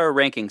good. What's our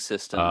ranking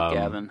system,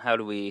 Gavin? How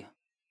do we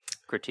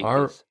critique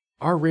this?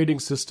 Our rating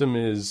system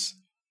is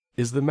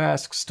The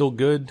Mask still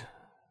good?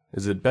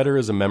 Is it better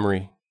as a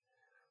memory?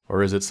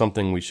 Or is it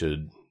something we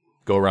should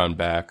go around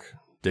back,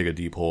 dig a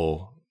deep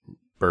hole,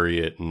 bury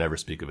it, and never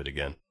speak of it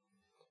again?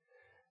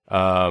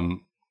 I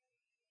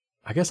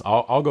guess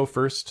I'll go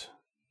first.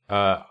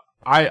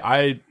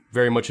 I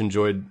very much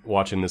enjoyed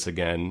watching this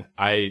again.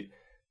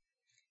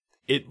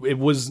 It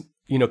was,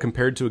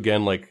 compared to,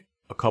 again, like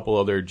a couple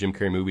other Jim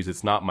Carrey movies,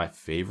 it's not my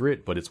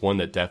favorite, but it's one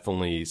that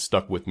definitely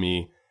stuck with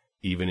me,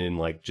 even in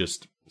like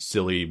just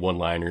silly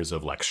one-liners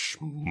of like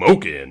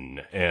smoking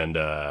and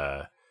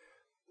I'm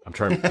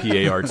trying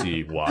PART.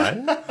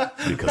 Why?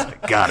 Because I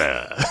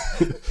gotta.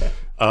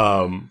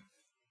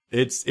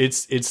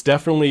 It's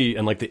definitely,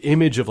 and like the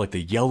image of like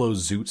the yellow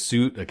zoot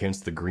suit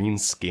against the green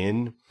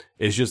skin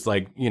is just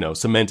like,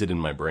 cemented in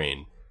my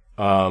brain.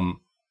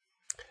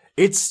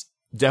 It's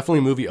definitely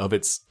a movie of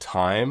its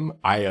time.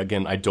 I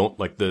don't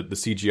like the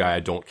CGI.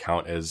 I don't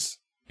count as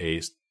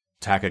a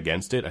tack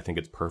against it. I think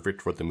it's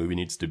perfect for what the movie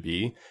needs to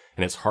be.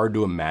 And it's hard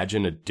to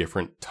imagine a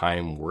different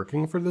time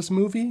working for this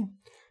movie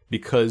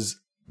because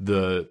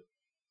the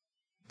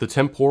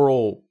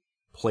temporal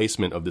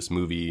placement of this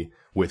movie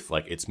with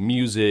like its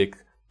music,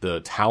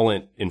 the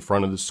talent in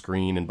front of the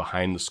screen and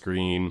behind the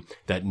screen,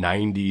 that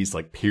 90s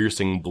like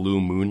piercing blue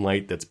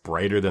moonlight that's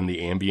brighter than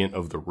the ambient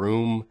of the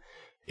room.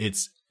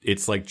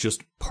 It's like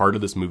just part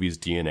of this movie's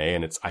DNA,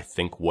 and it's, I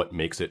think, what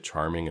makes it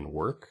charming and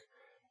work.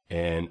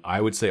 And I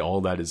would say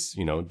all that is,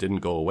 didn't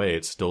go away.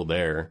 It's still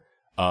there.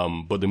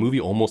 But the movie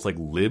almost like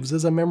lives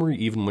as a memory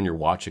even when you're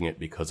watching it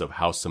because of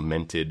how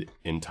cemented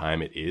in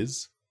time it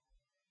is.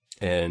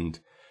 And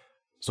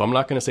so I'm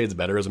not going to say it's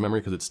better as a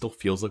memory because it still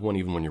feels like one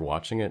even when you're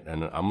watching it.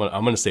 And I'm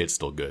going to say it's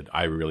still good.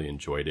 I really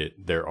enjoyed it.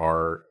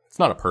 It's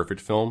not a perfect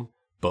film,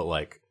 but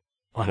like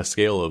on a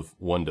scale of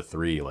 1 to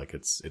 3, like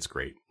it's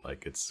great.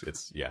 Like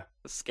it's yeah.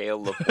 A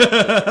scale of 1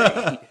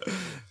 to 3.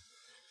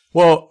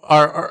 Well,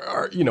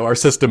 our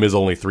system is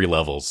only 3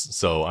 levels,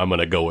 so I'm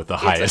gonna go with the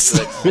highest. A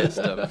good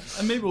system.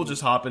 And maybe we'll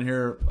just hop in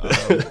here.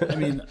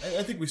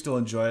 I think we still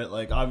enjoy it.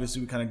 Like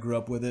obviously we kind of grew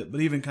up with it,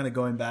 but even kind of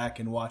going back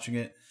and watching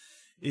it,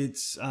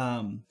 it's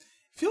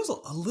feels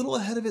a little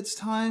ahead of its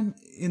time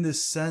in the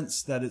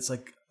sense that it's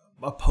like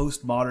a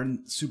postmodern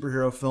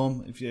superhero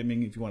film, if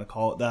you want to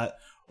call it that,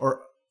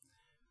 or.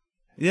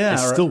 Yeah,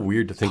 it's still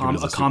weird to think of it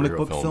as a comic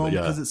book film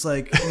because it's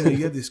like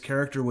you have this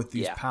character with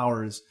these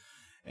powers,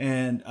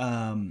 and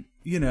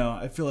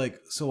I feel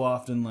like so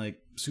often like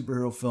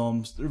superhero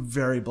films, they're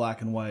very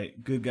black and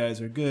white. Good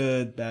guys are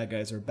good, bad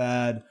guys are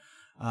bad.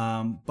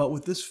 But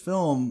with this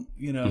film,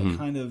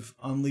 kind of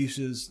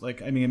unleashes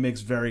it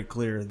makes very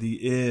clear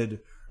the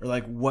id, or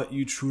like what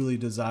you truly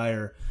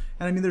desire.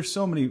 And there's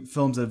so many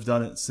films that have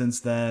done it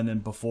since then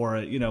and before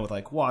it, with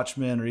like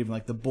Watchmen or even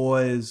like The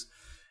Boys,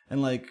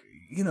 and like.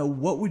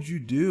 What would you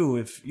do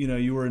if,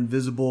 you were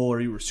invisible or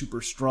you were super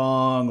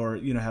strong or,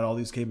 had all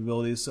these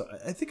capabilities? So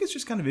I think it's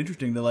just kind of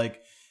interesting to like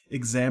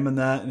examine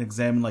that and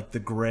examine like the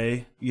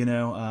gray,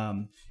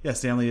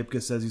 Stanley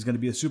Ipkiss says he's going to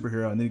be a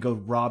superhero and then he goes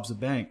robs a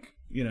bank,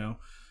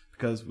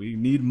 because we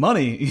need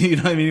money.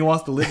 He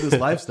wants to live this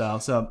lifestyle.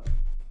 So,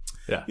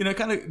 yeah, it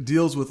kind of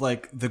deals with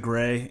like the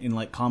gray in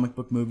like comic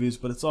book movies,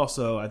 but it's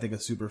also, I think, a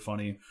super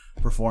funny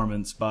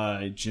performance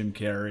by Jim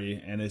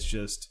Carrey. And it's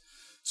just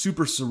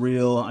super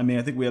surreal.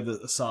 I think we have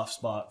a soft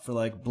spot for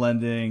like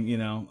blending,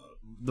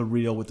 the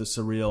real with the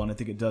surreal, and I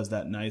think it does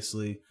that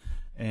nicely.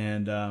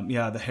 And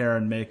the hair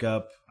and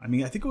makeup. I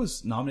think it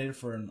was nominated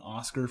for an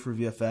Oscar for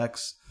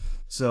VFX.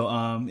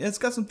 So it's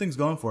got some things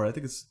going for it. I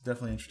think it's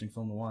definitely an interesting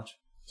film to watch.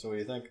 So what do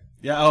you think?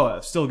 Yeah,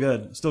 still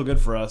good. Still good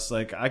for us.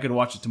 Like I could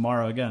watch it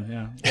tomorrow again.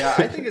 Yeah. Yeah,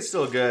 I think it's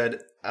still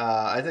good.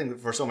 I think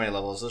for so many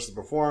levels, just the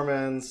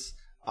performance,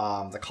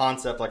 the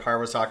concept, like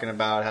Harv was talking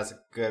about, has a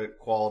good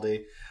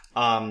quality.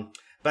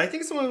 But I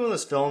think it's one of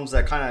those films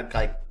that kind of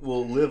like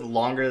will live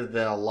longer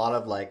than a lot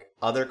of like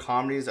other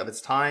comedies of its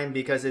time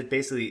because it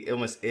basically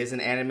almost is an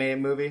animated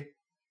movie.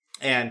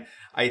 And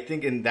I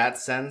think in that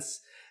sense,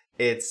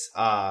 it's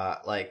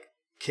like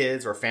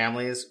kids or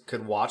families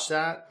could watch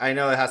that. I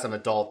know it has some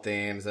adult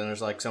themes and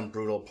there's like some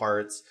brutal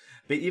parts,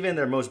 but even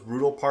their most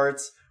brutal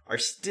parts are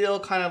still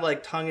kind of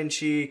like tongue in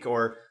cheek,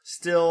 or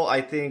still,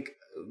 I think,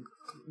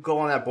 go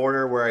on that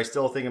border where I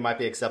still think it might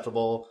be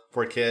acceptable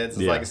for kids.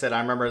 Yeah. Like I said, I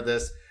remember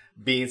this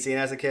being seen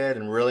as a kid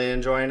and really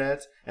enjoying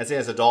it, and seen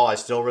as an adult, I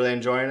still really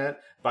enjoying it.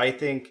 But I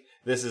think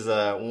this is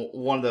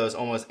one of those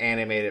almost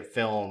animated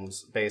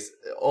films, based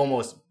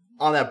almost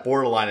on that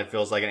borderline. It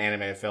feels like an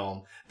animated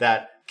film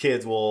that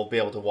kids will be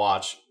able to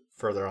watch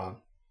further on.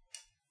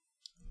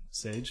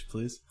 Sage,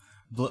 please.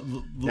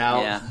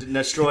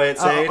 Destroy it,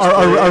 Sage.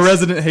 Our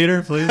resident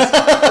hater, please.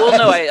 Well,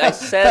 no, I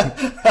said,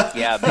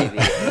 yeah, maybe.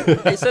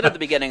 I said at the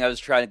beginning I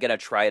was going to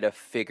try to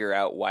figure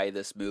out why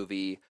this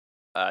movie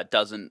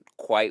doesn't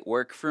quite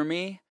work for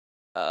me.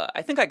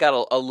 I think I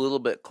got a little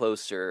bit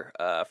closer.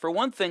 For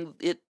one thing,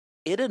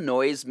 it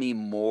annoys me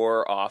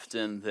more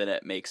often than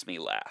it makes me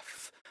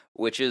laugh,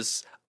 which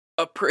is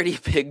a pretty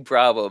big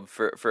problem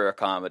for a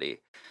comedy.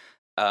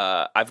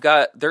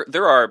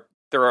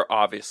 There are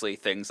obviously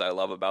things I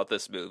love about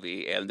this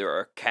movie, and there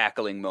are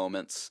cackling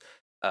moments,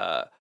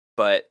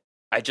 but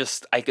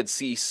I could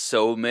see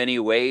so many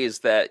ways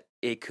that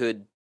it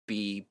could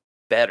be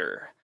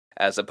better,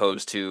 as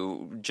opposed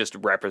to just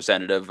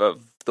representative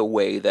of the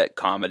way that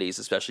comedies,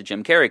 especially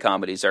Jim Carrey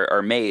comedies,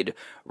 are made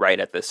right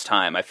at this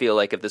time. I feel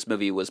like if this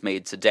movie was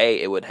made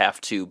today, it would have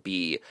to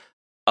be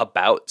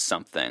about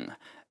something.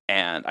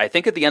 And I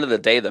think at the end of the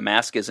day, The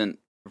Mask isn't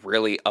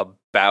really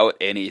about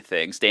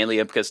anything. Stanley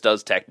Ipkiss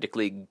does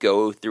technically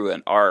go through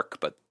an arc,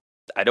 but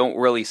I don't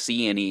really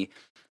see any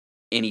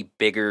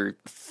bigger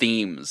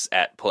themes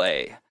at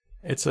play.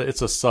 It's a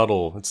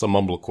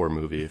mumblecore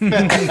movie.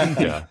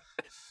 Yeah.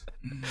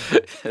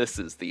 This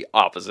is the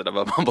opposite of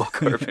a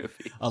mumblecore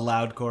movie. A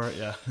loudcore,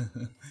 yeah.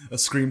 A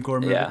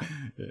screamcore movie. Yeah.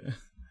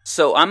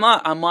 So I'm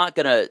not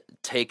gonna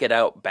take it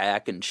out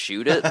back and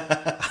shoot it,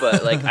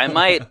 but like I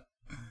might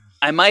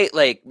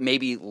like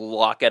maybe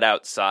lock it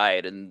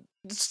outside and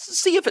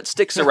see if it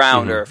sticks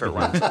around or if it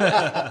runs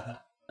away.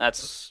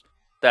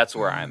 That's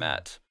where I'm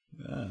at.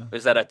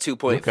 Is that a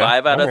 2.5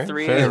 out of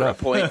 3 or a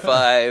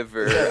 0.5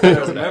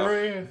 or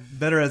memory?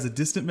 Better as a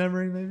distant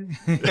memory, maybe.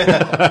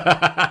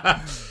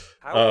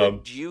 How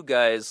would you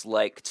guys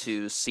like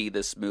to see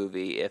this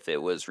movie if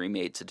it was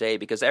remade today?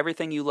 Because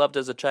everything you loved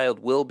as a child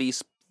will be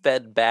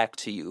fed back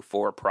to you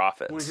for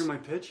profits. Want to hear my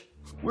pitch?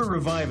 We're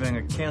reviving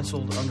a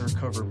canceled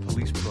undercover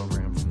police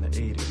program from the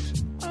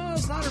 80s. Oh,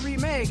 it's not a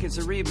remake, it's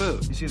a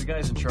reboot. You see, the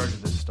guys in charge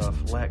of this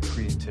stuff lack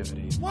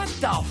creativity. What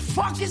the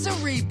fuck is a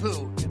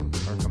reboot? And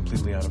are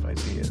completely out of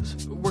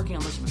ideas. We're working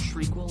on less of a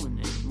shriekwell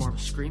and more of a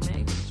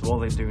scream-make. So all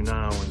they do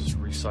now is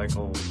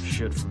recycle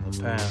shit from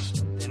the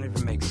past. They don't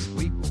even make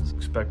sequels.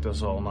 Expect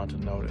us all not to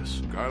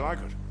notice. I like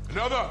it.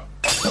 Another!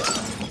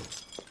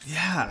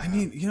 Yeah, I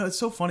mean, it's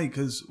so funny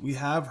because we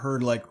have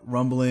heard like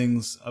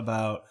rumblings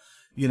about,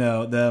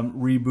 them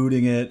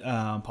rebooting it,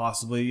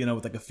 possibly,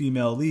 with like a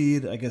female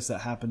lead. I guess that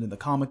happened in the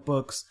comic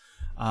books.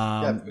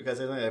 Yeah, because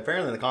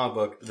apparently in the comic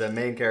book, the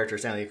main character,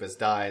 Stanley Ipkiss,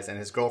 dies and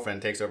his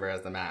girlfriend takes over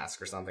as the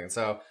Mask or something.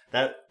 So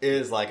that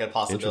is like a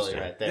possibility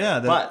right there. Yeah,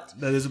 that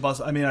is a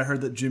possibility. I mean, I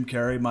heard that Jim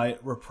Carrey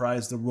might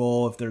reprise the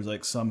role if there's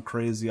like some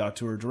crazy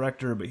auteur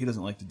director, but he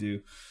doesn't like to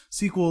do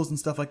sequels and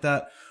stuff like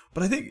that.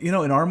 But I think, in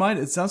our mind,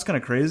 it sounds kind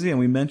of crazy. And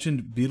we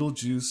mentioned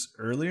Beetlejuice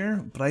earlier,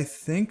 but I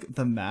think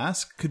The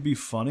Mask could be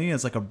funny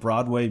as like a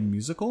Broadway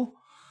musical.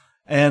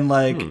 And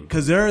like,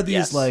 because there are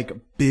these like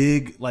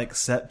big like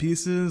set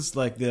pieces,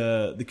 like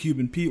the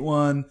Cuban Pete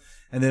one,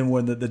 and then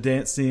when the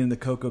dance scene in the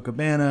Coco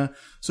Cabana.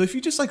 So if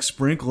you just like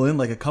sprinkle in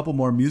like a couple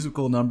more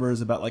musical numbers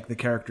about like the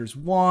characters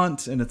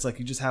want, and it's like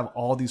you just have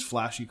all these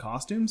flashy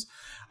costumes.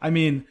 I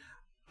mean,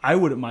 I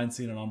wouldn't mind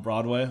seeing it on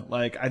Broadway.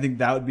 Like, I think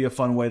that would be a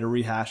fun way to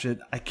rehash it.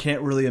 I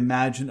can't really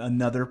imagine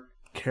another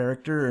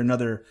character or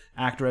another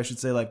actor, I should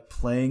say, like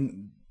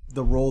playing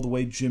the role the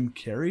way Jim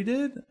Carrey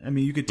did. I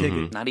mean, you could take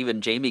it. Not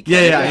even Jamie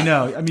Kennedy. Yeah, I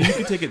know. I mean, you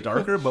could take it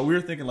darker, but we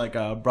were thinking like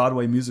a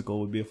Broadway musical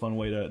would be a fun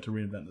way to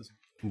reinvent this.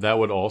 That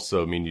would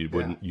also mean you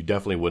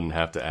definitely wouldn't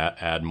have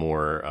to add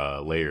more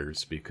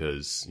layers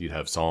because you'd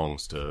have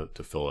songs to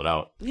fill it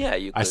out. Yeah,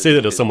 I say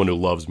that as someone who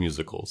loves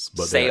musicals,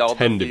 but they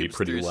tend to be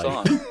pretty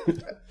light.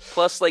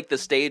 Plus, like the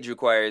stage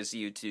requires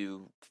you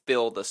to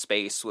fill the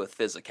space with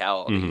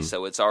physicality,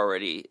 so it's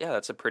already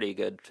that's a pretty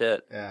good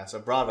fit. Yeah, so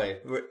Broadway,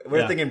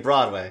 we're thinking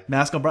Broadway.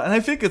 Mask on Broadway, and I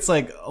think it's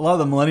like a lot of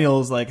the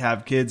millennials like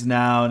have kids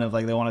now, and if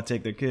like they want to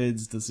take their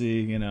kids to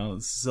see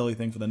silly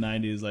thing for the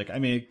 '90s. Like, I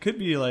mean, it could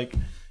be like.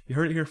 You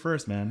heard it here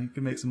first, man. You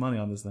can make some money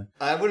on this thing.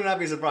 I would not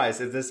be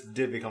surprised if this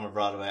did become a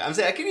Broadway. I'm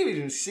saying I can't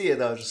even see it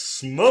though, just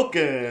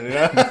smoking,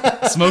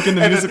 Smoking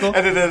the musical.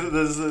 And then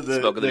the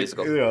Smoking the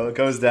musical. It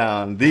goes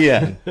down. The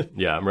end.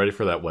 Yeah, I'm ready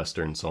for that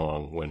Western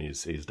song when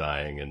he's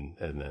dying, and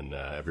then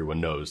everyone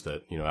knows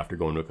that after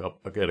going to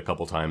a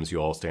couple times, you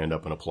all stand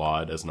up and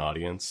applaud as an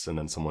audience, and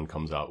then someone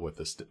comes out with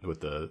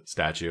the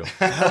statue.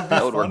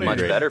 That would work much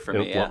better for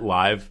me.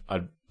 Live,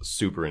 I'm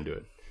super into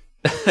it.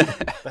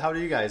 But how do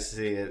you guys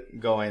see it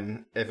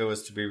going if it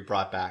was to be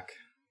brought back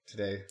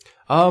today?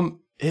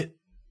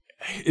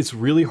 It's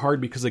really hard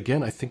because,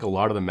 again, I think a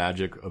lot of the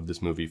magic of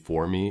this movie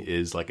for me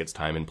is like its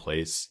time and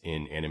place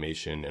in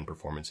animation and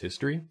performance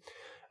history.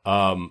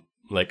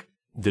 Like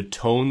the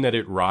tone that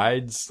it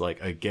rides,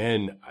 like,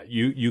 again,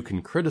 you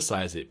can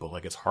criticize it, but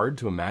like it's hard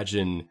to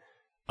imagine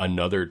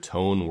another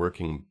tone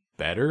working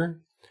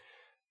better.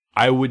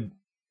 I would,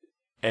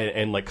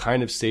 and like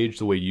kind of Sage,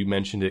 the way you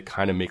mentioned it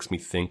kind of makes me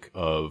think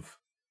of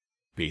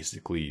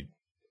basically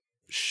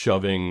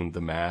shoving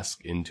The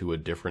Mask into a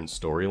different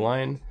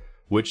storyline,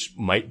 which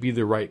might be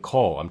the right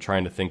call. I'm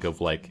trying to think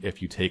of like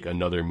if you take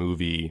another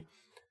movie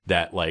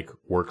that like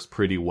works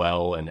pretty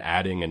well and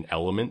adding an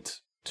element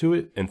to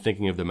it and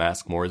thinking of The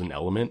Mask more as an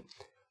element,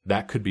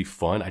 that could be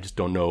fun. I just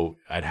don't know.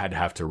 I'd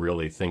have to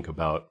really think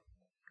about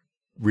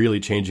really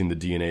changing the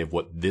DNA of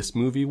what this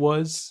movie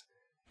was.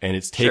 And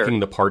it's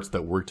taking the parts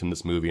that worked in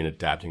this movie and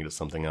adapting it to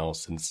something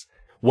else. And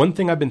one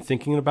thing I've been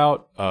thinking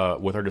about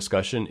with our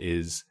discussion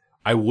is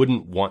I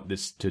wouldn't want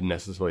this to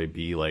necessarily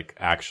be like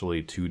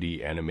actually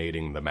 2D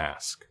animating The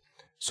Mask.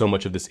 So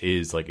much of this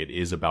is like, it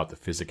is about the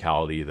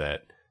physicality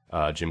that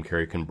Jim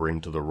Carrey can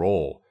bring to the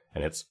role.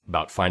 And it's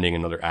about finding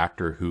another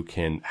actor who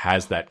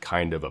has that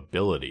kind of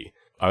ability.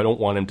 I don't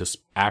want him to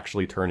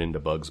actually turn into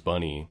Bugs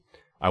Bunny.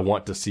 I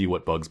want to see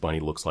what Bugs Bunny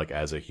looks like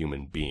as a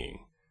human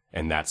being.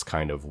 And that's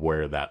kind of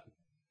where that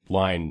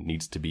line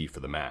needs to be for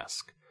The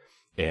Mask.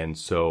 And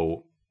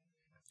so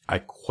I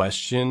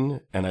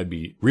question, and I'd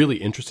be really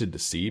interested to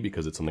see,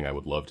 because it's something I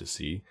would love to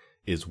see,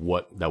 is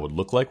what that would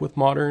look like with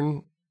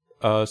modern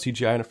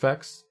CGI and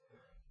effects.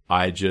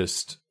 I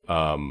just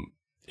am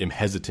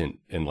hesitant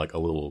and like a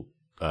little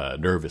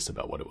nervous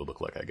about what it would look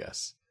like, I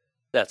guess.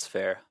 That's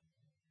fair.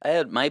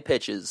 My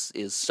pitch is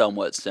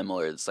somewhat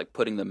similar. It's like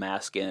putting The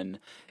Mask in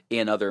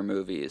other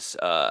movies.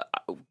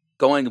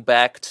 Going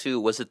back to,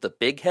 was it the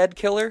Big Head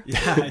Killer?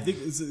 Yeah, I think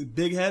it's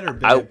Big Head or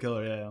Big Head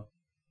Killer. Yeah.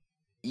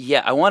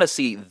 Yeah, I want to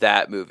see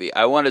that movie.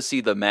 I want to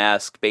see The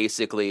Mask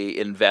basically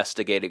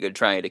investigating and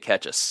trying to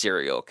catch a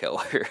serial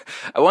killer.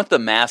 I want The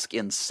Mask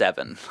in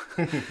 7,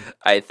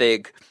 I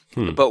think.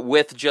 But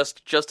with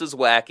just as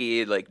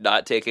wacky, like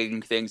not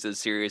taking things as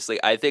seriously.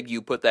 I think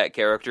you put that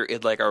character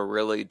in like a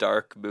really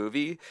dark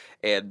movie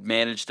and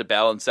manage to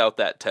balance out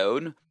that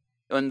tone.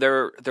 And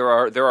there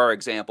are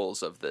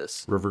examples of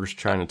this. Reverse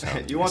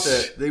Chinatown. You want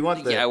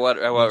the I want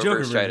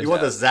Reverse Chinatown. You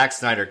want the Zack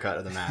Snyder cut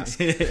of The Mask.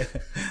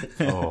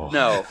 Oh.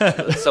 No,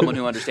 someone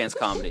who understands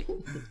comedy.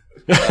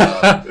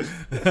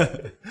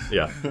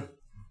 Yeah.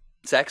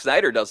 Zack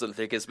Snyder doesn't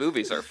think his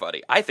movies are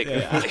funny. I think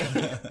they're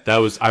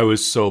funny. I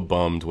was so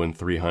bummed when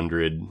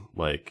 300,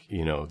 like,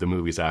 you know, the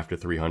movies after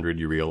 300,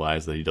 you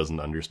realize that he doesn't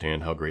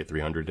understand how great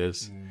 300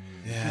 is.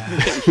 Yeah.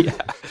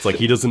 It's like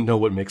he doesn't know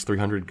what makes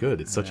 300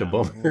 good. It's such a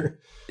bummer.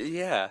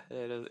 Yeah,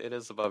 it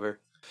is a bummer.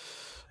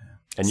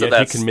 And So yet he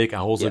that's- can make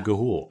Owls yeah. of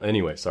Ga'Hoole.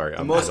 Anyway, sorry.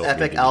 The most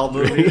epic owl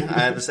movie. I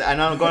have to say, I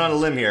know I'm going on a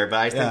limb here, but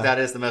I think that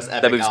is the most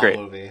epic movie's owl great.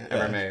 movie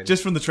ever made.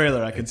 Just from the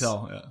trailer, I can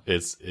tell. Yeah.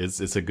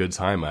 It's a good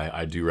time.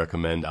 I do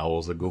recommend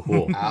Owls of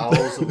Ga'Hoole.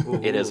 Owls of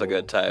Ga'Hoole. It is a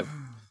good time.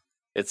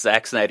 It's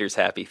Zack Snyder's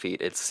Happy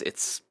Feet. It's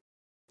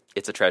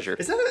a treasure.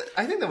 Is that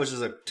I think that was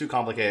just a too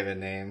complicated of a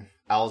name.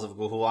 Owls of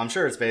Ga'Hoole. I'm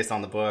sure it's based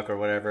on the book or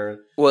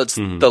whatever. Well, it's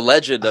the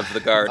Legend of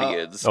the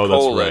Guardians. Oh,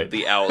 that's right.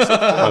 The Owls of My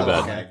Ga'Hoole.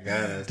 bad. Okay,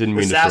 goodness. Didn't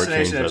mean to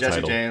Assassination shortchange of that Jesse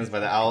title. James by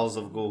the Owls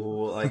of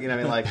Ga'Hoole. Like, you know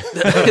what I mean?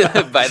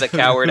 Like, By the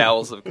coward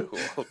Owls of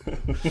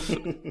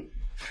Ga'Hoole.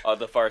 On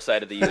the far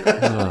side of the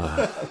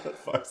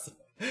universe.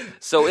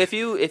 So if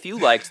you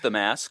liked The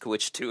Mask,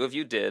 which 2 of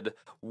you did,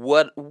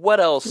 what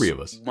else 3 of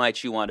us.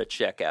 might you want to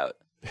check out?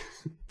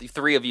 The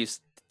 3 of you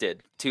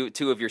did.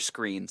 Two of your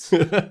screens.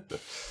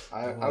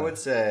 I would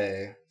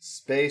say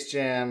Space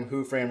Jam,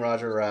 Who Framed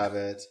Roger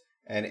Rabbit,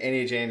 and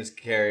any Jim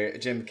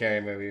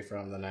Carrey movie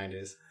from the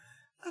 90s.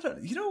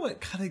 You know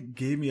what kind of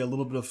gave me a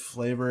little bit of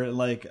flavor?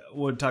 Like,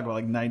 we'll talk about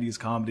like 90s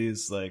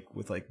comedies, like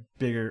with like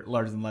bigger,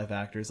 larger than life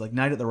actors, like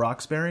Night at the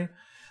Roxbury.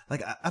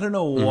 Like, I don't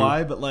know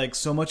why, but like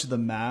so much of The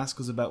Mask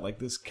was about like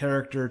this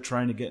character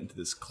trying to get into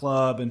this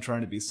club and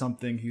trying to be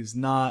something he's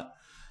not.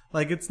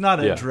 Like, it's not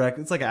a direct,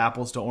 it's like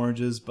apples to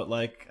oranges, but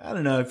like, I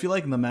don't know, if you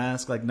like The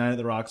Mask, like Night at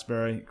the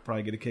Roxbury, you could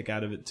probably get a kick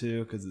out of it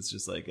too, because it's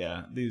just like,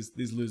 yeah, these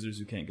losers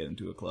who can't get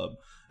into a club.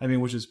 I mean,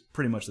 which is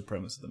pretty much the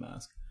premise of The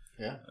Mask.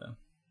 Yeah.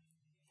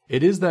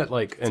 It is that,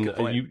 like, and good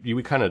point.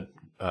 we kind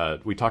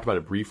of, we talked about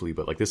it briefly,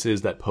 but like this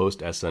is that post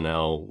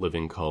SNL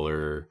Living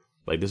Color,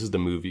 like this is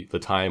the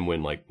time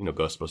when, like, you know,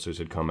 Ghostbusters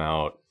had come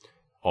out,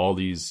 all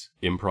these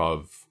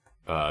improv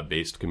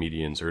based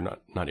comedians, or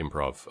not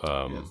improv,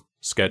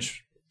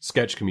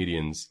 sketch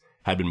comedians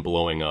had been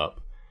blowing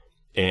up.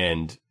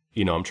 And,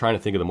 you know, I'm trying to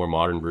think of the more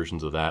modern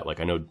versions of that. Like,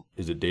 I know,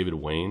 is it David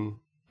Wayne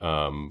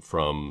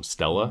from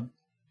Stella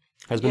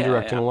has been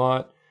directing a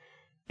lot.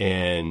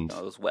 And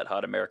Those wet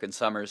hot American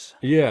summers.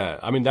 yeah,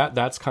 I mean,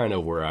 that's kind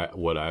of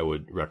what I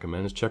would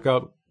recommend is check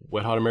out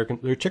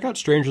check out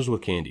Strangers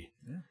with Candy,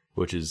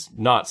 which is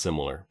not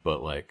similar,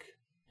 but like,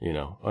 you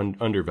know,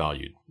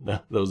 undervalued.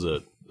 That was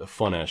a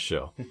fun ass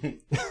show.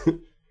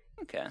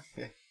 Okay.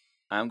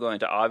 I'm going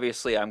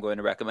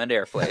to recommend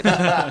Airplane,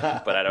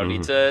 but I don't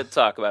need to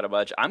talk about it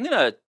much. I'm going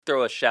to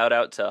throw a shout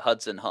out to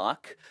Hudson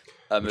Hawk,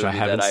 a movie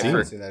that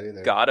I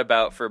forgot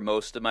about for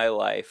most of my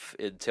life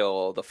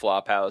until the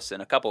Flophouse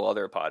and a couple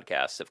other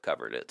podcasts have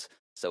covered it.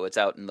 So it's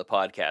out in the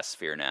podcast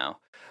sphere now.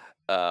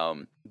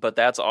 But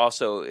that's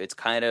also, it's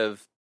kind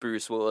of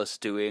Bruce Willis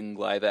doing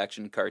live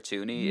action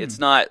cartoony. It's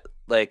not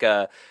like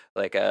a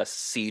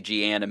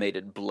CG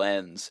animated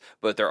blends,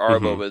 but there are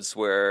moments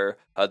where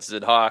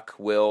Hudson Hawk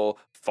will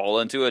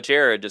fall into a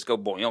chair and just go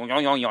boing, yoing,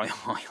 yoing, yoing,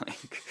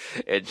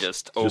 yoing, and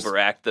just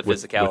overact the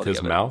physicality with his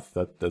of it. mouth.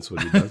 That's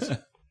what he does.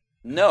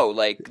 No,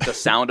 like the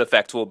sound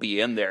effect will be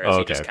in there as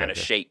he just kind of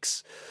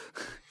shakes.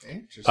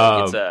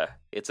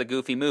 It's a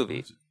goofy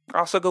movie.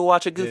 Also, go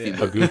watch a goofy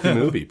movie. A goofy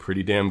movie,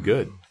 pretty damn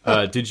good.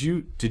 Did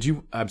you?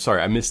 I'm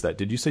sorry, I missed that.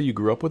 Did you say you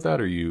grew up with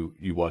that, or you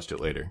watched it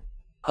later?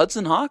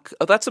 Hudson Hawk?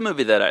 Oh, that's a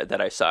movie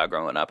that I saw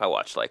growing up. I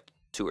watched like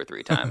 2 or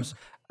 3 times.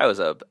 I was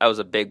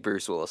a big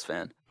Bruce Willis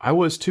fan. I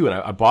was too, and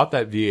I bought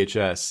that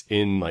VHS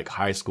in like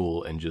high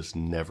school and just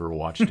never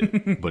watched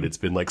it. But it's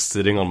been like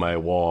sitting on my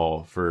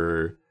wall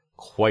for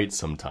quite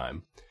some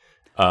time.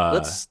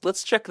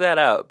 Let's check that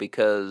out,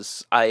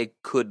 because I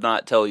could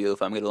not tell you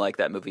if I'm going to like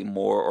that movie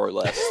more or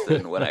less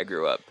than when I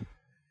grew up.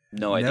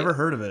 No idea. Never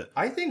heard of it.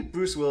 I think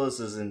Bruce Willis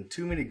is in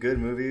too many good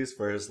movies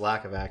for his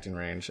lack of acting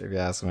range, if you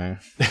ask me.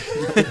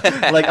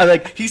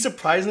 like he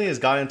surprisingly has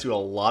gotten into a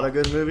lot of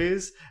good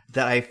movies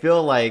that I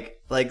feel like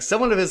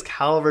someone of his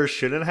caliber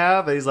shouldn't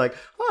have. And he's like,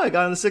 oh, I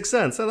got in The Sixth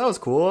Sense. Oh, that was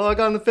cool. I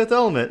got in The Fifth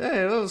Element.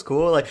 Hey, that was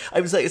cool. Like,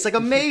 I was like, it's like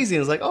amazing.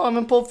 It's like, oh, I'm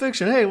in Pulp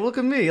Fiction. Hey, look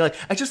at me. Like,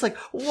 I just like,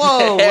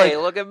 whoa. Hey,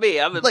 look at me.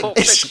 I'm in Pulp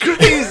Fiction. It's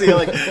crazy.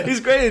 Like,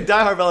 he's great in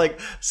Die Hard, but like,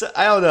 so,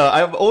 I don't know.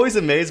 I'm always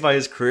amazed by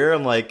his career.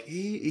 I'm like,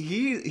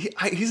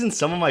 he's in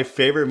some of my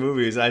favorite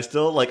movies, and I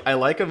still like, I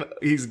like him.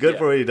 He's good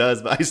for what he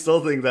does, but I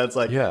still think that's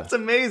like, it's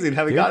amazing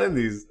how he got in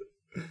these.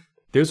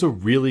 There's a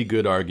really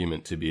good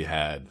argument to be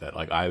had that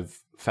like I've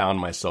found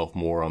myself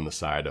more on the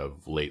side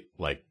of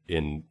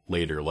in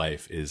later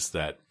life, is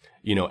that,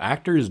 you know,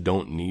 actors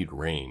don't need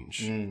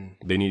range.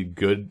 They need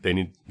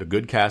a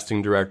good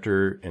casting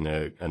director and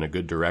a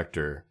good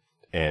director,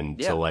 and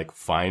to like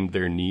find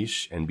their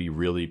niche and be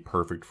really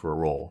perfect for a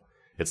role.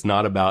 It's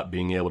not about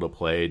being able to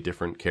play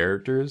different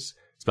characters.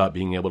 It's about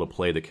being able to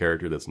play the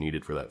character that's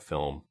needed for that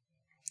film.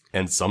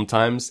 And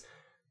sometimes,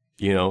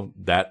 you know,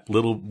 that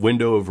little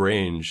window of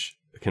range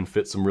can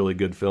fit some really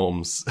good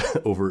films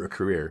over a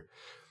career.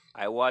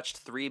 I watched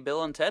 3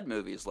 Bill and Ted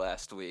movies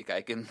last week.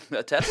 I can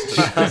attest to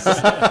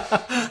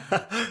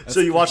this. So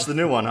you watched the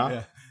new one, huh?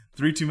 Yeah.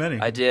 3 too many.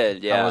 I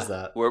did, yeah. How was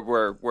that?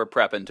 We're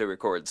prepping to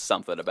record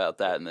something about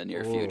that in the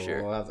near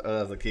future. We'll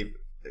have to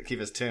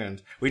keep us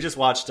tuned. We just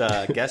watched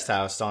Guest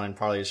House starring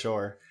Pauly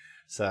Shore,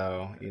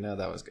 so you know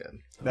that was good.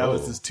 That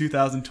was his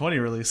 2020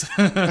 release.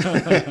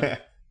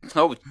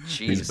 Oh, jeez.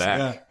 He's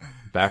back. Yeah.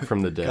 Back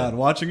from the dead. God,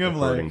 watching him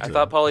like... I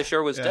thought Pauly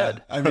Shore was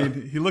dead. I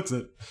mean, he looks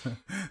it.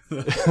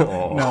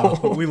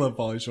 No, we love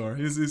Pauly Shore.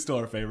 He's still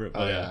our favorite.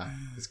 But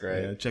he's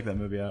great. Yeah, check that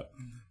movie out.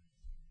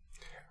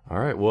 All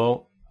right,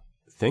 well,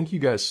 thank you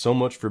guys so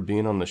much for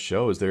being on the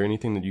show. Is there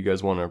anything that you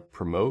guys want to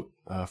promote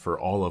for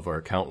all of our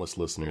countless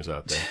listeners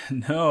out there?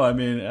 No, I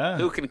mean...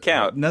 who can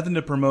count? Nothing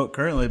to promote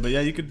currently, but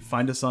yeah, you could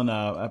find us on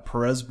at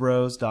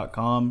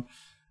PerezBros.com.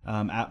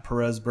 At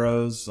Perez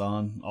Bros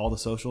on all the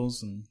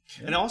socials,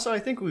 and also I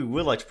think we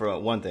would like to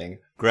promote one thing: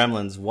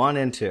 Gremlins 1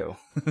 and 2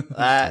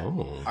 that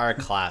are a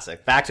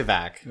classic, back to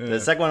back. The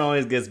second one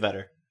always gets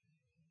better.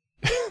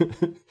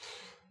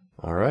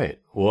 All right,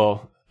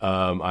 well,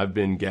 I've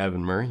been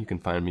Gavin Murray. You can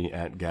find me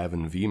at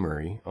Gavin V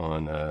Murray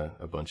on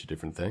a bunch of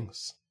different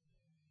things.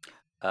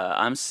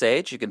 I'm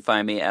Sage. You can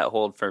find me at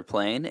Hold for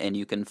Plane, and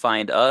you can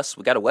find us.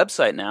 We got a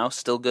website now,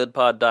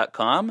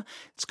 stillgoodpod.com.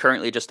 It's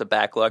currently just a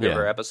backlog of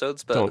our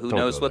episodes, but who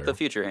knows what the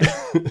future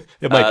holds.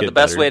 The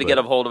best way to get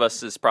a hold of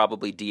us is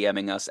probably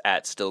DMing us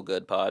at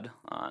stillgoodpod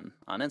on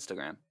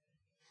Instagram.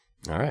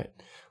 All right.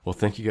 Well,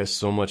 thank you guys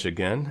so much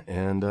again,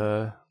 and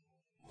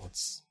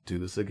let's do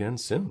this again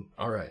soon.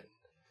 All right.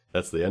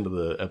 That's the end of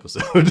the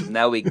episode.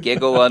 Now we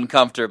giggle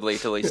uncomfortably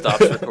till he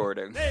stops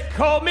recording. They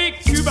call me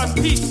Cuban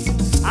Pete.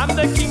 I'm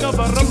the king of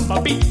the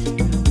rumba beat.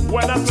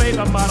 When I play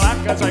the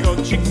maracas, I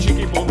go chick,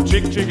 chicky, boom,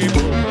 chick, chicky,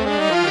 boom.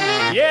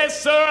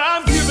 Yes, sir,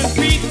 I'm Cuban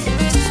Pete.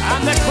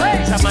 I'm the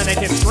craze of my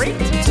native street.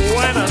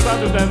 When I start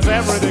to dance,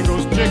 everything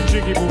goes chick,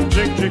 chicky, boom,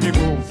 chick, chicky,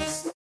 boom.